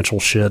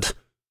financial shit.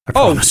 I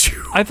promise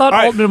you. I thought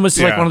Altman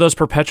was like one of those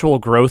perpetual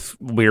growth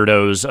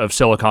weirdos of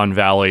Silicon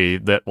Valley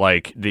that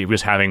like he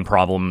was having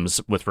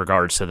problems with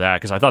regards to that,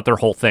 because I thought their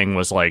whole thing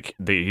was like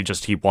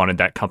he wanted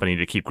that company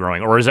to keep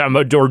growing, or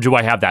do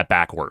I have that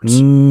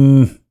backwards?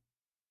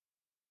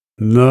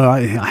 No,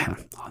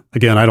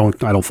 again, I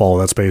don't follow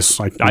that space.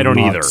 I don't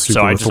either.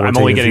 So I'm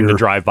only getting the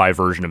drive-by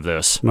version of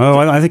this. No,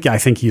 I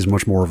think he's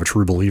much more of a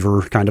true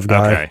believer kind of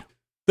guy. Okay.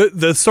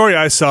 The story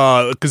I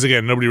saw, because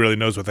again, nobody really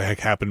knows what the heck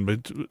happened,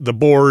 but the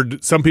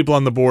board, some people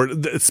on the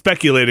board,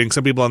 speculating,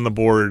 some people on the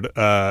board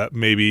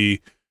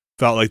maybe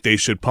felt like they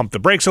should pump the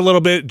brakes a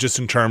little bit just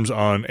in terms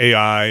on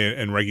AI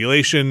and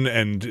regulation,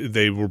 and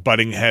they were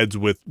butting heads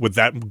with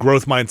that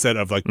growth mindset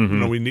of like,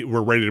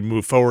 we're ready to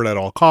move forward at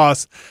all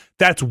costs.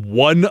 That's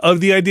one of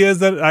the ideas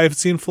that I've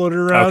seen floated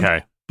around.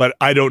 Okay. But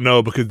I don't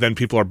know, because then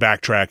people are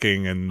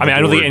backtracking. And I mean,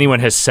 I don't think anyone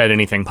has said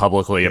anything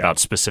publicly about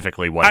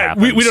specifically what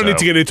happened. We don't need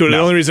to get into it. No.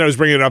 The only reason I was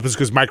bringing it up is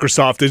because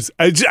Microsoft is.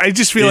 I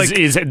just feel like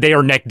they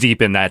are neck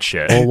deep in that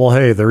shit. Well,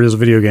 hey, there is a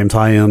video game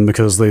tie-in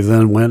because they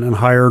then went and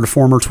hired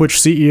former Twitch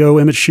CEO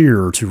Emmett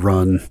Shear to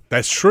run.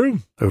 That's true.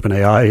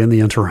 OpenAI in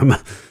the interim.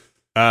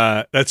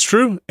 That's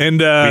true. And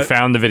we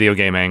found the video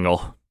game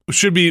angle.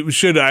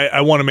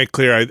 I want to make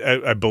clear.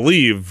 I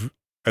believe,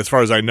 as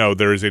far as I know,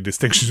 there is a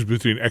distinction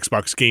between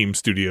Xbox Game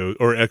Studio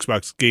or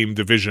Xbox Game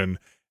Division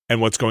and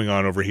what's going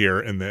on over here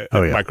in the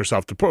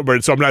Microsoft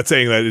department. So I'm not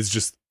saying that it's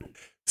just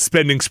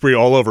spending spree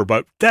all over,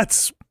 but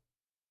that's,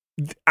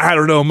 I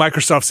don't know.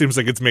 Microsoft seems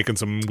like it's making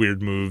some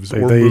weird moves.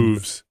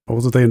 Moves. What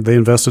was it? They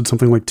invested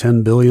something like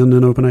 $10 billion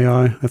in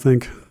OpenAI, I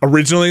think.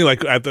 Originally,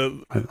 like at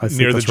the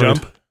near the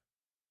jump.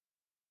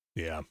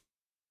 Right.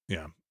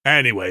 Yeah.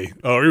 Anyway,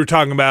 we were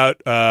talking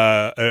about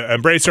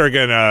Embracer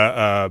again.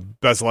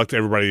 Best of luck to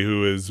everybody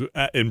who is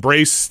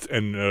embraced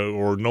and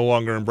or no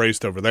longer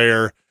embraced over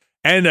there,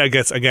 and I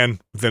guess again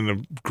within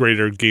the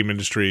greater game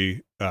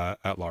industry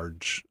at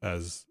large,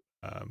 as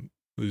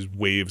these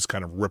waves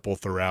kind of ripple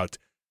throughout.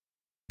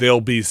 There'll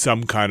be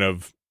some kind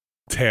of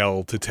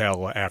tale to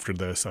tell after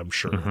this, I'm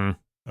sure,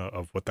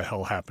 of what the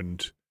hell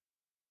happened,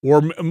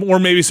 or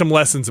maybe some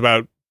lessons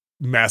about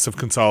massive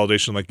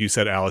consolidation, like you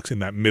said, Alex, in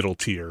that middle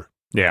tier.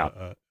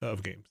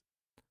 Of games.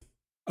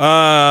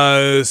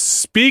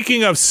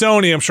 Speaking of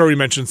Sony, I'm sure we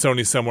mentioned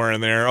Sony somewhere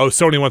in there. Oh,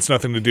 Sony wants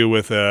nothing to do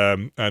with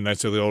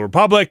Knights of the Old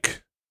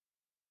Republic.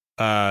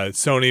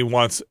 Sony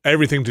wants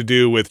everything to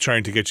do with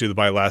trying to get you to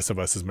buy Last of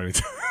Us as many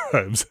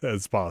times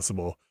as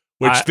possible,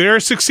 which they're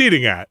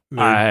succeeding at.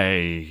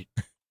 I'm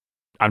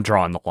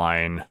drawing the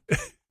line.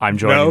 I'm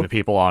joining the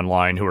people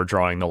online who are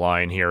drawing the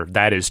line here.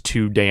 That is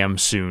too damn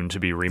soon to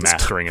be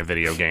remastering a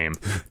video game.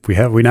 We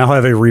now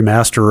have a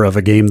remaster of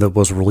a game that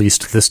was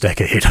released this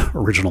decade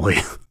originally.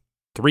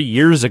 3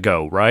 years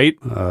ago, right?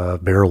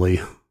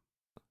 Barely.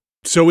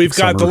 So we've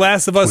got The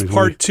Last of Us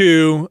Part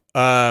 2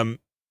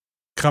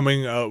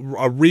 coming, a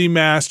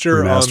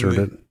remaster.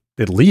 Remastered.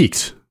 It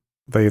leaked.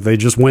 They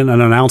just went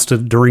and announced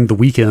it during the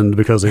weekend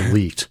because it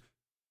leaked.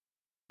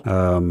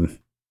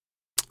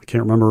 I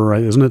can't remember,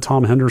 isn't it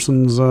Tom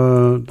Henderson's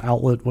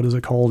outlet? What is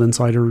it called?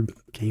 Insider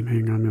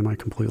Gaming? Am I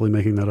completely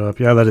making that up?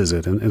 Yeah, that is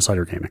it.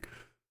 Insider Gaming.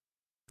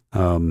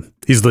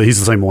 He's the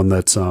same one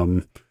that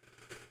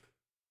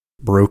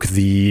broke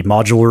the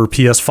modular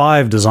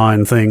PS5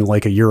 design thing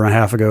like a year and a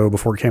half ago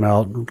before it came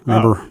out.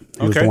 Remember?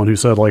 He was the one who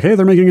said like, hey,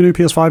 they're making a new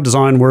PS5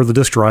 design where the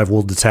disk drive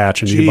will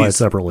detach and you can buy it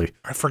separately.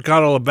 I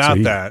forgot all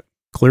about that.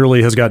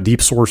 Clearly has got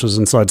deep sources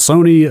inside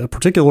Sony,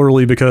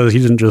 particularly because he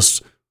didn't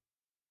just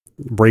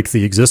break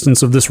the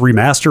existence of this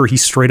remaster, he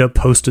straight up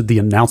posted the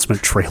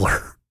announcement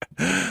trailer.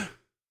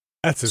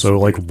 That's so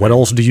like what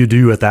else do you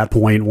do at that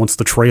point once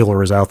the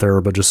trailer is out there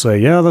but just say,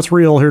 yeah, that's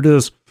real, here it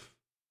is.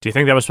 Do you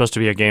think that was supposed to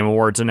be a Game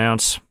Awards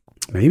announce?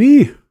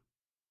 Maybe.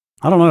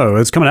 I don't know.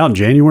 It's coming out in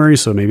January,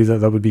 so maybe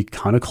that would be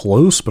kind of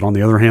close, but on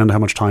the other hand, how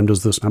much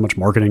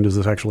marketing does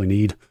this actually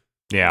need?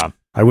 Yeah.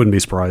 I wouldn't be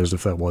surprised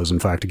if that was in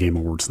fact a Game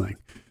Awards thing.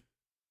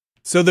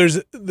 So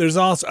there's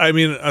also, I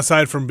mean,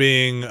 aside from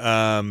being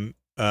a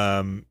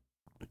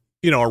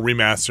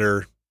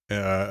remaster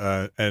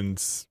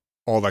and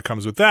all that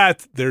comes with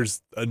that,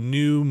 there's a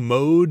new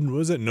mode. What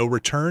was it? No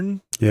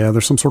Return? Yeah,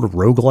 there's some sort of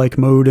roguelike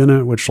mode in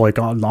it, which, like,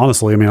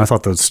 honestly, I mean, I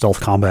thought the stealth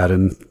combat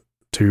in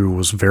 2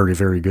 was very,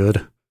 very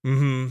good.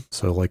 Mm-hmm.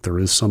 So, like, there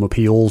is some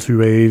appeal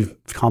to a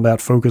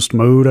combat-focused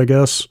mode, I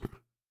guess.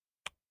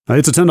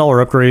 It's a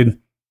 $10 upgrade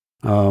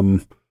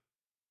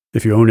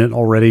if you own it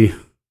already,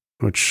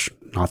 which,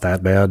 not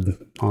that bad,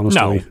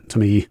 honestly, to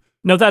me.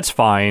 No, that's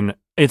fine.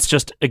 It's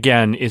just,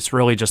 again, it's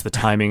really just the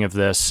timing of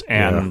this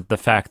and the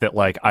fact that,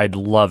 like, I'd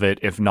love it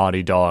if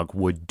Naughty Dog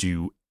would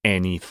do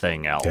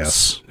anything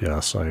else.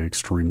 Yes, I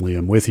extremely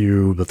am with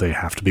you, but they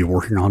have to be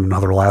working on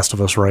another Last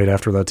of Us right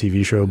after that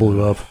TV show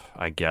blew up.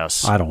 I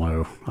guess. I don't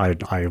know.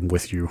 I am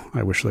with you.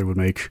 I wish they would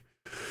make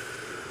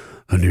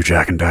a new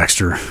Jak and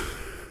Daxter.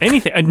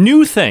 Anything, a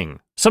new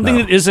thing. Something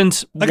that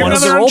isn't like one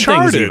of their old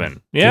things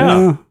even.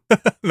 Yeah.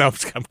 No,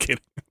 I'm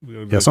kidding.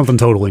 Yeah, something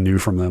totally new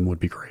from them would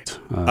be great.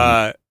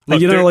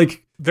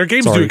 Look, their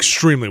games do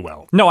extremely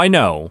well. No, I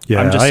know.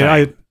 Yeah, I'm just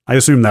saying. I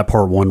assume that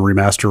Part 1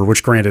 remaster,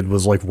 which granted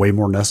was like way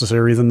more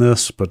necessary than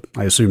this, but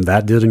I assume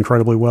that did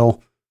incredibly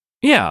well.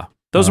 Yeah.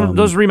 Those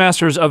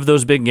remasters of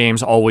those big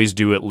games always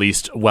do at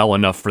least well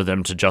enough for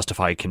them to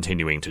justify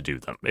continuing to do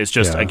them. It's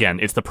just, again,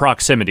 it's the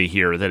proximity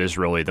here that is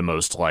really the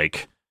most,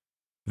 like,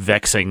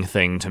 vexing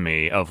thing to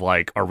me of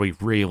like, are we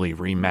really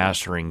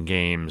remastering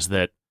games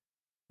that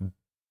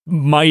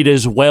might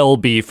as well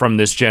be from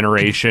this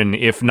generation,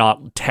 if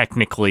not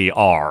technically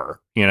are,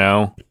 you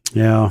know?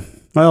 Yeah.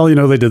 Well,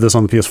 they did this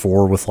on the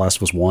PS4 with Last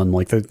of Us 1.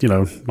 Like,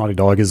 Naughty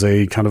Dog is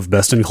a kind of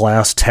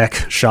best-in-class tech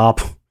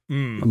shop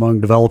among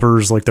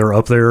developers. Like, they're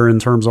up there in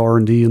terms of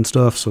R&D and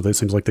stuff, so it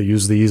seems like they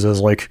use these as,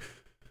 like,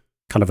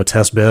 kind of a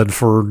test bed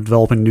for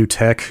developing new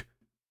tech.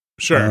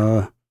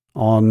 Sure.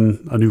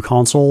 On a new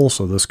console,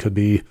 so this could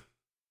be,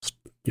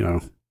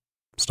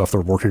 stuff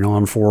they're working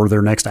on for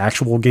their next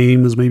actual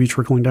game is maybe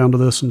trickling down to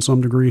this in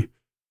some degree.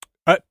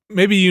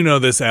 Maybe you know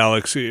this,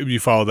 Alex. You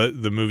follow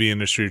the movie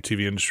industry or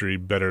TV industry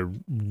better,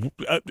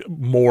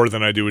 more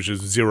than I do, which is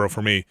zero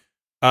for me.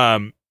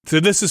 So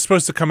this is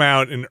supposed to come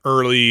out in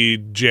early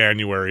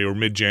January or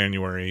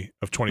mid-January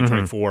of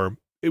 2024.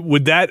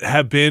 Would that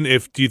have been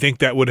do you think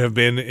that would have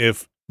been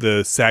if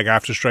the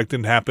SAG-AFTRA strike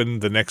didn't happen,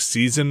 the next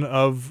season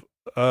of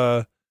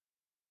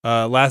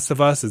Last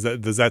of Us?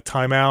 Does that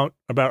time out?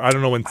 I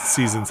don't know when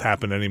seasons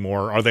happen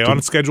anymore. Are they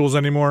on schedules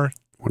anymore?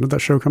 When did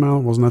that show come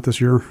out? Wasn't that this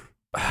year?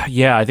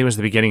 Yeah, I think it was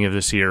the beginning of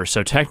this year.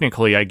 So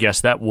technically, I guess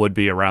that would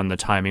be around the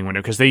timing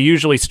window, because they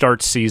usually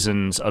start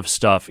seasons of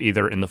stuff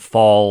either in the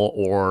fall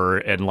or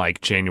in like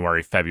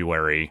January,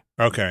 February.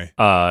 Okay.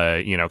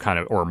 Kind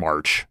of, or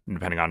March,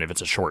 depending on if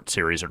it's a short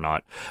series or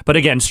not. But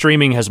again,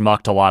 streaming has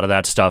mucked a lot of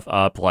that stuff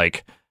up.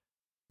 Like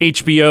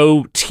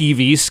HBO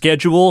TV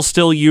schedule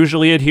still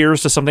usually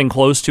adheres to something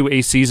close to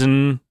a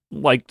season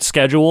like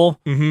schedule.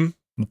 Mm-hmm.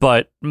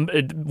 But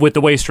with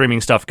the way streaming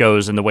stuff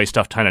goes and the way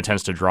stuff kind of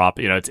tends to drop,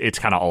 it's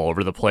kind of all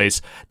over the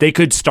place. They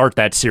could start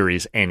that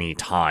series any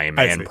time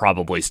and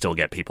probably still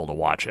get people to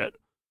watch it.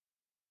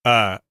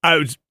 I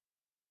was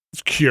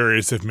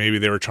curious if maybe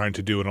they were trying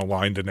to do an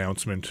aligned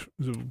announcement,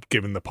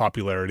 given the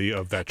popularity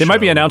of that show. They might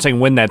be announcing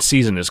when that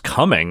season is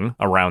coming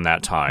around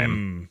that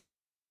time.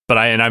 But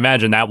I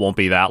imagine that won't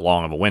be that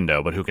long of a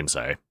window, but who can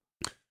say?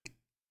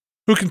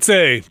 Who can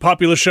say?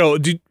 Popular show.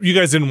 You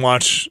guys didn't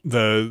watch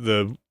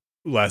the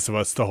Last of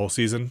Us the whole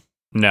season?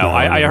 No,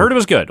 I heard it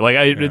was good. Like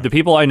the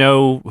people I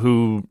know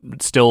who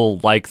still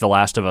like The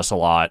Last of Us a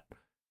lot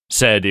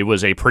said it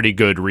was a pretty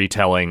good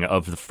retelling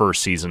of the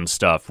first season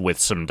stuff with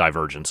some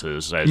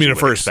divergences, as you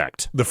would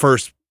expect. The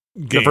first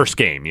game. The first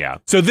game, yeah.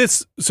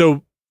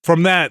 So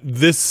from that,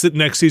 this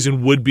next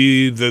season would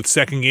be the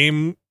second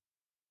game?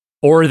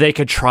 Or they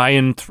could try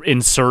and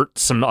insert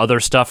some other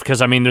stuff,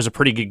 because, I mean, there's a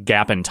pretty good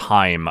gap in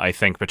time, I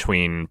think,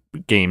 between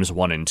games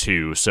 1 and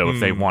 2. So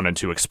if they wanted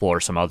to explore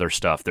some other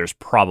stuff, there's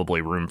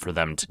probably room for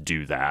them to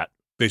do that.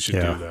 They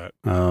should do that.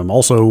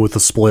 Also, with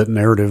the split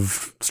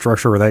narrative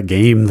structure of that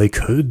game, they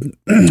could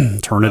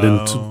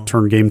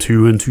turn game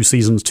 2 into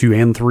seasons 2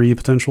 and 3,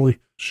 potentially.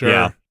 Sure.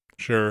 Yeah.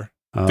 Sure.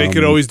 They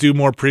could always do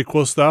more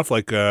prequel stuff,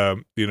 like,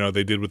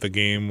 they did with the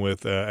game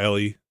with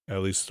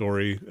Ellie's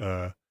story.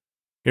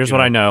 Here's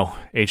what I know.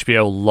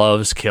 HBO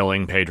loves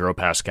killing Pedro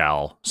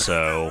Pascal,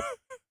 so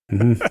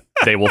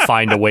they will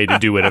find a way to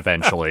do it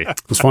eventually.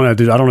 It's funny. I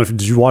don't know if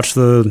did you watch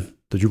the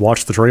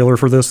trailer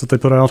for this that they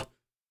put out?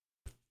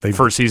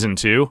 For season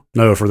 2?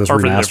 No, for this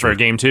remaster. For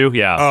game 2?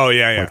 Yeah. Oh,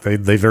 yeah.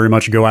 Like they very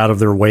much go out of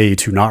their way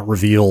to not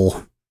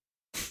reveal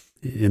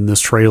in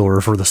this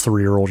trailer for this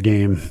 3-year-old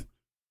game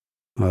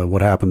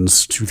what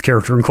happens to the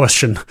character in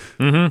question.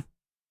 Mm-hmm.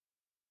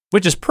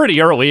 Which is pretty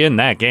early in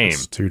that game.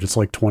 It's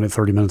like 20,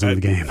 30 minutes into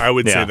the game. I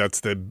would say that's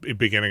the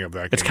beginning of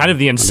that game. It's kind of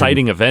the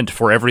inciting event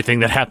for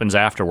everything that happens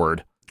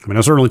afterward. I mean,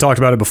 I certainly talked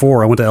about it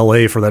before. I went to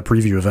LA for that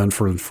preview event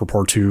for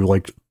part 2,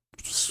 like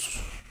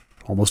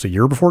almost a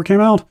year before it came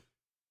out.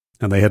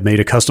 And they had made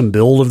a custom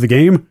build of the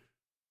game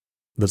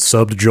that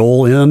subbed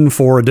Joel in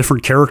for a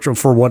different character,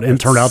 for what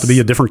turned out to be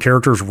a different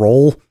character's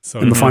role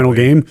in the final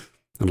game.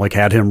 And like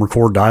had him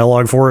record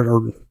dialogue for it,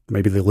 or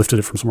maybe they lifted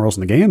it from somewhere else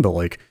in the game, but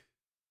like,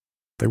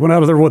 they went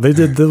out of their way.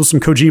 There was some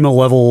Kojima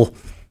level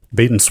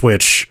bait and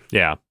switch.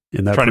 Yeah.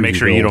 In that trying to make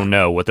sure you don't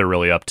know what they're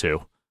really up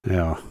to.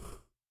 Yeah.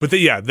 But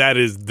that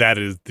is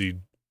the,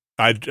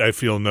 I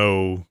feel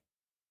no,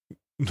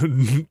 I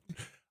do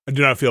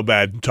not feel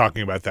bad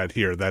talking about that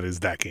here. That is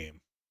that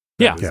game.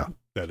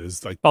 That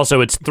is like. Also,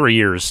 it's 3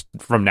 years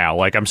from now.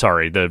 Like, I'm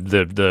sorry.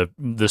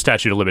 The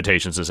statute of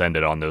limitations has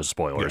ended on those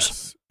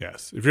spoilers.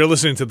 Yes. If you're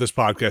listening to this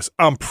podcast,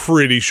 I'm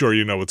pretty sure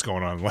you know what's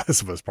going on in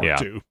Last of Us Part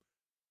 2.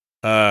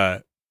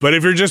 But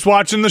if you're just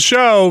watching the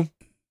show,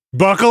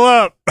 buckle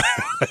up.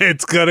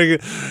 It's gonna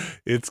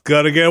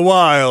get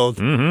wild.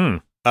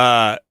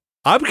 Mm-hmm.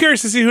 I'm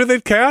curious to see who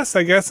they'd cast,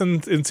 I guess,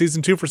 in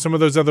season 2 for some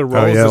of those other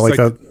roles. Oh, yeah, like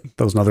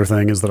that was another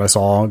thing is that I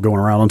saw going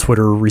around on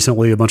Twitter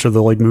recently, a bunch of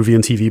the like movie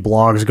and TV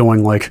blogs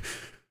going like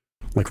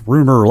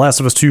rumor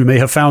Last of Us 2 may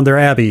have found their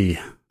Abby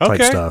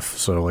type stuff.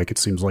 So like it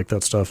seems like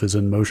that stuff is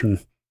in motion.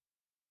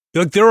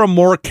 Like there are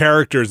more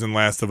characters in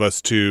Last of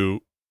Us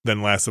 2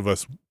 than Last of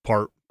Us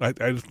Part.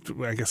 I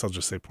guess I'll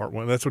just say Part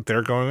 1. That's what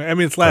they're going. I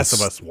mean, it's Last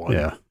of Us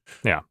 1.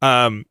 Yeah.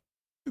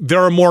 There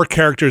are more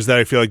characters that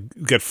I feel like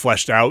get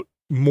fleshed out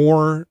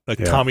more.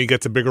 Like Tommy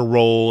gets a bigger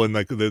role, and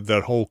like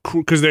that whole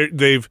crew, because I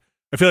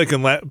feel like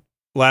in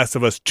Last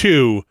of Us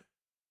 2,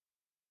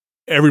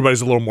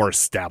 everybody's a little more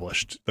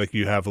established. Like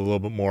you have a little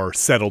bit more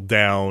settled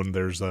down.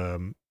 There's a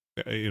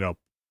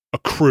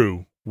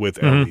crew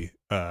with Ellie.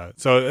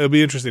 So it'll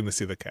be interesting to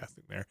see the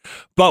casting there.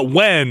 But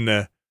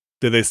when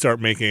did they start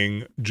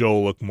making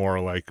Joel look more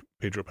like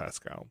Pedro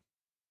Pascal?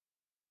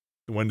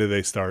 When did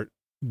they start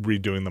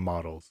redoing the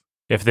models?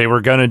 If they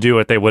were going to do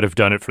it, they would have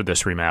done it for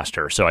this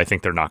remaster. So I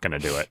think they're not going to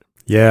do it.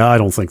 Yeah, I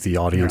don't think the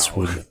audience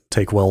would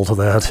take well to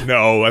that.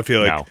 No, I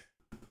feel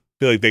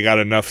like they got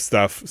enough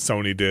stuff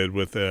Sony did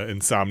with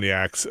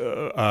Insomniac's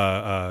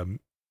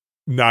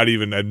not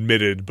even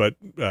admitted but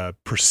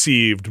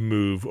perceived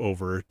move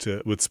over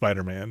to with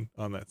Spider-Man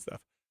on that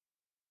stuff.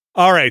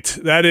 All right,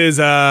 that is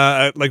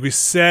like we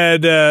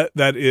said,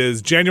 that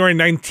is January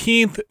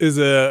 19th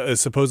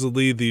is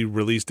supposedly the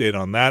release date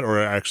on that,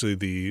 or actually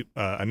the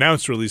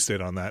announced release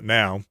date on that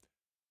now.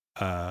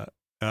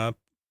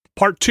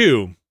 Part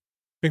 2. I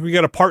think we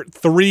got a part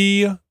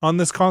 3 on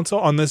this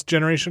console, on this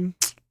generation.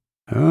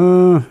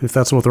 If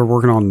that's what they're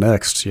working on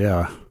next,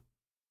 yeah.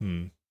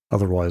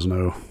 Otherwise,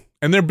 no.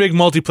 And their big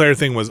multiplayer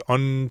thing was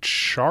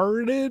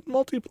Uncharted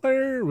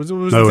multiplayer? Was it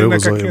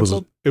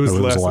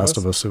The Last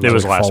of Us. It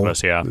was Last of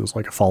Us, yeah. It was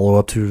like a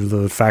follow-up to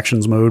the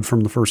factions mode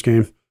from the first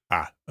game.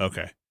 Ah,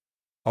 okay.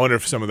 I wonder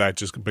if some of that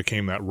just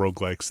became that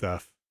roguelike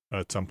stuff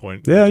at some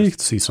point. Yeah, you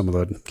could see some of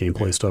the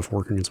gameplay stuff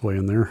working its way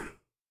in there.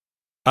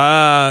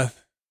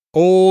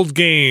 Old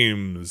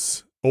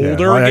games.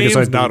 Older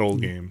games, not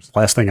old games.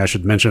 Last thing I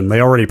should mention, they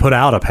already put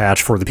out a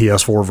patch for the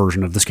PS4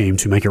 version of this game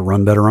to make it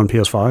run better on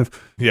PS5.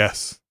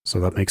 Yes. So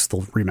that makes the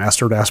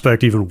remastered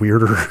aspect even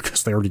weirder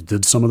because they already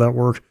did some of that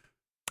work.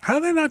 How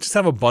do they not just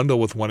have a bundle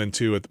with 1 and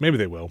 2? Maybe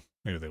they will.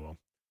 Maybe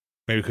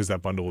because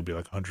that bundle will be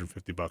like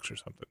 $150 or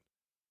something.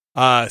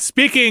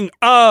 Speaking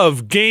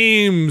of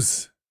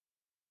games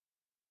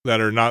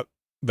that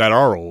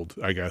are old,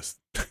 I guess.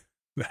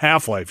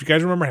 Half-Life. You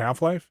guys remember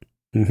Half-Life?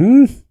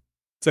 Mm-hmm.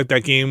 It's like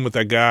that game with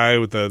that guy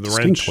with the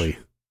wrench.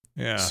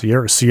 Yeah.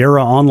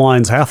 Sierra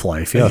Online's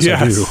Half-Life. Yes,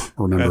 I do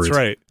remember That's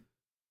right.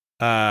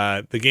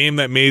 The game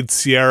that made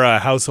Sierra a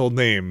household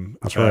name.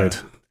 That's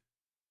right.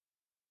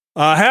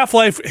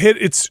 Half-Life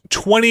hit its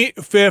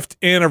 25th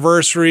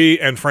anniversary,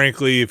 and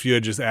frankly, if you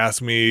had just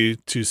asked me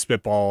to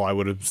spitball, I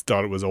would have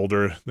thought it was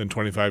older than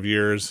 25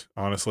 years,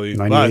 honestly.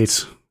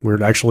 98.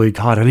 We're actually,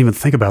 God, I didn't even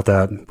think about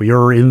that. We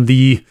are in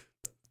the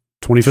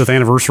 25th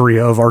anniversary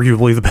of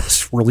arguably the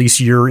best release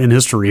year in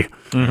history.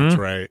 Mm-hmm. That's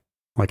right.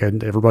 Like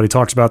everybody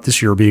talks about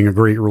this year being a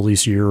great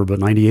release year, but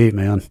 98,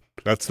 man.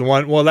 That's the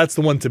one. Well, that's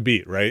the one to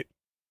beat, right?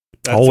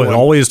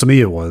 Always to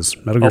me it was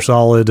Metal Gear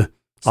Solid,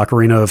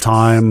 Ocarina of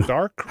Time,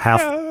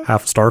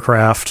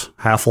 StarCraft,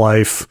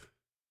 Half-Life.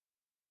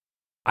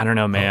 I don't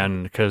know,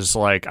 man, because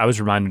like I was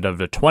reminded of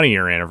the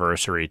 20-year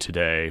anniversary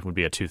today. Would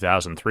be a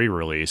 2003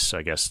 release.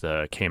 I guess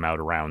came out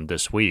around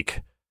this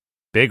week.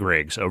 Big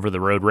Rigs Over the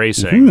Road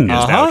Racing is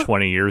now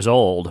 20 years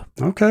old.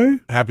 Okay,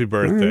 happy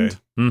birthday. Right.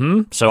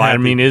 Mm-hmm. So I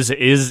mean, is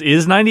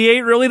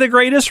 98 really the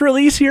greatest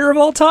release year of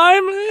all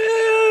time?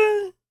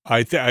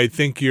 I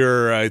think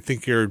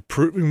you're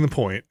proving the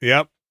point.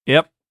 Yep.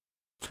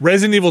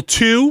 Resident Evil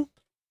 2.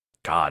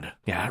 God,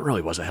 yeah, it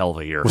really was a hell of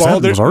a year. Was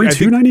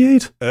RE2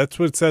 98? That's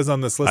what it says on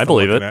this list. I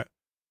believe it.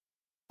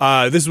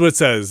 This is what it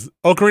says: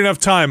 Ocarina of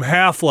Time,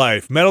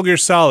 Half-Life, Metal Gear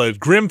Solid,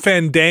 Grim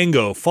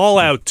Fandango,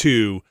 Fallout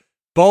 2,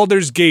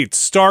 Baldur's Gate,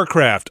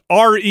 StarCraft,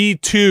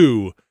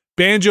 RE2,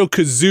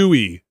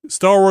 Banjo-Kazooie,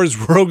 Star Wars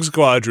Rogue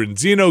Squadron,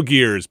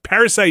 Xenogears,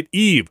 Parasite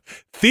Eve,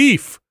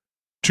 Thief,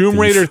 Tomb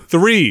Raider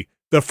 3,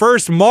 the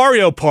first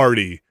Mario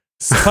Party,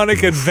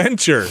 Sonic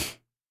Adventure,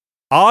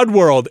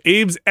 Oddworld,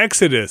 Abe's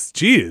Exodus.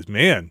 Jeez,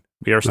 man.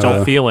 We are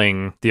still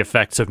feeling the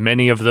effects of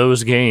many of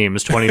those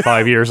games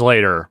 25 years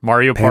later.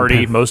 Mario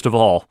Party, most of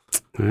all.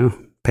 Yeah.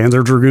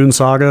 Panzer Dragoon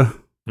Saga.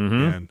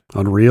 Mm-hmm.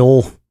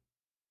 Unreal.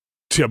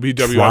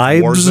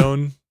 WWF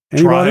Warzone.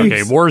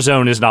 Okay,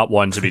 Warzone is not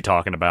one to be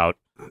talking about.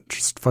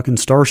 Just fucking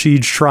Star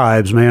Siege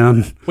Tribes,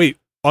 man. Wait,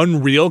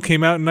 Unreal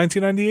came out in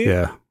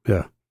 1998?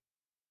 Yeah.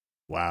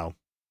 Wow.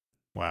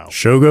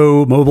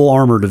 Shogo Mobile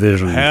Armor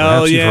Division.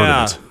 Hell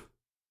yeah.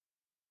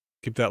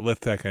 Keep that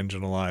Lithtech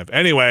engine alive.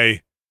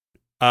 Anyway,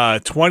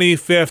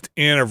 25th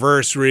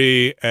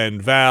anniversary,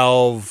 and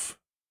Valve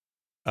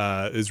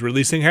is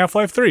releasing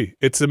Half-Life 3.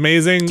 It's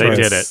amazing. They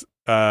did it.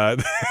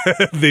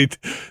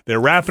 They're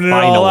wrapping it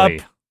all up.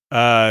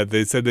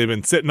 They said they've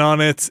been sitting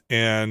on it,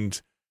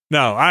 and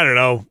no, I don't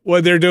know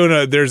what they're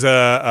doing. There's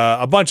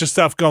a bunch of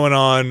stuff going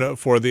on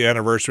for the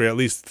anniversary. At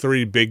least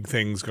 3 big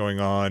things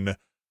going on.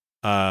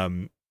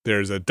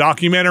 There's a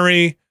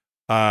documentary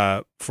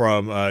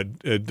from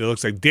it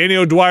looks like Danny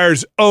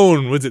O'Dwyer's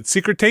own. Was it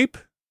Secret Tape?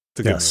 It's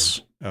a good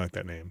name. I like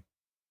that name.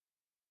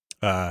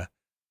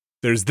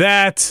 There's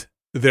that.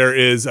 There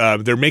is.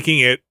 They're making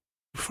it.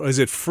 Is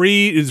it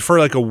free? Is for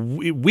like a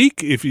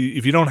week? If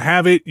you don't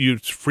have it,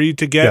 it's free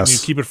to get. Yes. And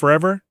you keep it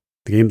forever.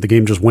 The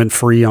game just went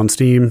free on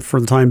Steam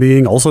for the time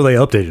being. Also, they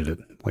updated it.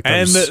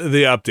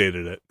 They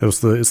updated it.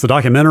 It's the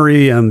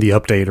documentary and the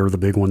update are the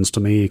big ones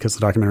to me, because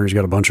the documentary's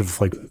got a bunch of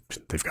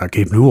they've got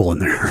Gabe Newell in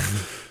there.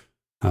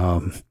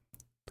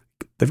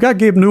 They've got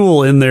Gabe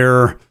Newell in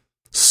there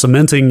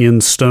cementing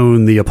in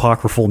stone the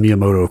apocryphal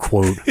Miyamoto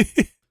quote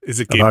Is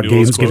it about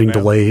games getting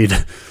delayed.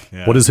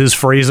 Yeah. What is his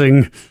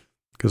phrasing?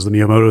 Because the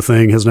Miyamoto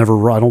thing has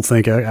never, I don't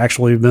think,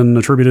 actually been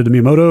attributed to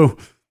Miyamoto,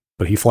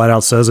 but he flat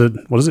out says it.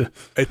 What is it?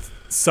 It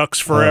sucks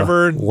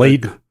forever.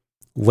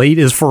 Late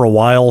is for a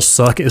while,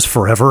 suck is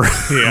forever.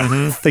 Yeah.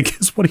 I think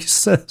is what he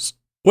says.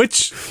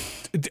 Which,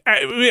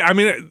 I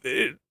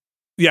mean,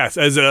 yes,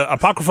 as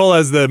apocryphal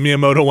as the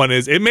Miyamoto one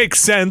is, it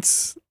makes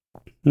sense.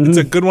 Mm-hmm. It's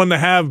a good one to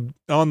have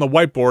on the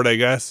whiteboard, I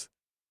guess.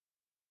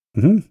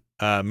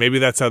 Mm-hmm. Maybe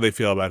that's how they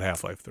feel about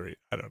Half-Life 3.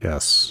 I don't know.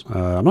 Yes.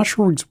 I'm not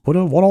sure what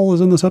all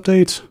is in this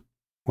update.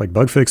 Like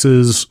bug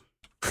fixes,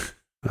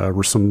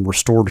 some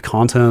restored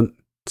content,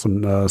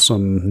 some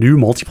new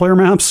multiplayer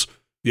maps.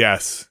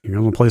 Yes. You guys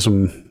want to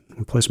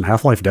play some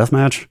Half-Life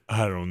Deathmatch?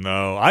 I don't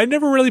know. I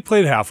never really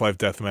played Half-Life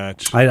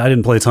Deathmatch. I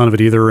didn't play a ton of it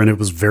either, and it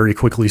was very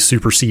quickly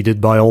superseded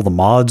by all the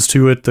mods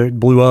to it that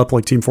blew up,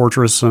 like Team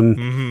Fortress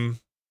and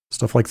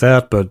stuff like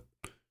that. But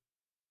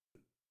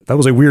that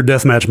was a weird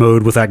deathmatch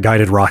mode with that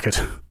guided rocket.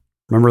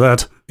 Remember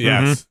that?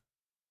 Yes.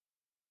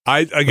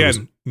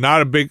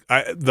 Not a big.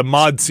 The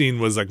mod scene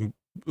was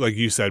like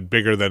you said,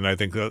 bigger than I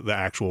think the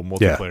actual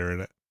multiplayer in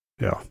it.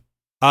 Yeah.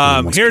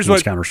 Here's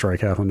what Counter-Strike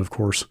happened, of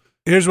course.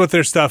 Here's what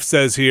their stuff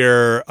says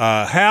here.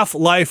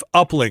 Half-Life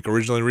Uplink,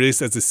 originally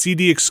released as a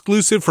CD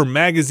exclusive for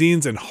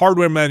magazines and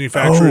hardware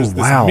manufacturers.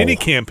 This mini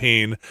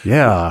campaign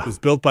was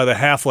built by the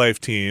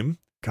Half-Life team.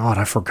 God,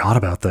 I forgot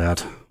about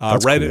that.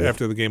 Right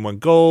after the game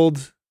went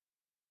gold.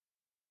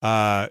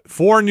 4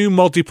 new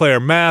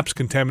multiplayer maps: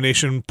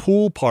 Contamination,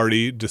 Pool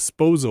Party,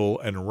 Disposal,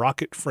 and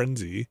Rocket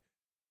Frenzy.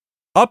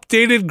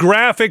 Updated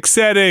graphic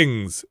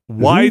settings,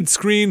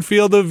 widescreen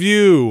field of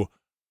view,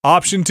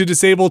 option to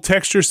disable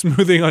texture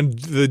smoothing on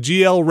the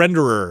GL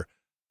renderer,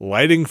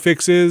 lighting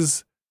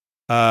fixes,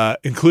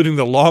 including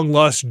the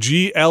long-lost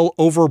GL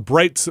over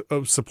bright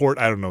support.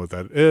 I don't know what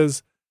that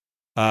is.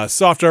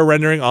 Software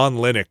rendering on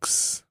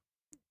Linux.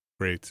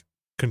 Great.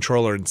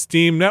 Controller and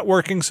Steam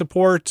networking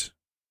support.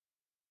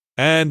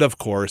 And, of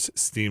course,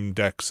 Steam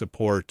Deck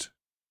support.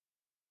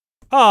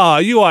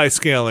 UI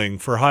scaling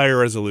for higher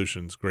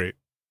resolutions. Great.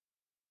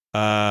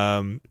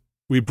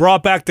 We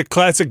brought back the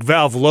classic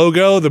Valve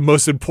logo, the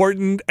most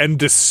important and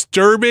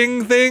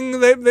disturbing thing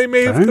that they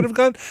could have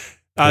done.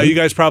 You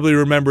guys probably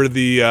remember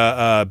the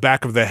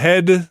back of the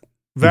head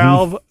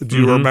Valve. Do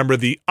you remember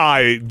the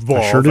eyeball?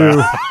 I sure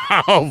do.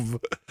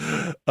 Valve.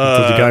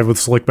 The guy with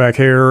slick back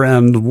hair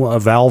and a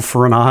valve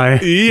for an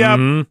eye.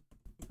 Yep.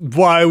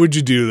 Why would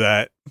you do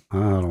that? I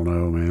don't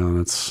know,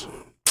 man.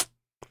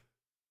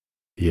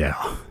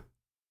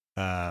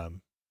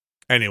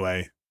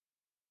 Anyway.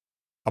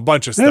 A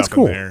bunch of stuff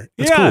cool. in there.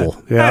 It's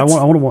cool. Yeah, I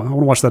want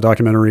to watch that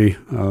documentary.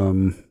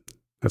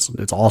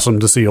 It's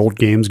awesome to see old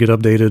games get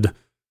updated.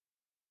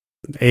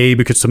 A,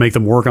 because to make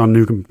them work on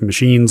new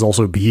machines.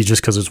 Also, B,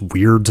 just because it's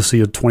weird to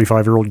see a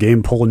 25-year-old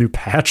game pull a new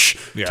patch.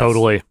 Yes.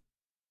 Totally.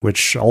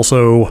 Which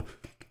also,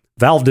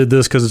 Valve did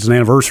this because it's an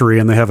anniversary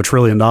and they have $1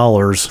 trillion.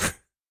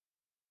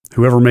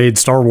 Whoever made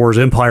Star Wars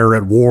Empire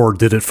at War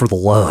did it for the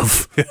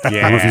love. I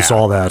don't know if you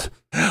saw that.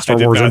 Star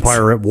Wars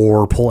Empire at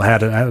War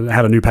had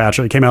a new patch.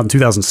 It came out in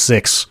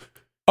 2006.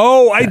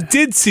 Oh, I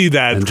did see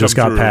that. And just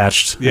got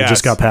patched. Yes. It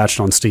just got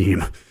patched on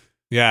Steam.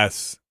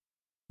 Yes.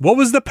 What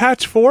was the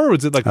patch for?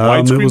 Was it like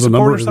widescreen it was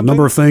support or something? A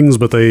number of things,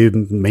 but they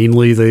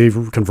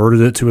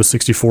converted it to a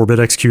 64-bit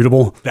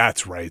executable.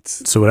 That's right.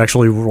 So it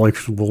actually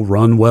will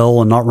run well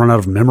and not run out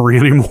of memory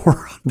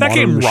anymore. That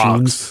game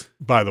rocks,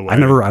 by the way. I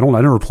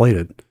never played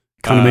it.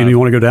 Kind of made me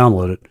want to go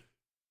download it.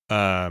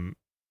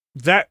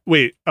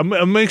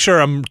 I'll make sure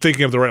I'm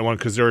thinking of the right one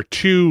because there are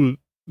two.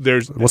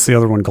 What's the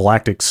other one?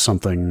 Galactic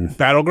something.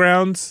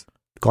 Battlegrounds.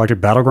 Galactic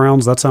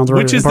Battlegrounds. That sounds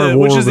right. Which is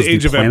the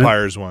Age of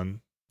Empires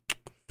one?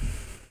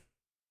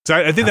 So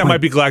I think that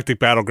might be Galactic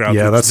Battlegrounds.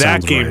 Yeah,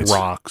 that game right.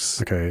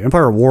 rocks. Okay,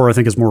 Empire at War I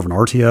think is more of an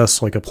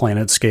RTS, like a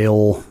planet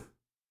scale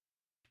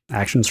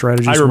action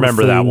strategy. I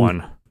remember that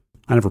one.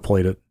 I never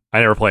played it.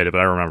 I never played it, but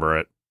I remember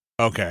it.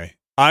 Okay.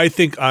 I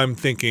think I'm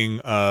thinking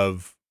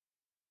of...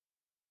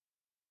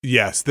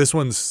 Yes, this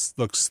one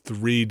looks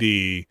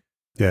 3D.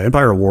 Yeah,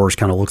 Empire at Wars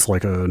kind of looks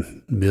like a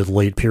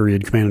mid-late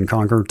period Command and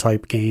Conquer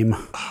type game.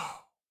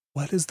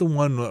 What is the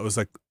one that was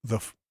like the...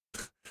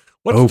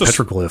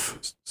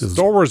 Petroglyph.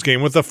 Star Wars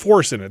game with the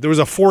Force in it. There was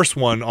a Force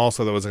one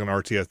also that was like an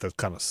RTS that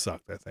kind of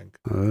sucked, I think.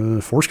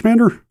 Force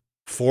Commander?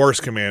 Force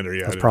Commander,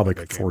 yeah. That's probably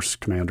Force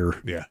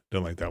Commander. Yeah,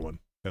 don't like that one.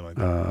 Did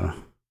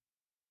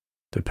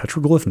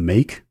Petroglyph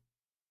make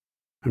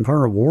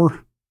Empire at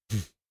War?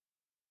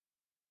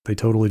 They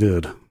totally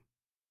did.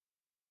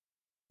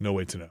 No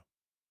way to know.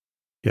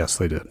 Yes,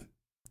 they did.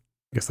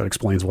 I guess that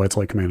explains why it's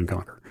like Command and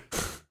Conquer.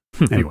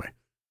 Anyway.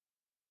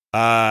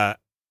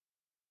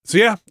 So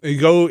yeah, you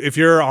go if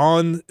you're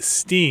on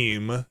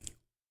Steam.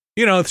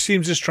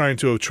 Steam's just trying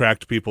to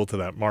attract people to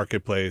that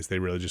marketplace. They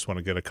really just want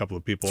to get a couple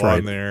of people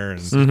on there, and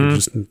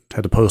just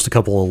had to post a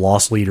couple of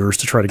loss leaders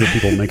to try to get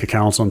people to make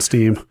accounts on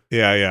Steam.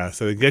 Yeah.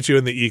 So they get you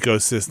in the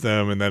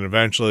ecosystem, and then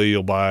eventually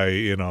you'll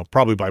buy,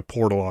 probably buy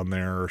Portal on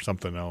there or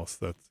something else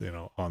that's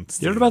on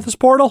Steam. You heard about this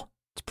Portal?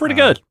 It's pretty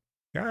good.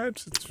 Yeah,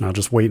 Now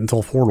just wait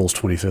until Portal's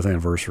 25th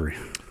anniversary.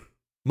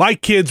 My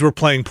kids were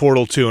playing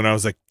Portal 2, and I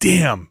was like,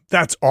 damn,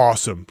 that's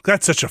awesome.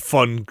 That's such a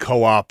fun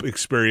co-op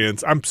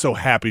experience. I'm so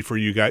happy for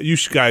you guys. You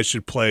guys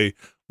should play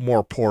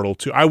more Portal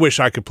 2. I wish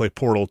I could play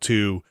Portal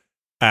 2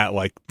 at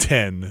like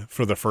 10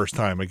 for the first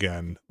time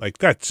again. Like,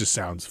 that just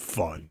sounds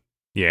fun.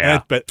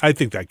 Yeah. But I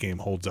think that game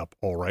holds up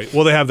all right.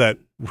 Well, they have that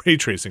ray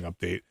tracing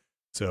update,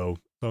 so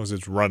as long as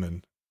it's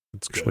running,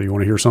 it's good. So you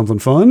want to hear something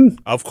fun?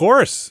 Of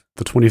course.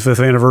 The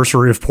 25th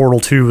anniversary of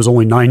Portal 2 is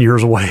only 9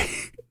 years away.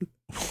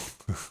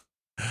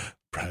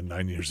 Brad,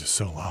 9 years is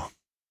so long.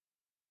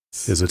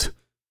 Is it?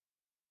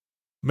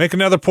 Make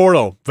another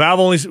Portal.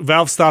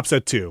 Valve stops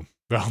at 2.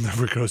 Valve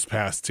never goes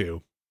past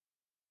 2.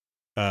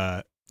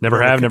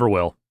 Never have, never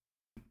will.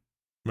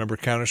 Remember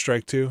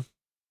Counter-Strike 2?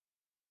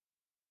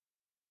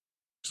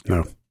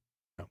 No.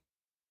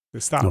 They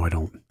stop. No, I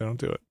don't. They don't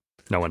do it.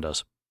 No one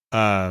does.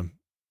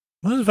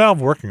 What is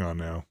Valve working on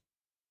now?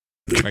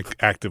 Like,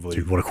 actively.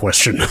 Dude, what a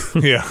question.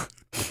 Yeah.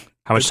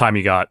 How much time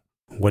you got?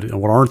 What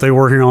aren't they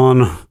working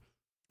on?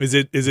 Is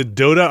it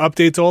Dota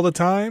updates all the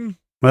time?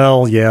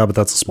 Well, yeah, but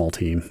that's a small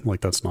team. Like,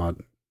 that's not,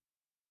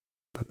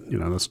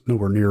 that's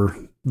nowhere near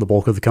the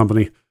bulk of the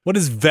company. What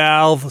is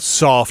Valve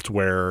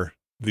Software,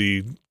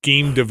 the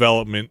game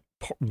development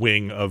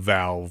wing of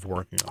Valve,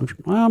 working on?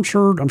 I'm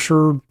sure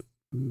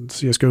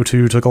CSGO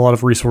 2 took a lot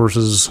of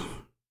resources.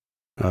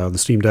 The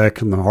Steam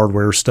Deck and the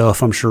hardware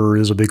stuff, I'm sure,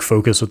 is a big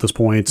focus at this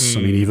point.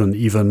 I mean,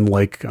 even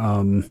like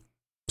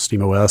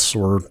SteamOS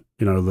or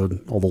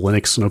all the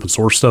Linux and open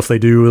source stuff they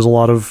do is a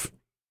lot of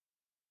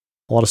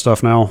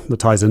stuff now that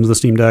ties into the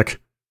Steam Deck.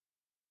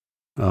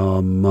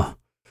 What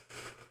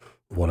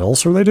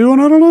else are they doing?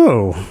 I don't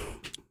know.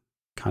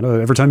 Kind of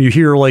every time you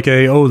hear like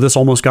this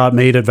almost got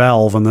made at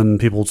Valve and then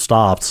people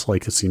stopped,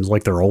 like it seems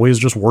like they're always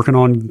just working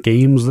on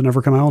games that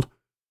never come out.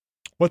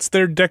 What's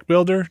their deck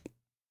builder?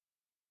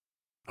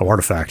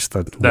 Artifact.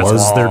 That's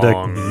was their deck.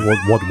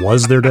 What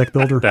was their deck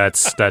builder?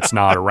 That's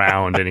not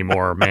around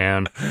anymore,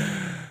 man.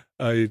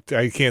 I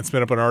can't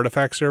spin up an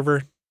Artifact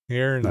server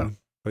here and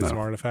play some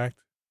Artifact.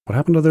 What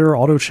happened to their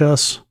auto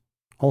chess?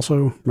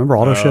 Also, remember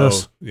auto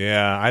chess?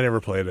 Yeah, I never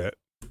played it.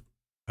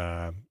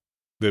 It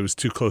was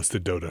too close to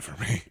Dota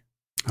for me.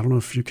 I don't know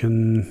if you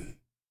can.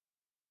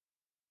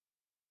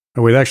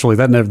 Oh wait, actually,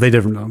 they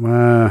didn't.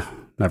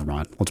 Never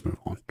mind. Let's move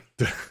on.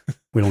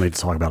 We don't need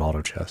to talk about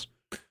auto chess.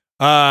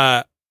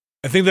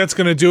 I think that's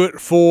going to do it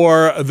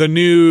for the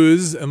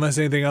news, unless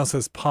anything else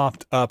has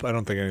popped up. I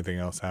don't think anything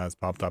else has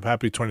popped up.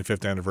 Happy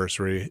 25th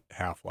anniversary,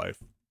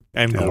 Half-Life.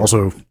 And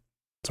also,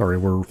 sorry,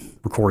 we're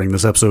recording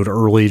this episode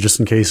early just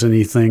in case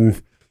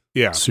anything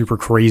super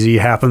crazy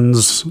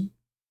happens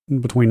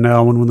between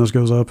now and when this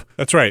goes up.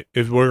 That's right.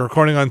 If we're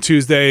recording on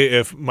Tuesday,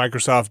 if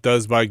Microsoft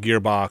does buy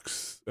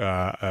Gearbox,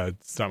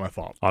 it's not my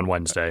fault. On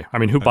Wednesday. I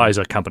mean, who buys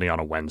a company on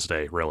a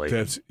Wednesday, really?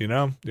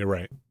 You're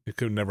right. It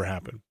could never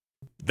happen.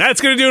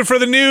 That's going to do it for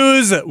the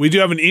news. We do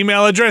have an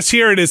email address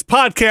here. It is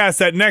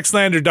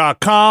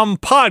podcast@nextlander.com,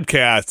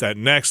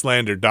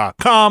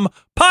 podcast@nextlander.com,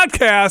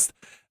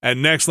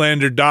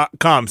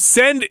 podcast@nextlander.com.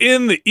 Send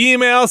in the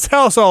emails.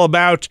 Tell us all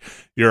about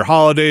your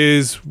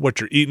holidays, what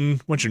you're eating,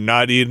 what you're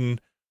not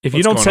eating. If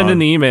you don't send in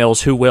the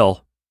emails, who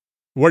will?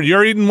 What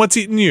you're eating, what's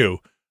eating you.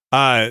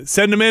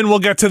 Send them in. We'll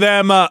get to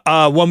them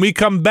when we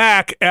come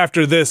back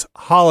after this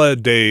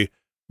holiday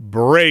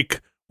break.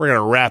 We're going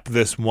to wrap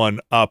this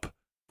one up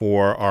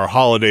for our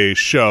holiday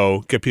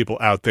show, get people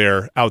out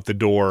there, out the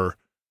door,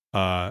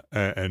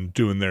 and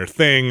doing their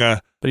thing.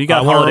 But you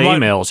got holiday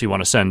emails you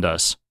want to send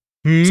us.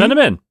 Send them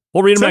in.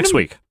 We'll read them next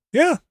week.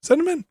 Yeah,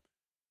 send them in.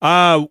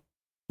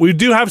 We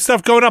do have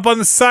stuff going up on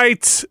the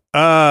site,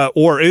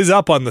 or is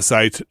up on the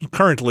site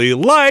currently,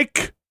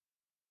 like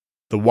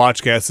the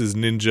Watchcast's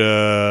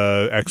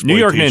Ninja Exploitation New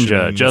York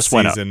Ninja just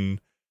season. Went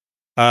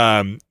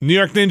up. New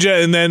York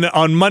Ninja, and then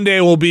on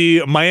Monday will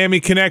be Miami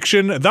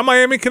Connection. The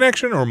Miami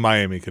Connection or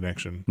Miami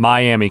Connection?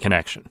 Miami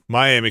Connection.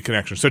 Miami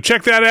Connection. So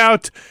check that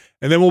out,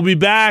 and then we'll be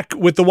back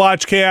with the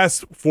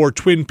Watchcast for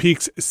Twin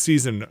Peaks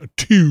Season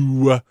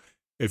 2.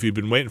 If you've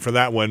been waiting for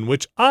that one,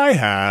 which I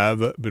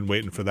have been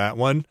waiting for that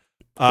one.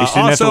 You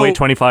didn't have to wait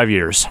 25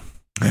 years.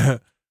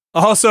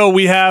 Also,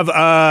 we have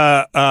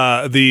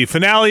the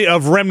finale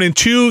of Remnant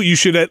 2. You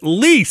should at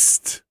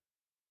least,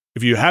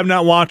 if you have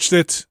not watched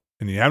it,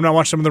 and you have not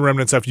watched some of the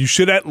Remnant stuff, you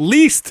should at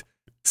least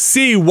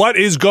see what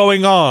is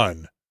going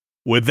on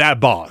with that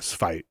boss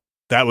fight.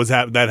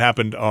 That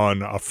happened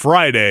on a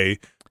Friday.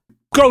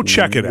 Go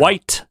check it out.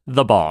 White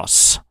the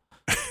boss.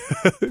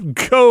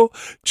 Go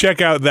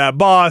check out that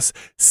boss.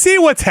 See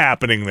what's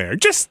happening there.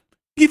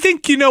 You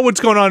think you know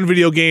what's going on in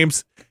video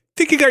games?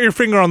 Think you got your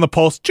finger on the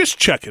pulse? Just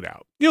check it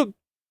out. You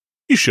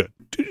should.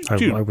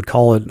 I would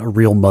call it a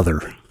real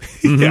mother.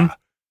 Yeah.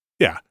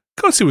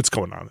 Go see what's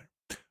going on there.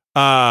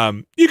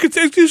 You could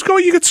just go.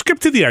 You could skip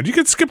to the end. You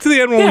could skip to the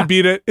end when we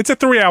beat it. It's a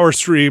 3-hour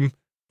stream.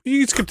 You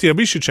can skip to the end.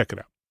 But you should check it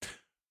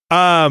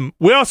out.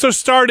 We also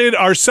started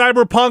our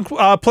Cyberpunk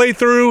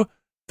playthrough.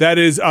 that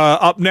is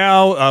up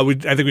now. I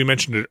think we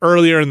mentioned it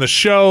earlier in the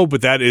show,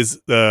 but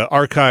the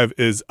archive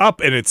is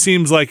up, and it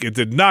seems like it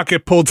did not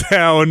get pulled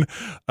down.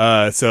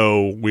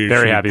 So we're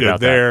very happy about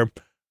there.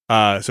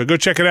 So go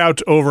check it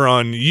out over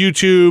on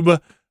YouTube.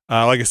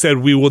 Like I said,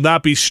 we will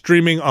not be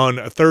streaming on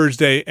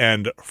Thursday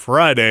and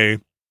Friday,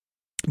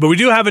 but we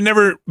do have a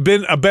Never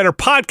Been a Better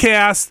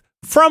podcast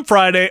from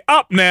Friday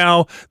up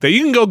now that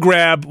you can go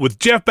grab with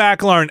Jeff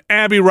Bakalar and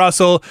Abby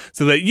Russell,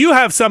 so that you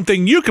have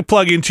something you could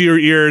plug into your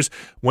ears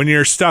when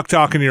you're stuck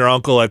talking to your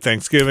uncle at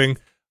Thanksgiving.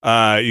 You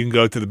can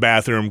go to the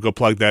bathroom, go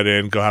plug that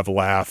in, go have a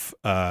laugh,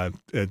 and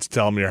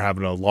tell them you're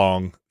having a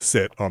long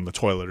sit on the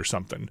toilet or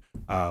something.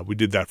 We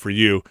did that for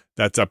you.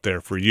 That's up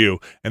there for you.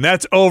 And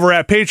that's over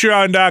at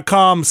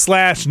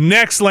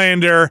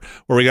patreon.com/Nextlander,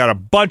 where we got a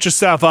bunch of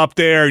stuff up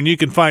there, and you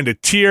can find a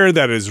tier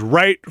that is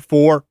right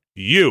for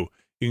you.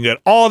 You can get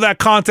all that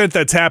content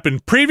that's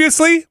happened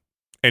previously,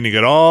 and you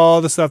get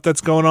all the stuff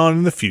that's going on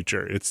in the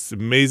future. It's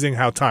amazing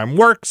how time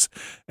works,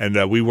 and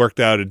we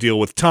worked out a deal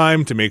with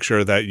time to make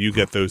sure that you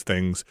get those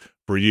things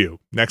for you.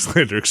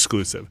 Nextlander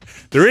exclusive.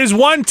 There is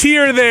one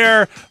tier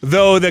there,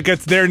 though, that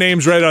gets their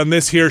names right on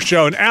this here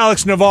show. And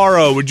Alex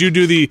Navarro, would you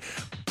do the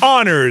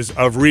honors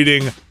of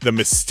reading the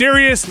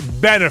mysterious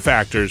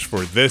benefactors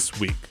for this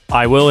week?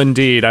 I will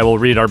indeed. I will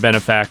read our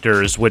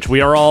benefactors, which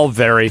we are all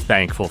very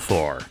thankful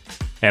for.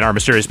 And our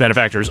mysterious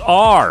benefactors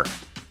are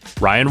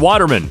Ryan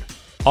Waterman,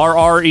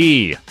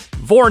 RRE,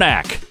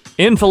 Vornak,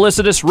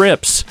 Infelicitous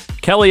Rips,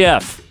 Kelly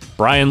F.,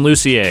 Brian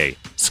Lucier,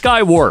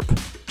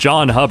 Skywarp,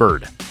 John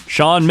Hubbard,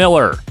 Sean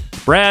Miller,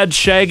 Brad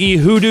Shaggy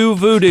Hoodoo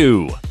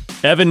Voodoo,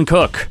 Evan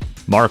Cook,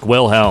 Mark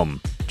Wilhelm,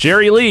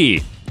 Jerry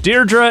Lee,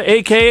 Deirdre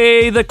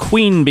aka the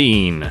Queen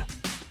Bean,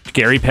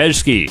 Gary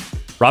Pejsky,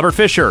 Robert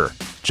Fisher,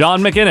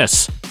 John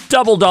McInnes,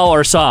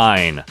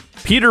 $,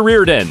 Peter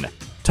Reardon,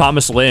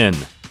 Thomas Lynn,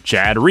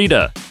 Chad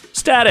Rita,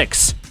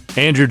 Statics,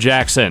 Andrew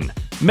Jackson,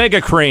 Mega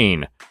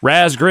Crane,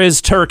 Raz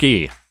Grizz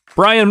Turkey,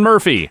 Brian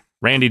Murphy,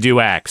 Randy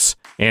Duax,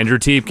 Andrew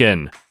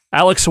Tiepkin,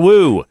 Alex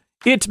Wu,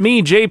 It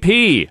Me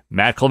JP,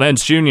 Matt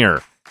Clements Jr.,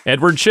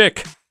 Edward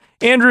Chick,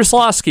 Andrew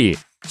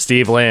Slosky,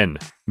 Steve Lynn,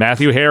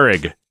 Matthew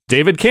Herrig,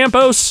 David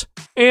Campos,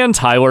 and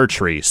Tyler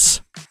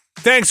Treese.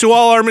 Thanks to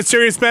all our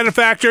mysterious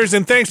benefactors,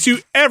 and thanks to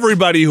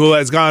everybody who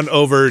has gone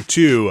over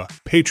to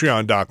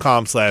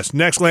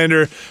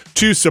patreon.com/Nextlander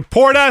to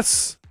support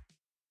us.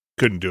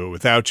 Couldn't do it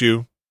without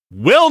you.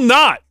 Will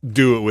not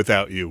do it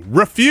without you.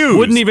 Refuse.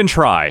 Wouldn't even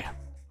try.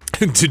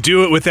 to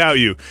do it without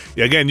you.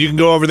 Again, you can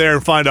go over there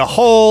and find a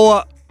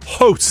whole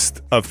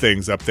host of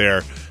things up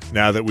there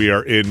now that we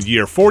are in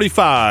year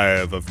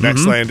 45 of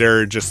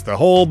Nextlander. Just the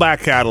whole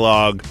back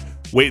catalog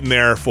waiting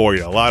there for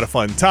you. A lot of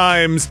fun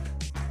times.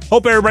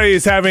 Hope everybody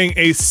is having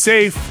a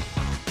safe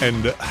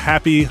and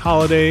happy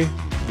holiday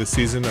this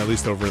season, at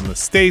least over in the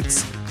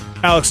States.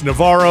 Alex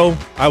Navarro,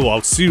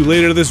 I'll see you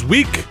later this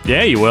week.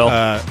 Yeah, you will.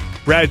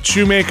 Brad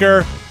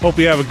Shoemaker, hope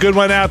you have a good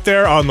one out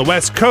there on the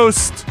West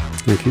Coast.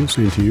 Thank you.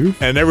 Same to you.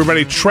 And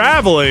everybody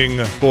traveling,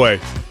 boy,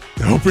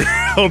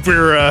 hope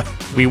you're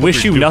we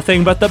wish you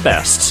nothing but the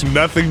best.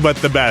 Nothing but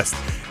the best.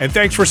 And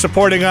thanks for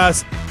supporting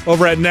us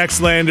over at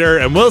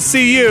Nextlander, and we'll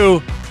see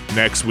you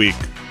next week.